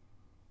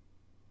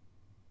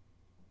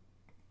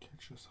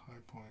 Catch those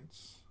high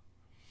points.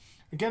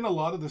 Again, a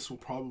lot of this will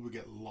probably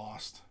get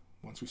lost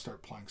once we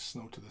start applying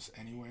snow to this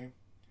anyway.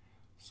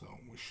 So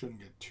we shouldn't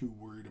get too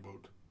worried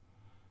about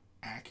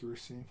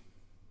accuracy.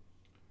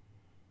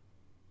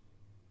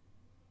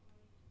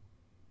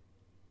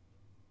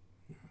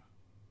 Yeah.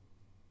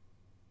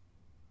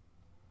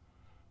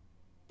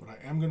 But I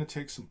am going to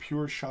take some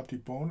pure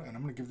ushabti bone and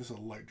I'm going to give this a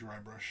light dry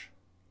brush.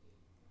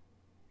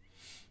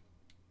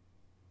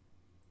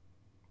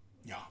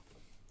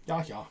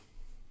 Yeah.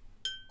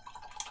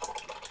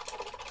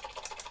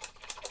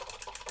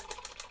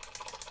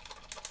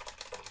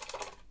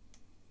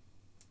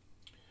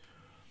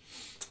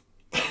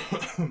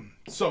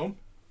 So,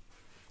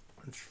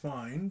 let's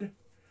find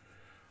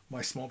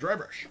my small dry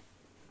brush.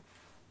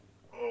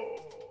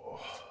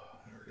 Oh,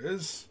 there it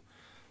is.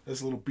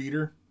 This little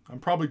beater. I'm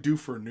probably due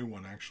for a new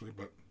one actually,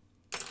 but.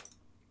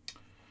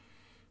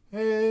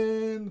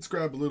 And let's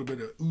grab a little bit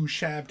of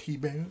ushabti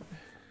bone.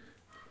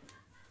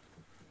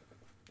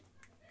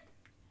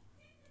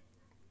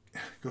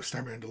 Go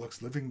Starman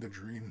Deluxe, living the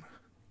dream.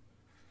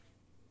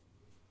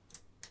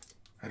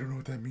 I don't know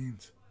what that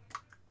means.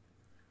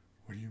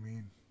 What do you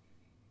mean?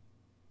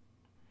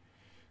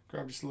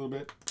 Grab just a little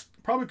bit.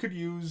 Probably could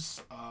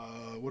use,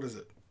 what is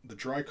it? The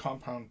dry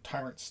compound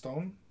Tyrant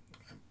Stone.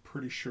 I'm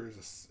pretty sure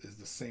is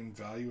the same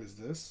value as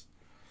this.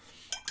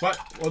 But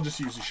I'll just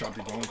use the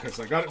Shoppy Bone because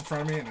I got it in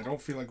front of me and I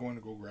don't feel like going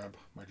to go grab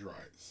my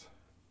dries.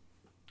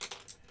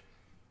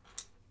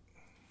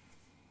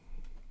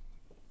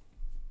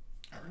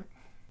 Alright.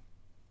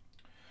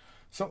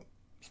 So,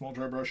 small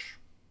dry brush.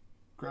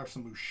 Grab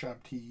some loose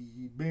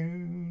Shoppy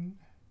Bone.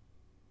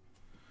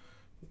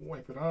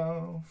 Wipe it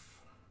off.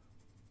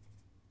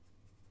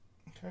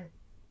 Okay.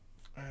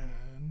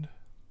 And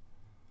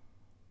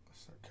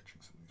let's start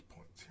catching some of these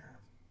points here.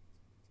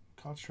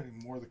 Concentrating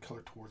more of the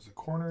color towards the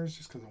corners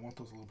just because I want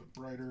those a little bit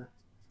brighter.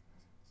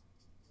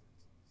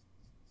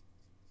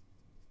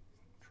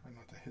 Try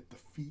not to hit the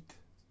feet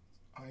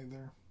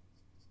either.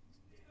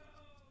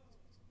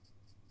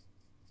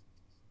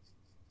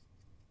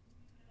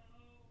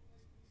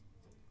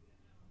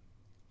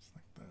 Just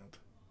like that.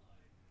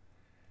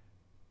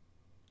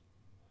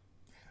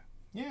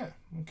 Yeah,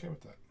 I'm okay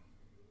with that.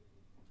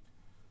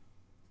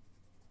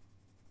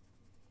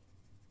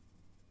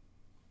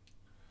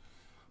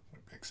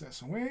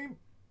 Excess away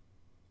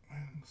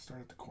and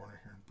start at the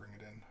corner here and bring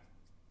it in.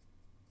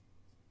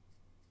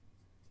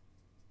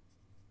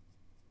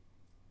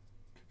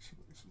 Catch some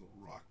of these little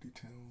rock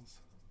details.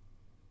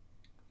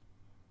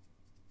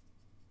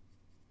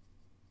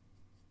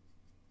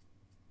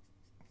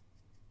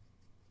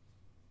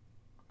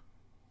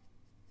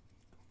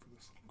 Go for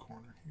this little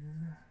corner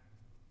here.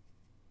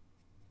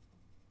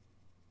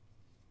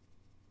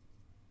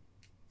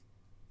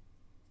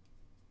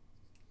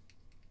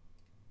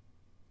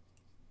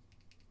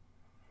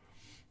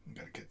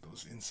 Got to get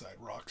those inside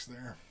rocks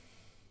there.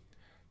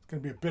 It's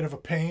going to be a bit of a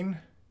pain,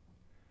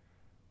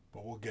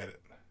 but we'll get it.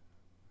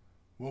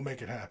 We'll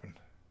make it happen.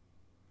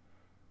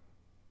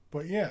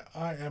 But yeah,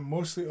 I am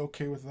mostly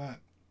okay with that.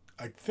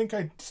 I think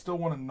I still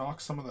want to knock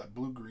some of that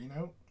blue-green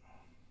out.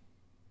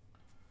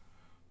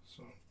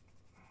 So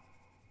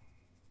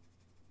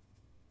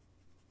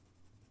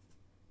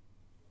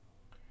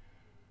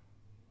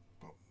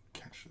but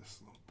catch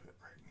this a little bit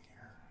right in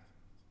here.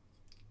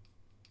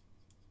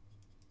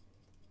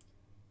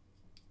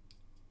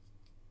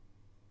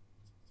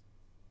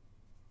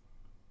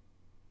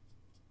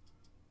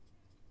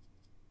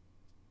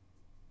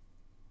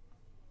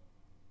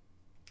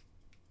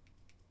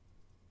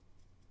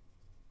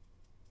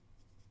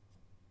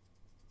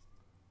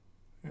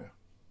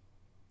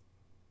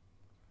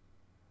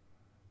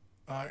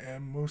 I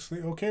am mostly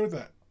okay with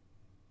that.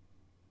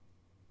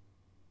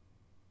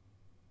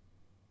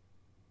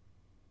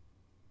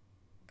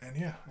 And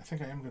yeah, I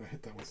think I am going to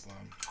hit that with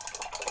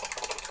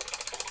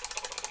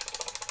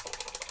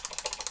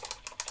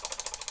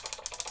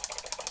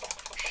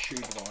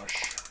shade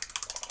wash.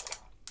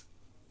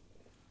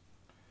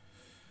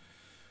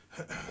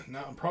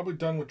 Now I'm probably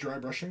done with dry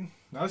brushing.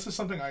 Now this is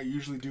something I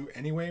usually do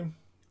anyway.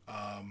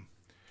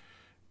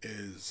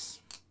 Is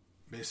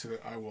basically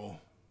I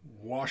will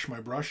wash my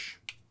brush.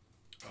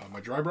 My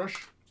dry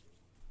brush,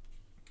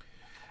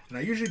 and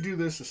I usually do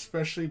this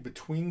especially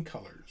between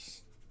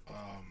colors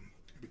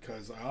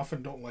because I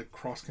often don't like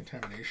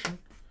cross-contamination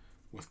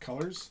with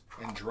colors,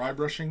 and dry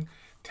brushing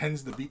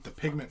tends to beat the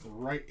pigment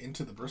right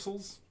into the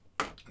bristles,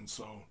 and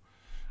so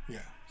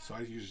yeah, so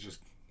I usually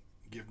just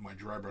give my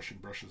dry brushing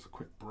brushes a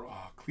quick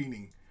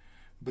cleaning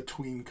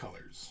between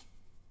colors,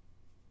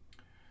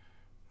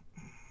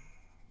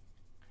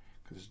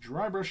 because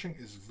dry brushing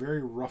is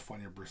very rough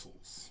on your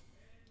bristles.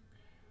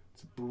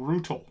 It's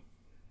brutal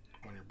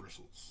on your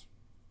bristles.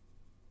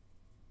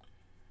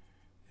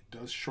 It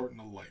does shorten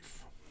the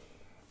life.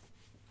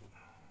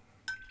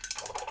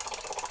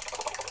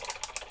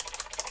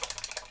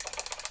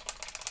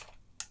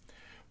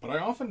 But I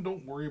often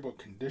don't worry about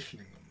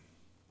conditioning them.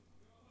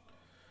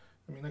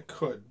 I mean, I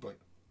could, but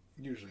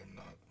usually I'm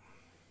not.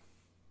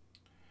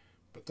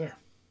 But there.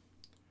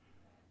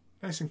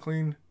 Nice and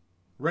clean.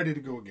 Ready to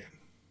go again.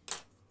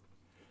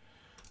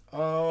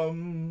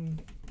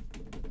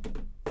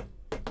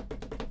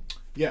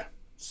 Yeah,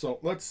 so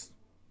let's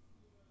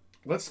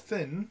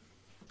thin.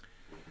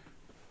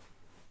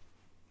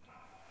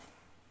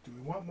 Do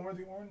we want more of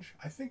the orange?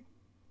 I think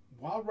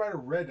Wild Rider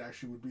Red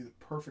actually would be the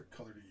perfect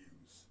color to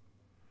use.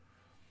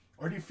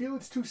 Or do you feel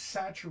it's too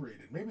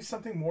saturated? Maybe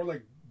something more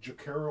like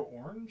Jacaro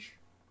Orange?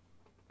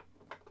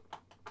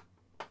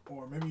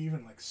 Or maybe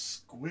even like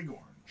Squig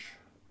Orange.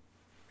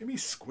 Maybe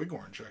Squig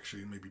Orange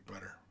actually may be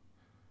better.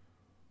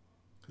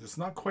 Because it's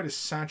not quite as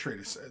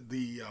saturated.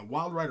 The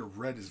Wild Rider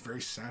Red is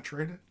very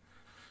saturated.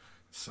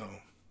 So,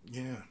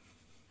 yeah.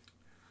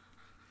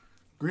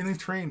 Greenleaf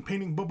Train,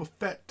 painting Boba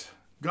Fett.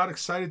 Got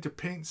excited to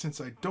paint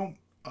since I don't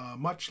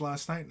much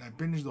last night, and I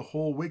binged the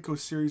whole Waco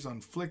series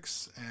on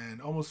Flicks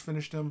and almost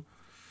finished them.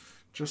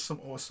 Just some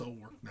OSL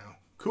work now.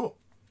 Cool.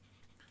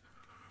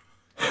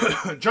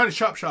 Johnny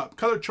Chop Shop.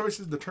 Color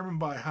choices determined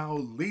by how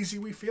lazy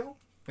we feel?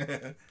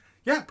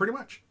 Yeah, pretty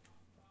much.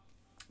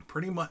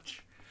 Pretty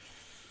much.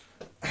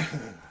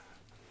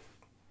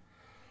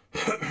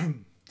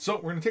 So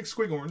we're going to take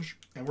Squig Orange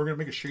and we're going to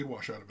make a shade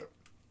wash out of it.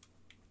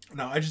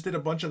 Now I just did a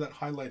bunch of that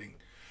highlighting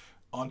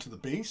onto the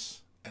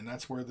base And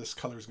that's where this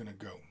color is going to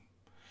go.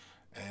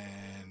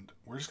 And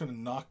we're just going to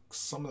knock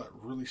some of that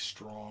really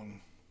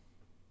strong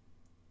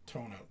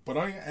tone out. But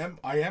I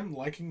am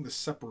liking the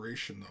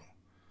separation though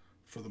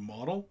for the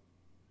model.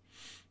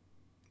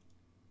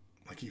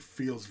 Like he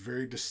feels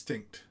very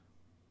distinct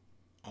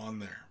on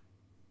there.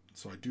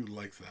 So I do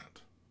like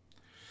that.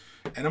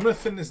 And I'm going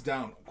to thin this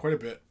down quite a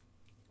bit.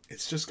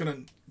 It's just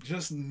going to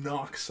just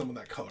knock some of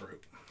that color out.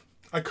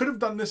 I could have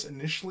done this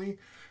initially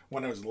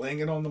when I was laying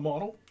it on the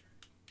model.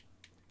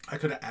 I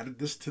could have added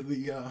this to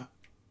the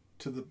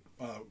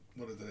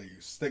what did I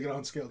use?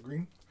 Stegadon scale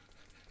green.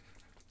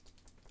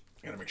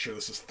 Gotta make sure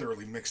this is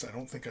thoroughly mixed. I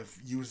don't think I've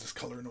used this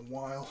color in a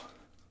while.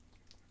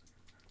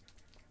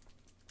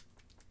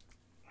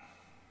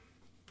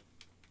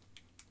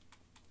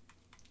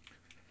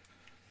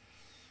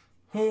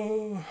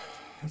 Oh,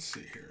 let's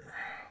see here.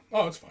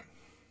 Oh, it's fine.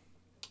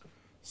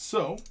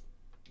 So,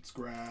 let's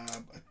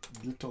grab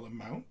a little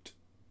amount.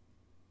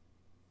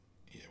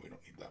 Yeah, we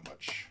don't need that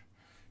much.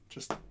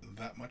 Just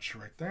that much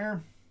right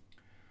there.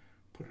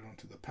 Put it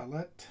onto the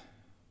palette.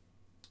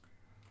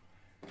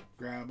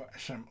 Grab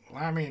some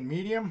Lamy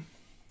medium.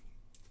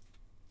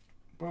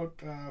 About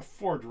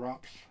 4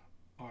 drops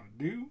ought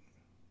to do.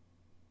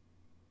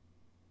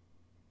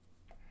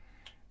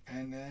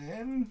 And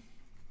then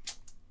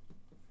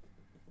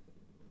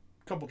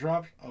a couple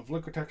drops of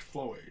Liquitex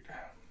Flow-Aid.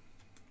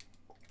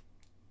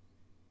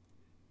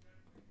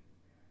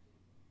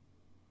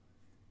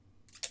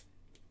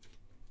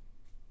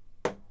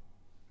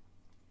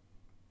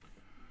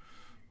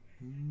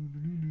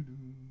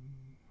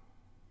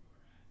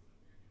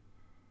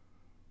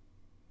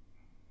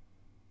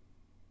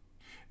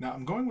 Now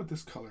I'm going with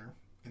this color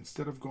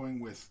instead of going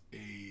with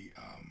a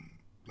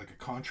like a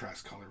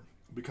contrast color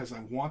because I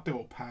want the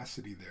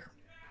opacity there,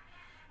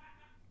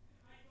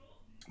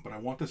 but I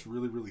want this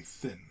really, really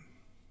thin,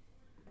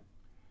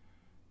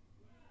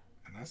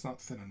 and that's not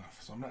thin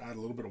enough. So I'm going to add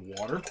a little bit of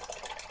water.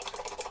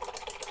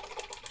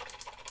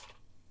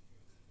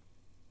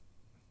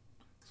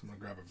 So I'm going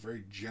to grab a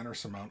very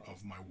generous amount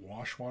of my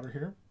wash water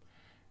here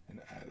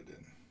and add it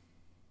in.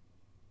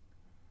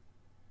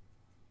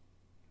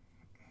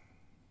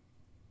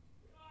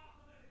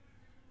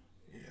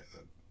 Yeah,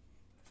 that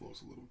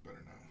flows a little bit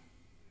better now.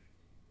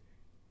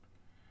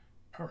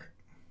 All right.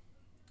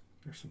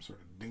 There's some sort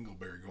of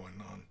dingleberry going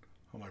on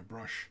my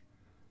brush.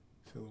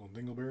 See a little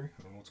dingleberry?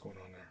 I don't know what's going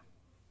on there.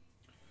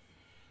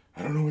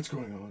 I don't know what's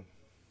going on.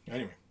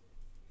 Anyway.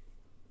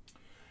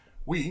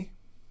 We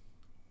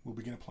will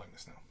begin applying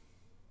this now.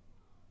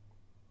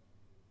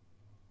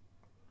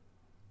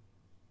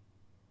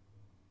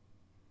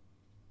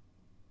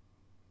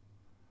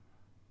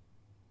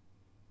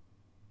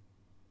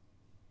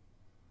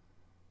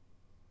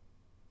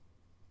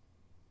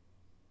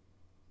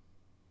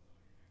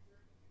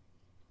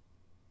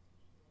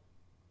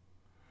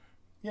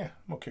 Yeah,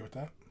 I'm okay with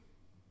that.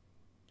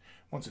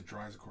 Once it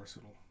dries, of course,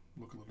 it'll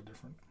look a little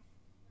different.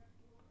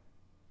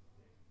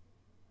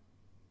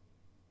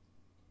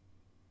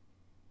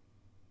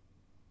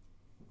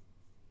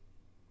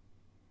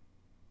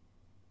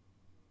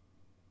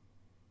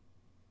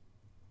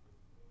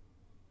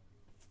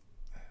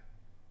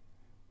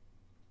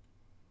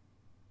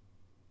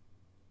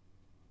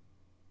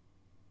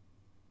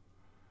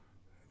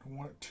 I don't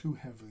want it too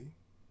heavy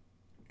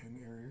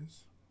in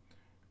areas.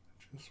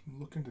 Just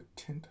looking to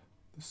tint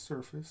the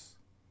surface.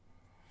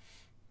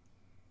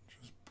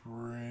 Just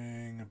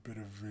bring a bit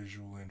of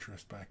visual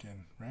interest back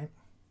in, right?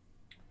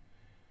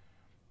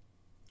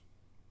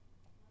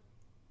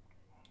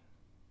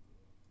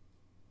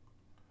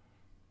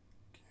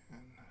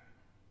 Again.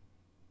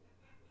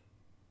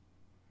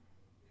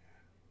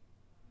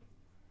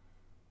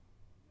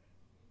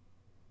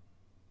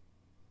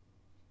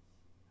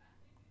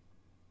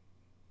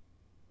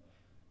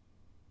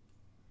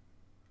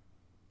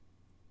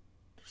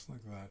 Just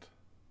like that.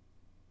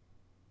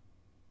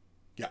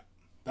 Yeah,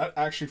 that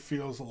actually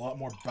feels a lot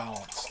more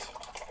balanced.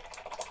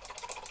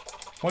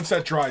 Once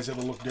that dries,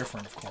 it'll look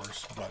different, of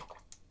course, but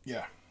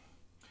yeah.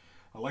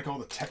 I like all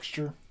the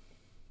texture.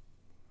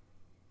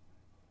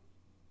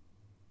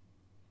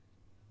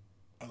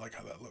 I like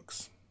how that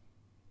looks.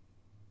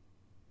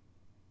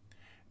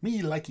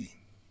 Me likey.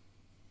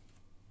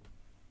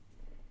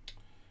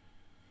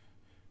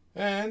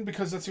 And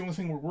because that's the only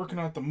thing we're working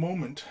on at the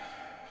moment,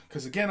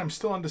 because again, I'm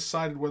still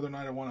undecided whether or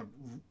not I want to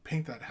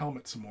paint that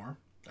helmet some more,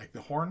 like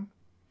the horn.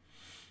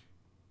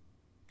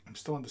 I'm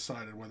still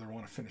undecided whether I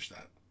want to finish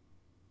that.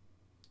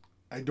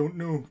 I don't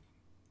know.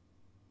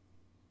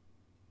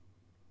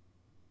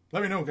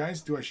 Let me know,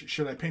 guys.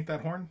 Should I paint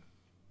that horn?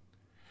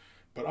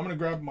 But I'm going to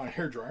grab my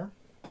hairdryer.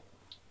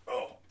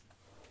 Oh.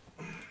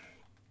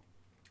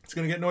 It's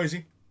going to get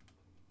noisy.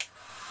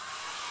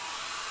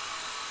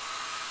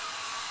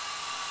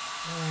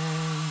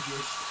 And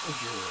just a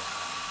dry.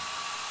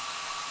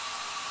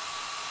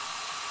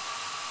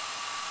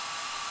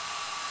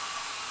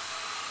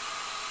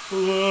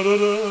 La, da, da,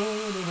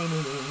 da,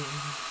 da, da.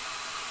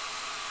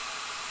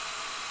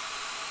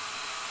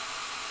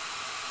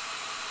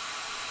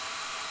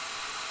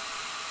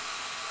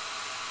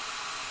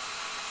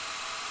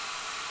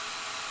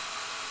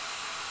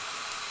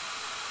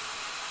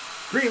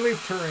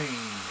 Greenleaf terrain.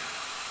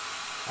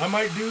 I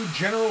might do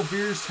General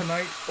Veers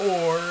tonight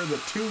or the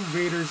 2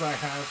 Vaders I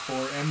have for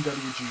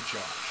MWG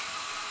Josh.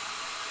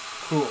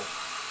 Cool.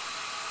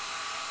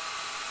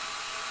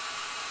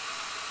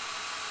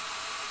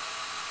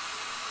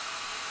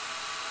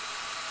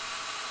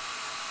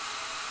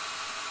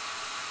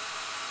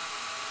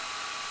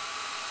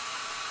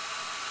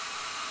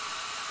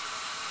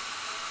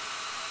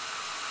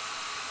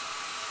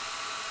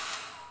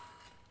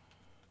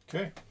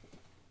 Okay.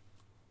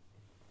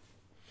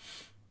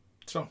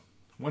 So,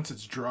 once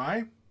it's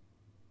dry,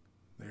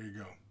 there you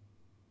go.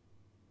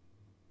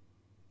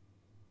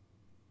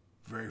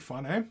 Very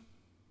fun, eh?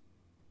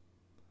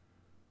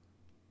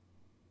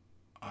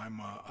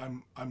 I'm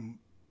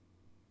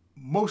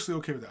mostly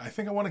okay with it. I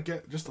think I want to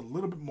get just a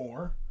little bit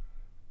more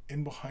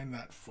in behind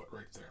that foot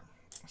right there.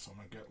 So I'm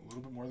going to get a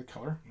little bit more of the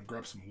color. I'm going to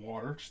grab some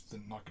water just to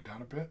knock it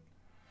down a bit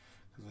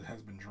because it has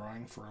been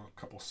drying for a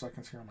couple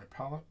seconds here on my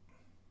palette.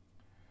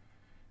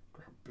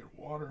 Grab a bit of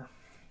water,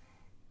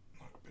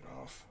 knock a bit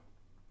off.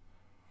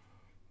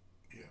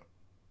 Yeah,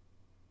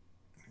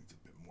 needs a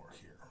bit more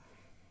here.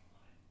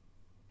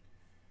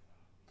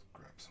 Let's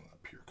grab some of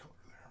that pure color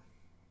there.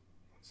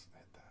 Let's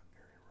hit that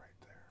area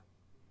right there.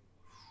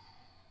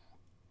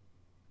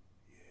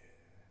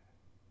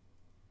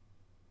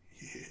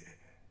 Yeah. Yeah.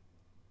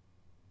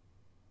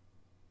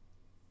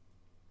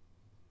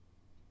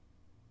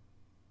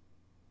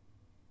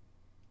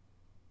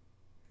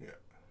 Yeah.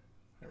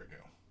 There we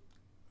go.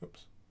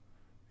 Oops.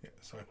 Yeah,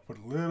 so I put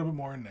a little bit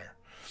more in there.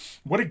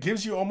 What it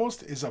gives you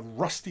almost is a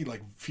rusty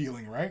like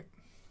feeling, right?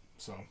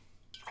 So,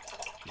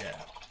 yeah.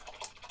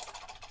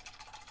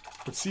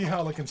 But see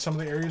how like in some of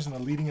the areas in the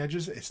leading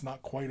edges, it's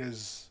not quite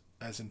as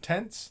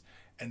intense,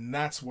 and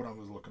that's what I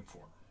was looking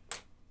for.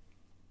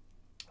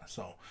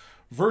 So,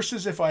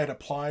 versus if I had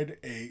applied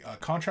a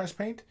contrast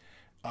paint,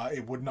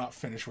 it would not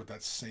finish with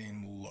that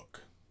same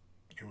look.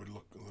 It would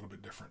look a little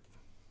bit different.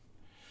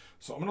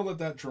 So I'm gonna let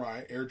that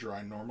dry, air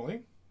dry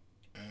normally,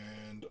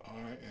 and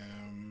I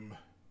am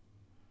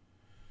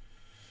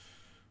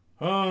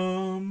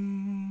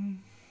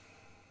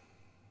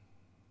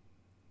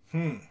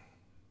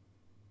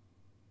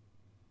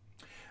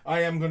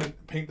I am gonna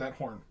paint that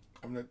horn.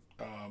 I'm gonna.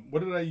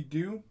 What did I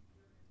do?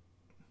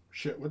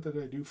 Shit, what did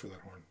I do for that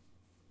horn?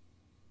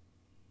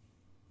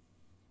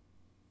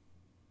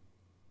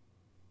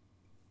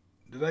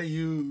 Did I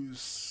use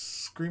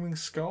Screaming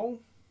Skull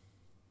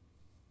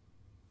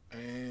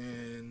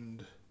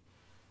and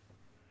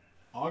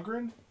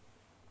Ogren?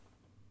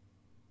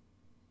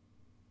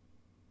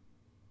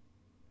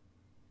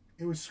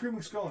 It was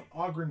Screaming Skull and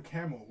Ogren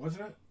Camo,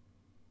 wasn't it?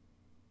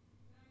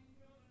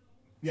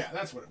 Yeah,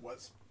 that's what it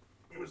was.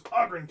 It was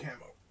Ogren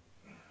Camo.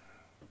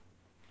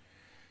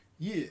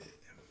 Yeah.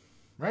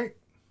 Right?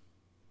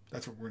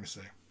 That's what we're going to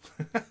say.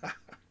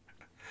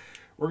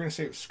 We're going to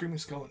say it was Screaming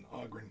Skull and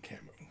Ogren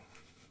Camo.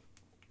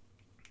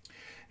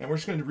 And we're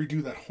just going to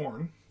redo that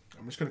horn.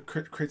 I'm just going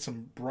to create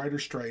some brighter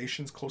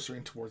striations closer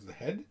in towards the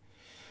head.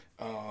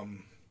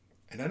 And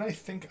then I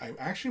think I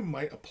actually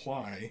might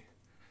apply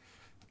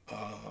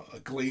a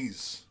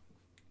glaze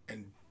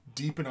and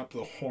deepen up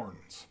the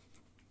horns.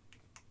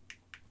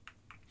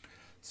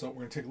 So we're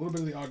going to take a little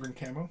bit of the Ogren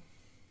Camo,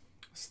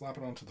 slap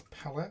it onto the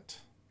palette.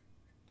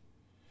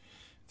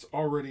 It's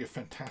already a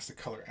fantastic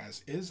color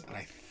as is, and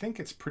I think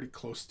it's pretty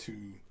close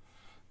to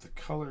the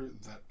color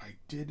that I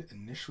did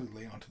initially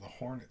lay onto the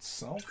horn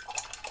itself.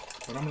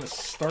 But I'm going to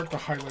start the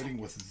highlighting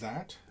with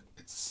that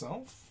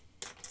itself.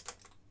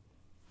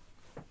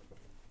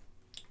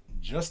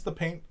 Just the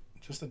paint,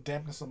 just the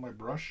dampness of my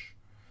brush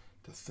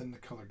to thin the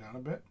color down a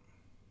bit.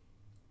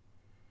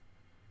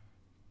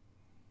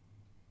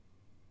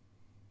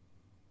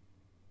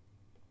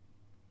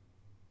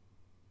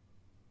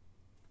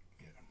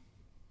 Yeah.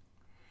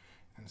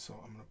 And so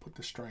I'm going to put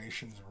the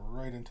striations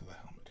right into the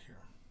helmet here.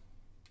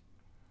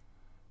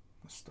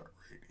 Let's start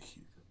right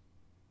here.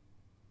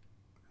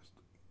 Just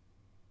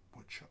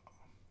butch up.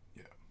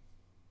 Yeah.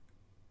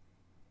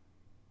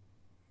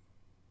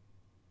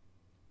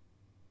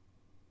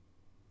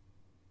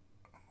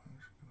 I'm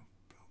just going to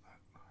build that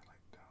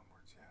highlight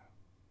downwards. Yeah.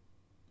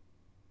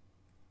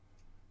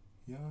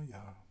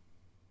 Yeah.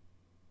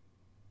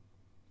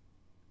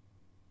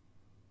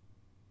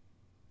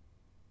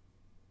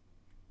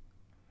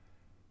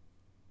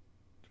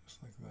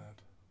 Just like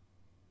that.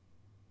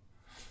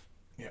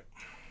 Yep.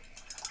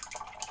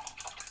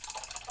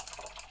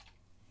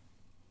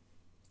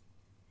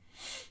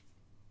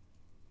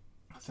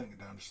 Thin it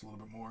down just a little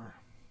bit more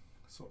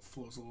so it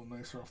flows a little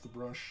nicer off the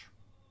brush.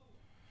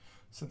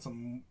 Since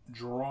I'm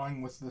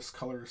drawing with this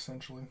color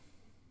essentially.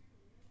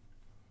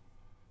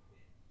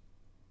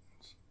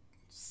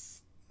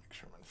 Let's make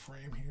sure I'm in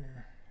frame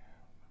here.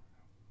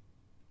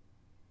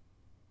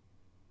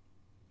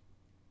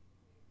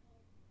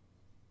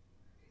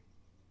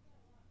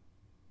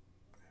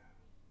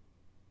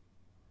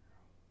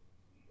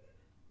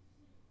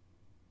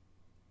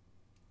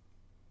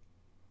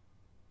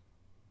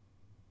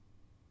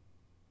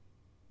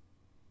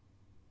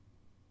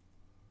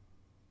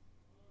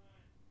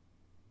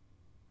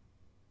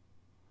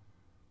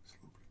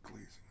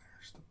 glazing there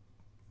just to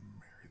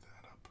marry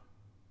that up.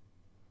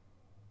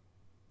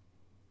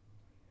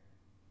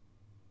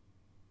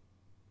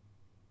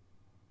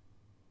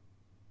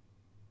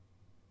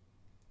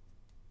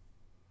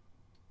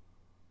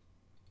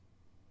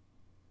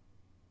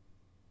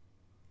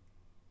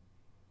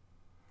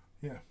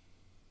 Yeah.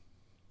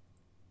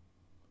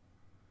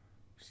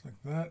 Just like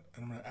that.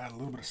 And I'm going to add a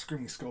little bit of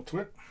Screaming Skull to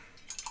it.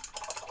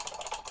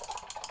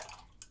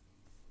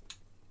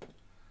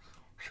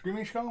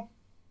 Screaming Skull?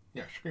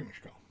 Yeah, Screaming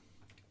Skull.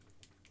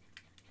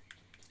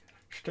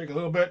 Just take a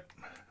little bit,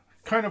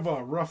 kind of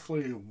a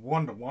roughly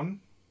 1-to-1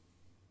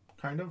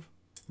 kind of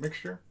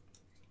mixture.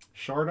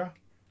 Sharda,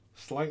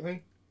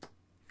 slightly.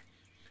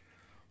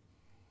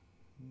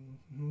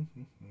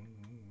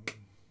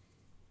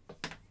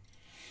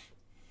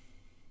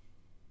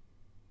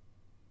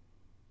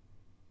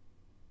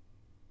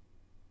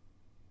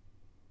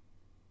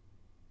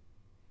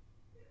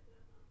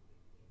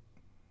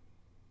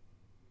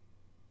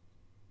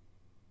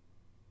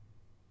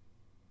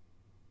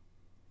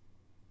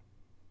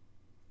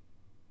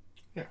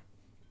 Yeah.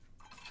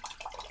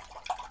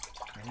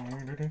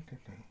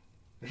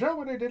 Is that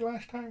what I did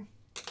last time?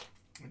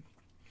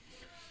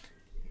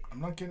 I'm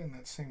not getting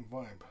that same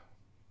vibe,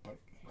 but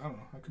I don't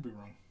know. I could be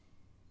wrong.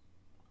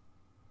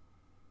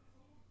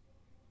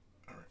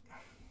 All right.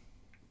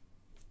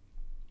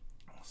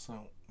 So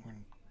we're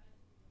going to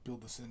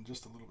build this in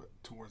just a little bit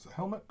towards the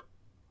helmet,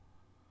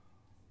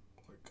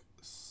 like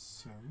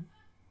so.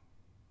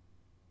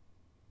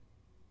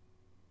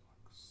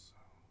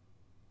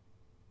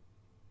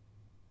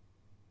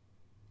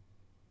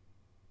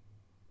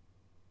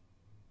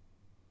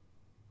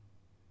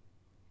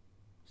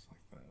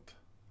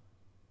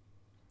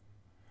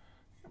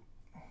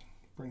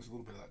 Brings a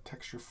little bit of that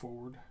texture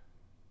forward.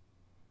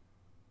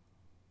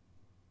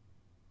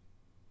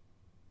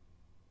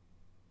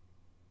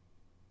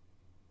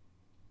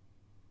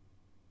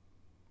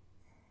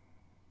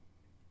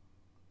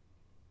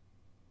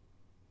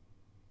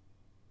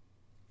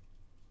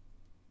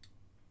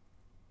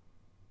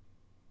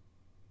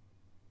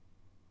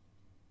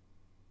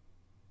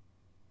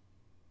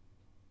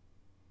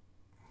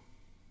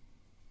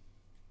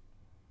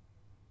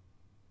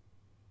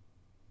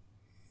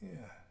 Yeah.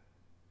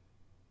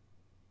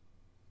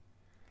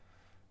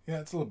 Yeah,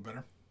 it's a little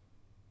better.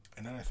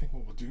 And then I think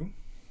what we'll do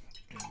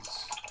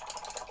is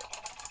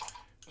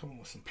come in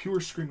with some pure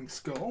Screaming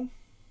Skull.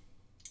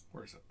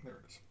 Where is it? There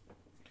it is.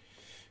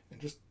 And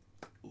just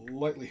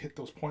lightly hit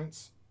those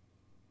points.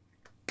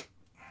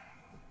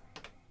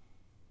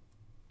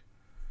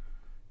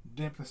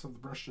 Dampness of the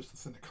brush just to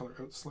thin the color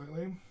out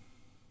slightly.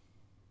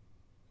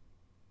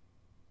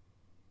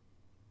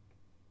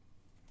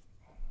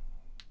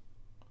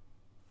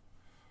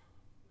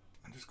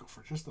 And just go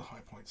for just the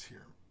high points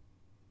here.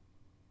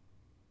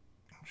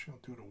 Actually,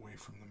 I'll do it away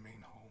from the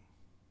main hull.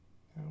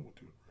 Yeah, we'll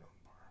do it right on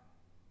par.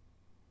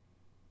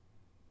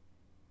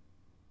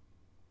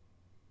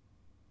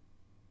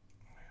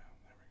 Yeah,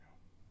 there we go.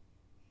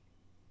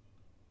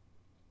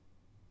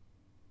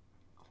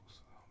 Close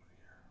to the helmet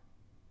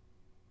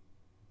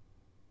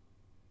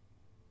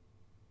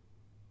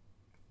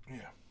here.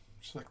 Yeah,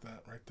 just like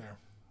that right there.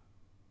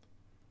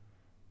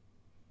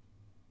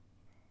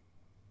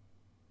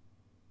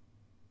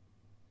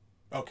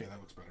 Okay, that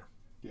looks better.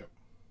 Yep.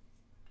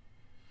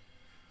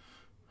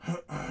 And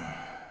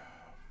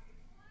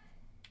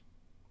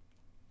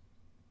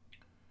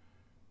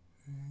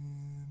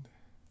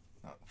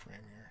not frame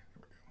here.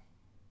 There we go.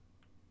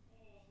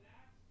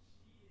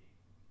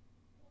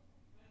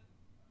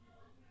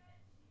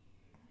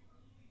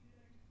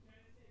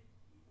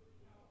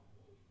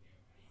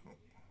 Oh.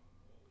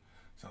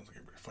 Sounds like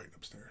everybody fighting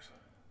upstairs.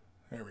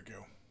 There we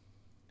go.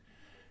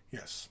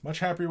 Yes, much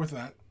happier with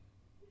that.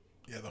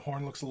 Yeah, the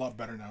horn looks a lot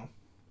better now.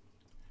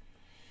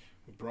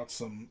 We brought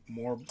some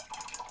more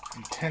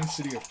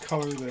intensity of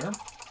color there.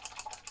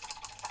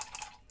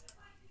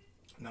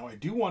 Now I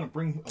do want to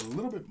bring a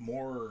little bit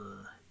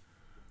more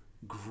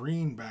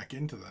green back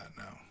into that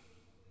now.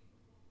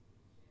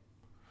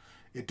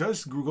 It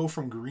does go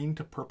from green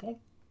to purple.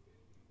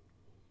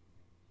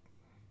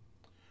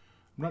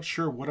 I'm not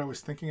sure what I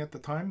was thinking at the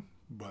time,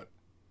 but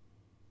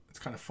it's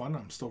kind of fun.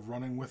 I'm still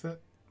running with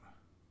it.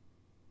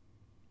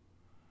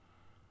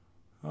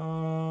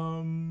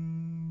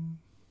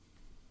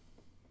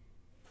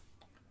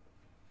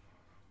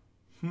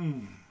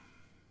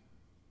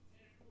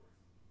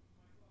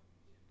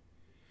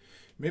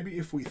 Maybe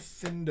if we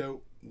thinned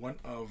out one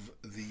of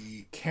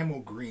the camo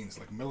greens,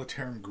 like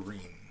Militarum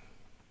green.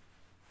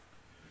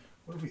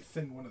 What if we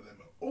thinned one of them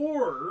out?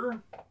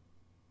 Or,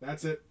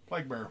 that's it,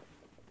 Plague Bearer.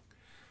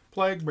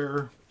 Plague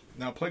Bearer.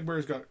 Now, Plague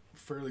Bearer's got a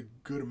fairly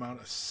good amount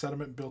of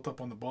sediment built up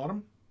on the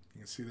bottom. You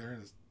can see there,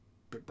 it's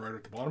a bit brighter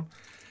at the bottom.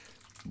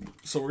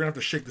 So we're going to have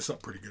to shake this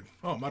up pretty good.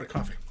 Oh, I'm out of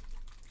coffee.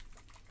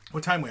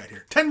 What time are we at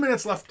here? 10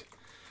 minutes left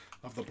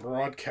of the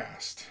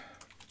broadcast.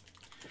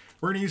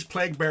 We're going to use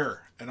Plague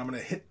Bearer, and I'm going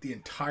to hit the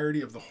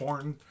entirety of the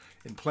horn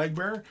in Plague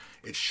Bearer.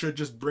 It should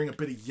just bring a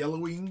bit of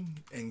yellowing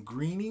and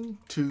greening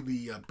to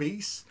the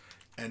base,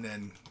 and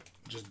then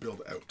just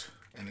build out.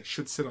 And it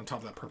should sit on top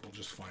of that purple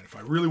just fine. If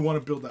I really want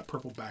to build that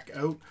purple back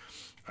out,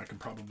 I can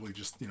probably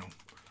just, you know,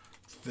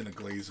 thin a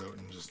glaze out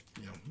and just,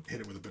 you know,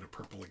 hit it with a bit of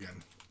purple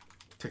again.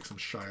 Take some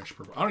shyish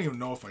purple. I don't even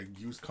know if I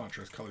used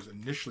contrast colors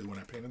initially when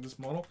I painted this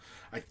model.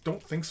 I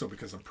don't think so,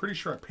 because I'm pretty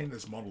sure I painted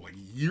this model like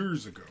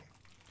years ago.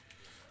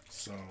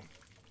 So,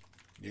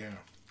 yeah.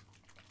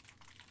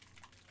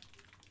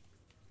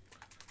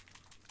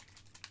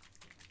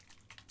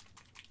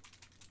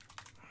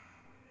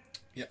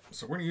 Yeah,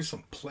 so we're going to use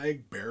some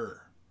Plague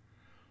Bearer.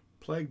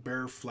 Plague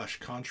Bearer Flesh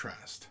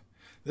Contrast.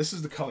 This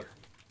is the color.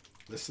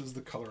 This is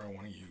the color I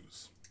want to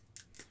use.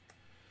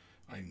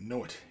 I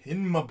know it.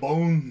 In my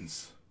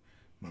bones.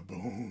 My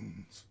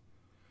bones.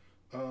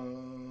 Yeah,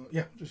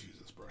 I'll just use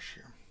this brush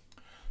here.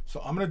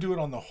 So I'm going to do it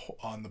on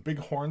the big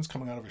horns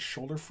coming out of his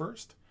shoulder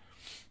first.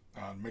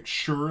 Make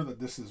sure that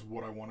this is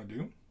what I want to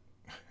do.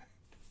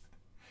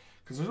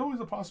 Because there's always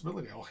a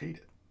possibility I'll hate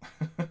it.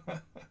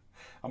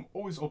 I'm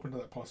always open to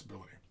that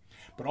possibility.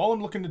 But all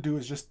I'm looking to do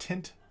is just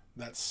tint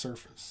that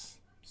surface.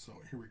 So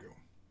here we go.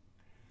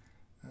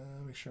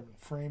 Make sure I'm in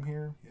frame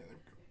here. Yeah, there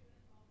we go.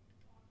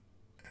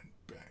 And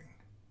bang.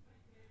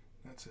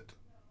 That's it.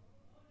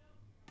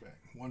 Bang.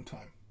 One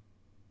time.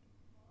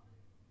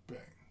 Bang.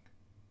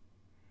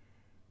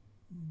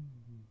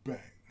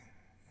 Bang.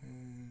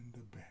 And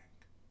a bang.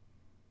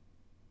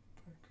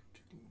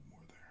 Get a little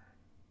more there.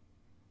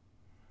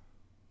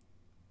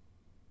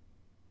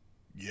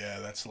 Yeah,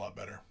 that's a lot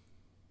better.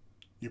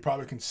 You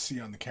probably can see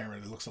on the camera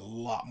it looks a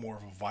lot more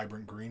of a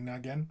vibrant green now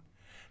again.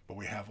 But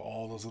we have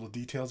all those little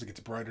details. It gets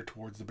brighter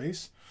towards the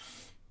base.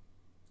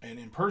 And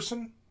in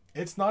person,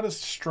 it's not as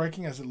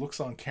striking as it looks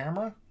on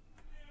camera,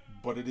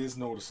 but it is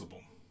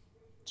noticeable.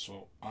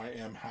 So I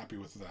am happy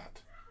with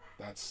that.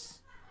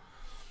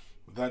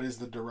 That is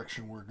the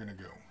direction we're going to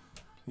go.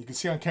 You can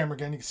see on camera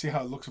again, you can see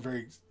how it looks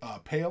very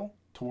pale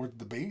toward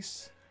the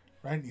base,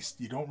 right?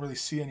 You don't really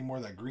see any more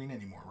of that green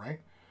anymore,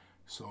 right?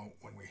 So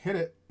when we hit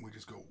it, we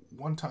just go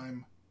one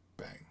time,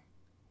 bang.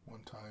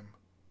 One time,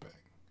 bang.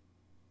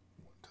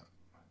 One time.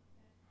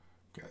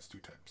 Okay, that's 2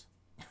 times.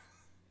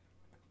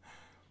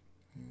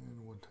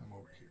 And one time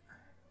over here.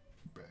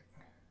 Bang.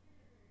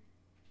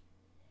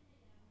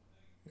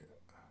 Yeah.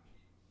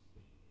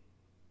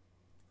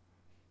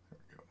 There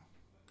we go.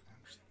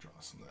 And just draw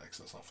some of the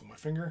excess off with my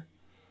finger.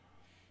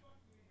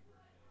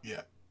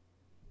 Yeah.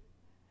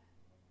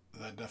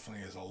 That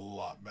definitely is a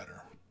lot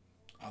better.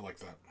 I like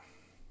that.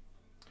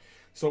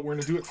 So we're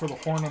going to do it for the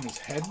horn on his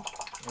head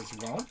as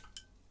well.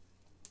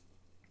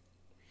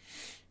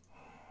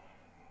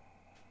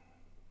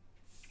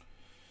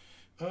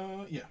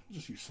 Yeah,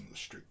 just use some of the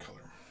straight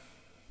color.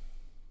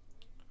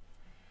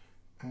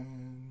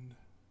 And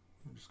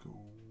we'll just go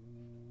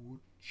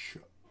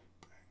chop,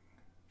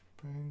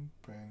 bang,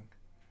 bang,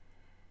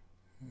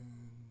 bang,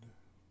 and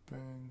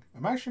bang.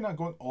 I'm actually not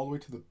going all the way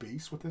to the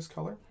base with this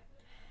color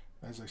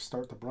as I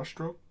start the brush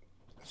stroke,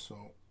 so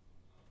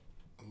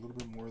a little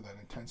bit more of that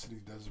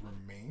intensity does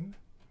remain,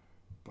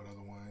 but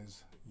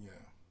otherwise, yeah.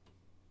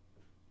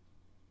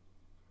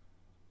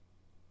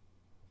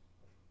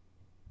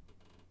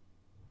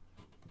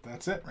 But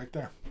that's it right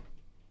there.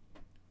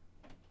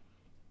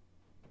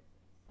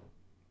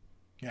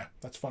 Yeah,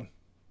 that's fun.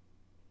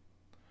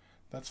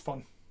 That's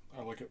fun.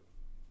 I like it.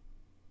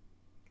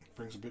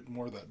 Brings a bit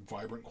more of that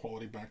vibrant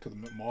quality back to the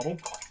model.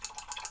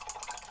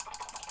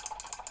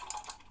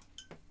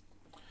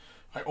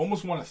 I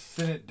almost want to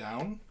thin it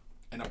down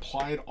and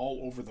apply it all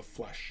over the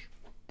flesh.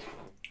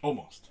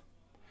 Almost.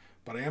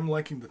 But I am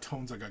liking the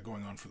tones I got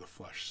going on for the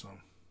flesh, so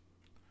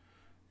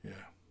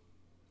yeah.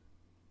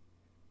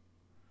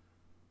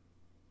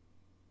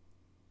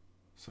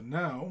 So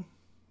now,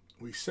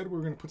 we said we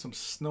were going to put some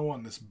snow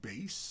on this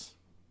base.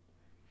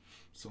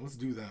 So let's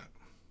do that.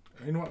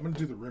 You know what? I'm going to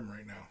do the rim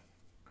right now.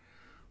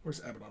 Where's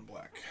Abaddon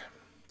Black?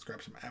 Let's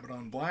grab some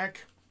Abaddon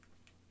Black.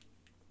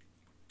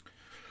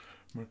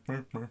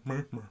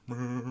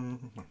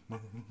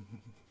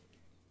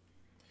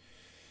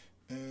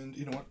 And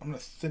you know what? I'm going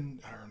to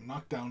thin or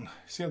knock down.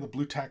 See how the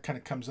blue tack kind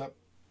of comes up?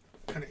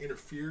 Kind of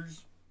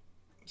interferes.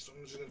 So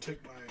I'm just going to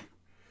take my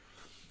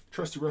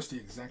trusty rusty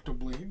X-Acto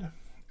blade.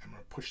 I'm going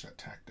to push that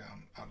tack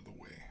down out of the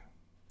way.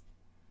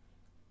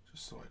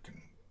 Just so I can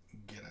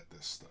get at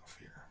this stuff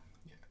here.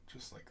 Yeah,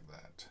 just like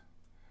that.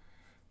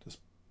 Just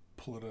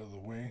pull it out of the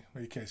way.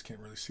 Well, you guys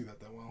can't really see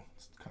that well.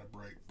 It's kind of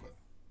bright, but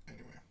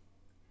anyway.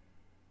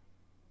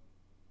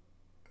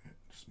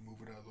 Just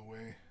move it out of the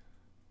way.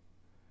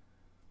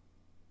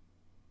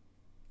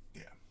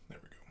 Yeah, there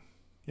we go.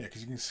 Yeah,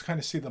 because you can kind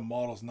of see the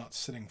model's not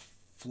sitting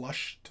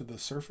flush to the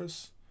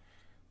surface.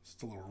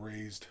 It's a little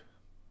raised.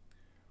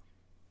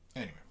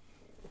 Anyway.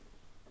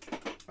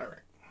 All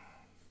right.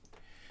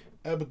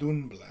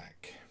 Abaddon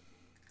Black.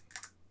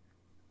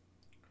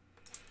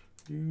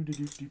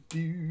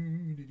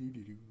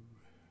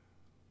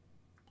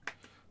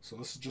 So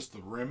this is just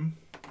the rim.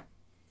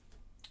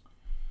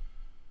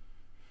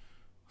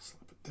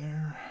 Slip it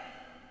there.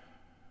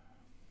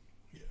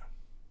 Yeah.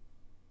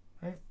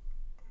 Right.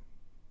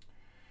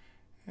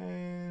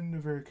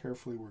 And very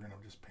carefully we're going to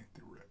just paint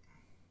the rim.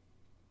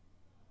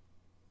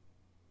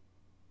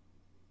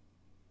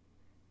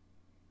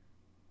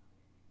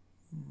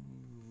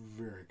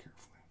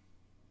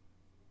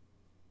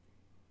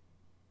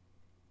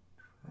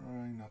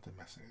 Try not to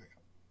mess anything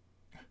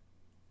up.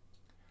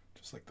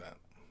 Just like that.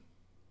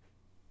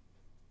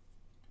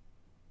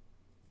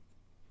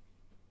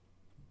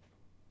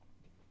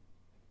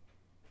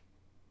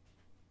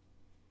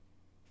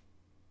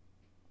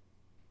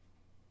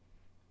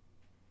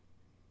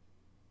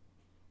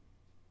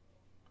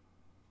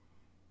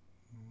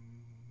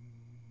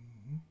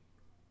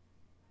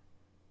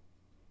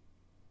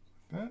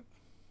 Like that.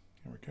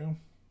 Here we go.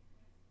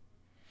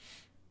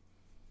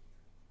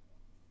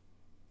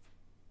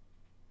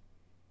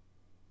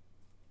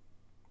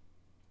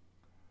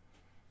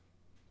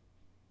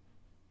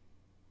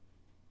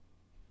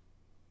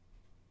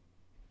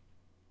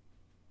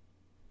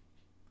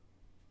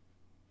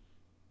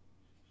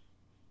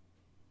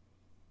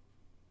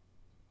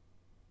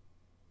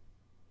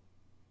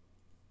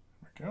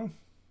 Go.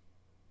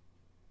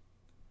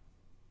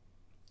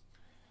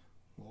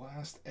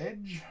 Last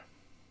edge.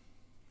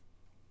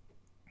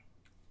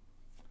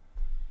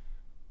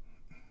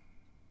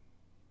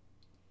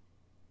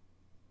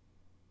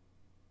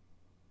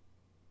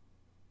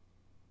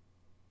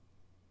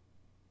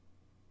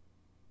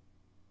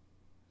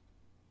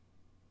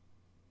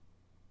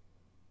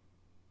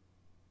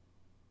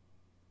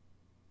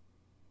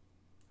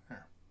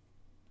 There.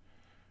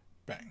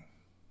 Bang.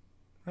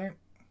 Right.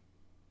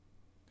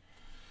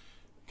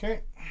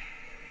 Okay.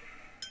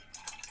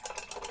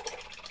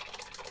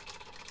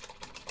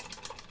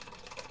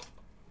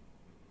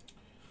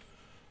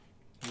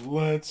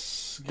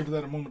 Let's give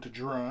that a moment to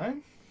dry.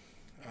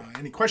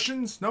 Any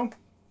questions? No?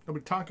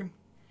 Nobody talking?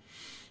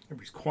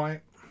 Everybody's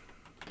quiet.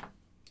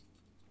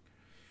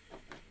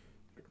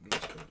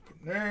 Put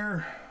in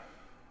there.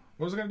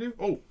 What was I going to do?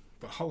 Oh,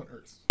 Valhalla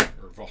Earth.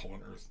 Or Valhalla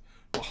Earth.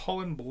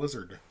 Valhalla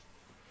Blizzard.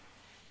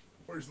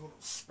 Where's the little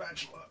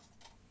spatula?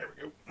 There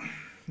we go.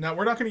 Now,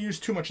 we're not going to use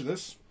too much of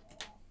this.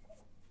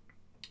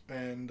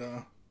 And,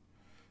 I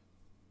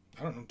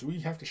don't know. Do we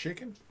have to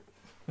shake it?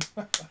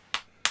 I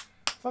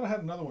thought I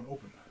had another one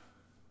open.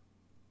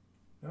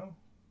 No?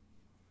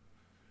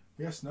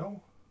 Yes,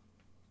 no?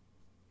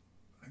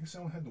 I guess I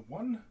only had the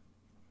one.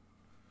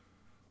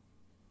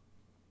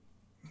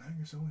 I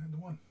guess I only had the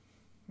one.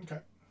 Okay.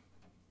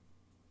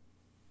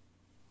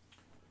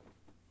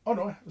 Oh,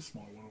 no, I have a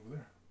smaller one over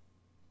there.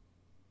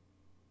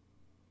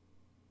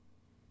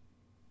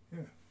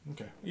 Yeah,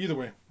 okay. Either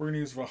way, we're going to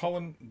use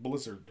Valhalla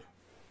Blizzard.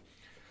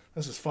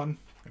 This is fun.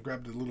 I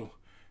grabbed a little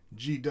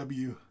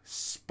GW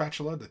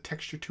spatula, the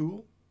texture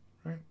tool,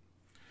 right?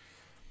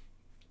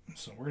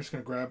 So we're just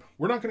going to grab,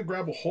 we're not going to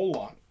grab a whole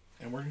lot,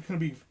 and we're going to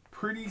be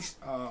pretty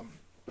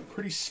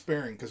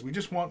sparing, because we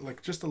just want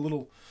like just a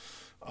little,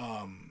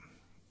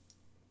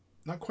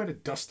 not quite a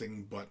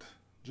dusting, but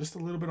just a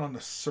little bit on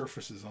the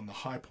surfaces, on the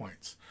high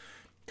points.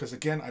 Because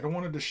again, I don't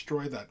want to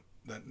destroy that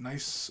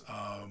nice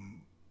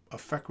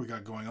effect we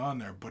got going on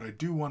there, but I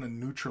do want to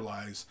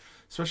neutralize,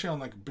 especially on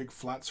like big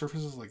flat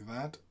surfaces like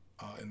that,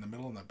 in the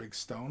middle in that big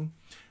stone.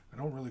 I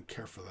don't really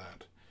care for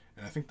that.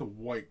 And I think the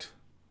white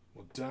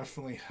will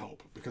definitely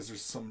help, because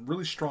there's some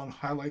really strong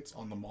highlights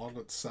on the model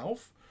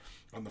itself.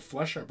 On the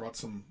flesh, I brought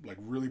some like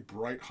really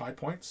bright high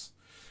points.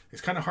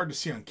 It's kind of hard to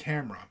see on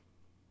camera,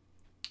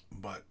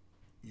 but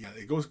yeah,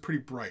 it goes pretty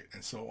bright.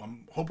 And so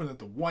I'm hoping that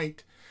the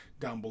white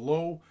down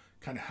below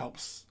kind of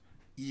helps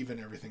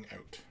even everything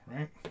out,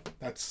 right?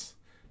 That's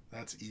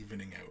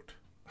evening out.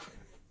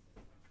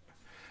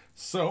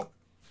 So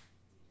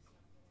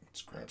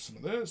let's grab some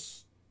of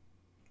this.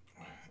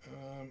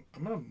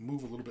 I'm going to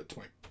move a little bit to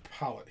my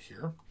palette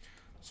here.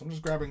 So I'm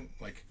just grabbing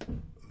like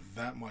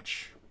that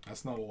much.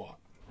 That's not a lot.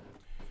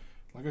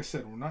 Like I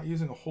said, we're not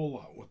using a whole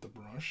lot with the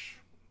brush.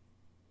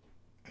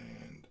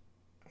 And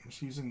I'm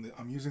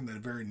using the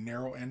very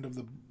narrow end of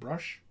the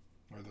brush,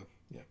 or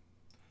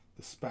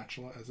the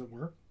spatula, as it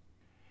were.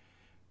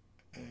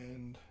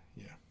 And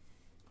yeah.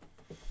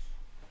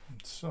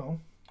 And so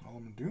all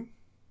I'm gonna do,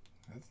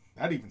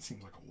 that even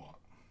seems like a lot.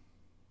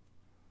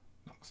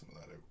 Knock some of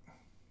that out.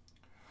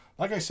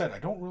 Like I said, I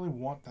don't really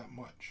want that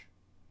much.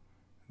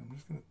 And I'm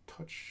just gonna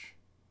touch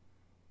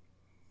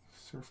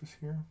the surface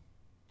here.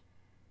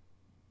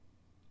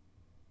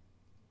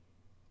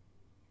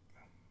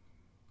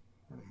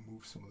 We're going to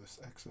move some of this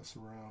excess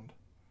around.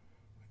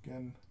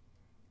 Again,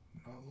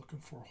 not looking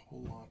for a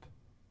whole lot.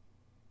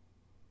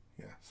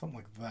 Yeah, something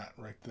like that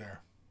right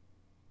there.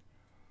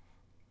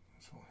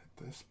 So I'll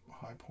hit this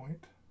high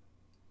point.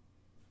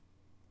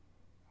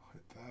 I'll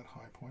hit that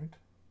high point.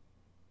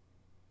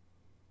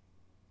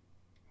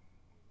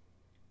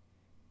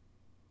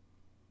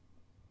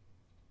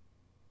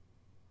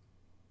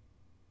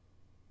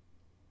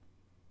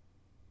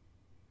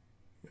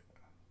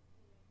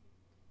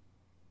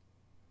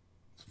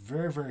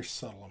 Very, very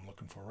subtle, I'm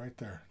looking for right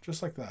there.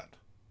 Just like that.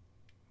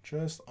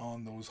 Just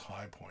on those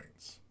high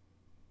points.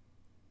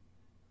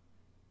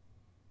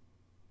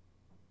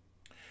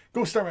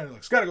 Go Star Man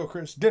Alex. Gotta go,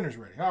 Chris. Dinner's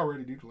ready. I'll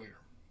ready to eat later.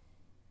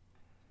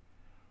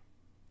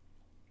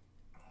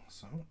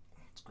 So,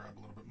 let's grab a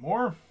little bit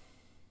more.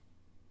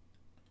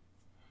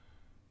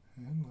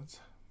 And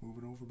let's move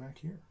it over back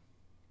here.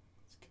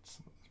 Let's get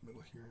some of this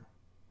middle here.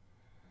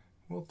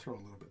 We'll throw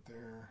a little bit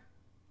there.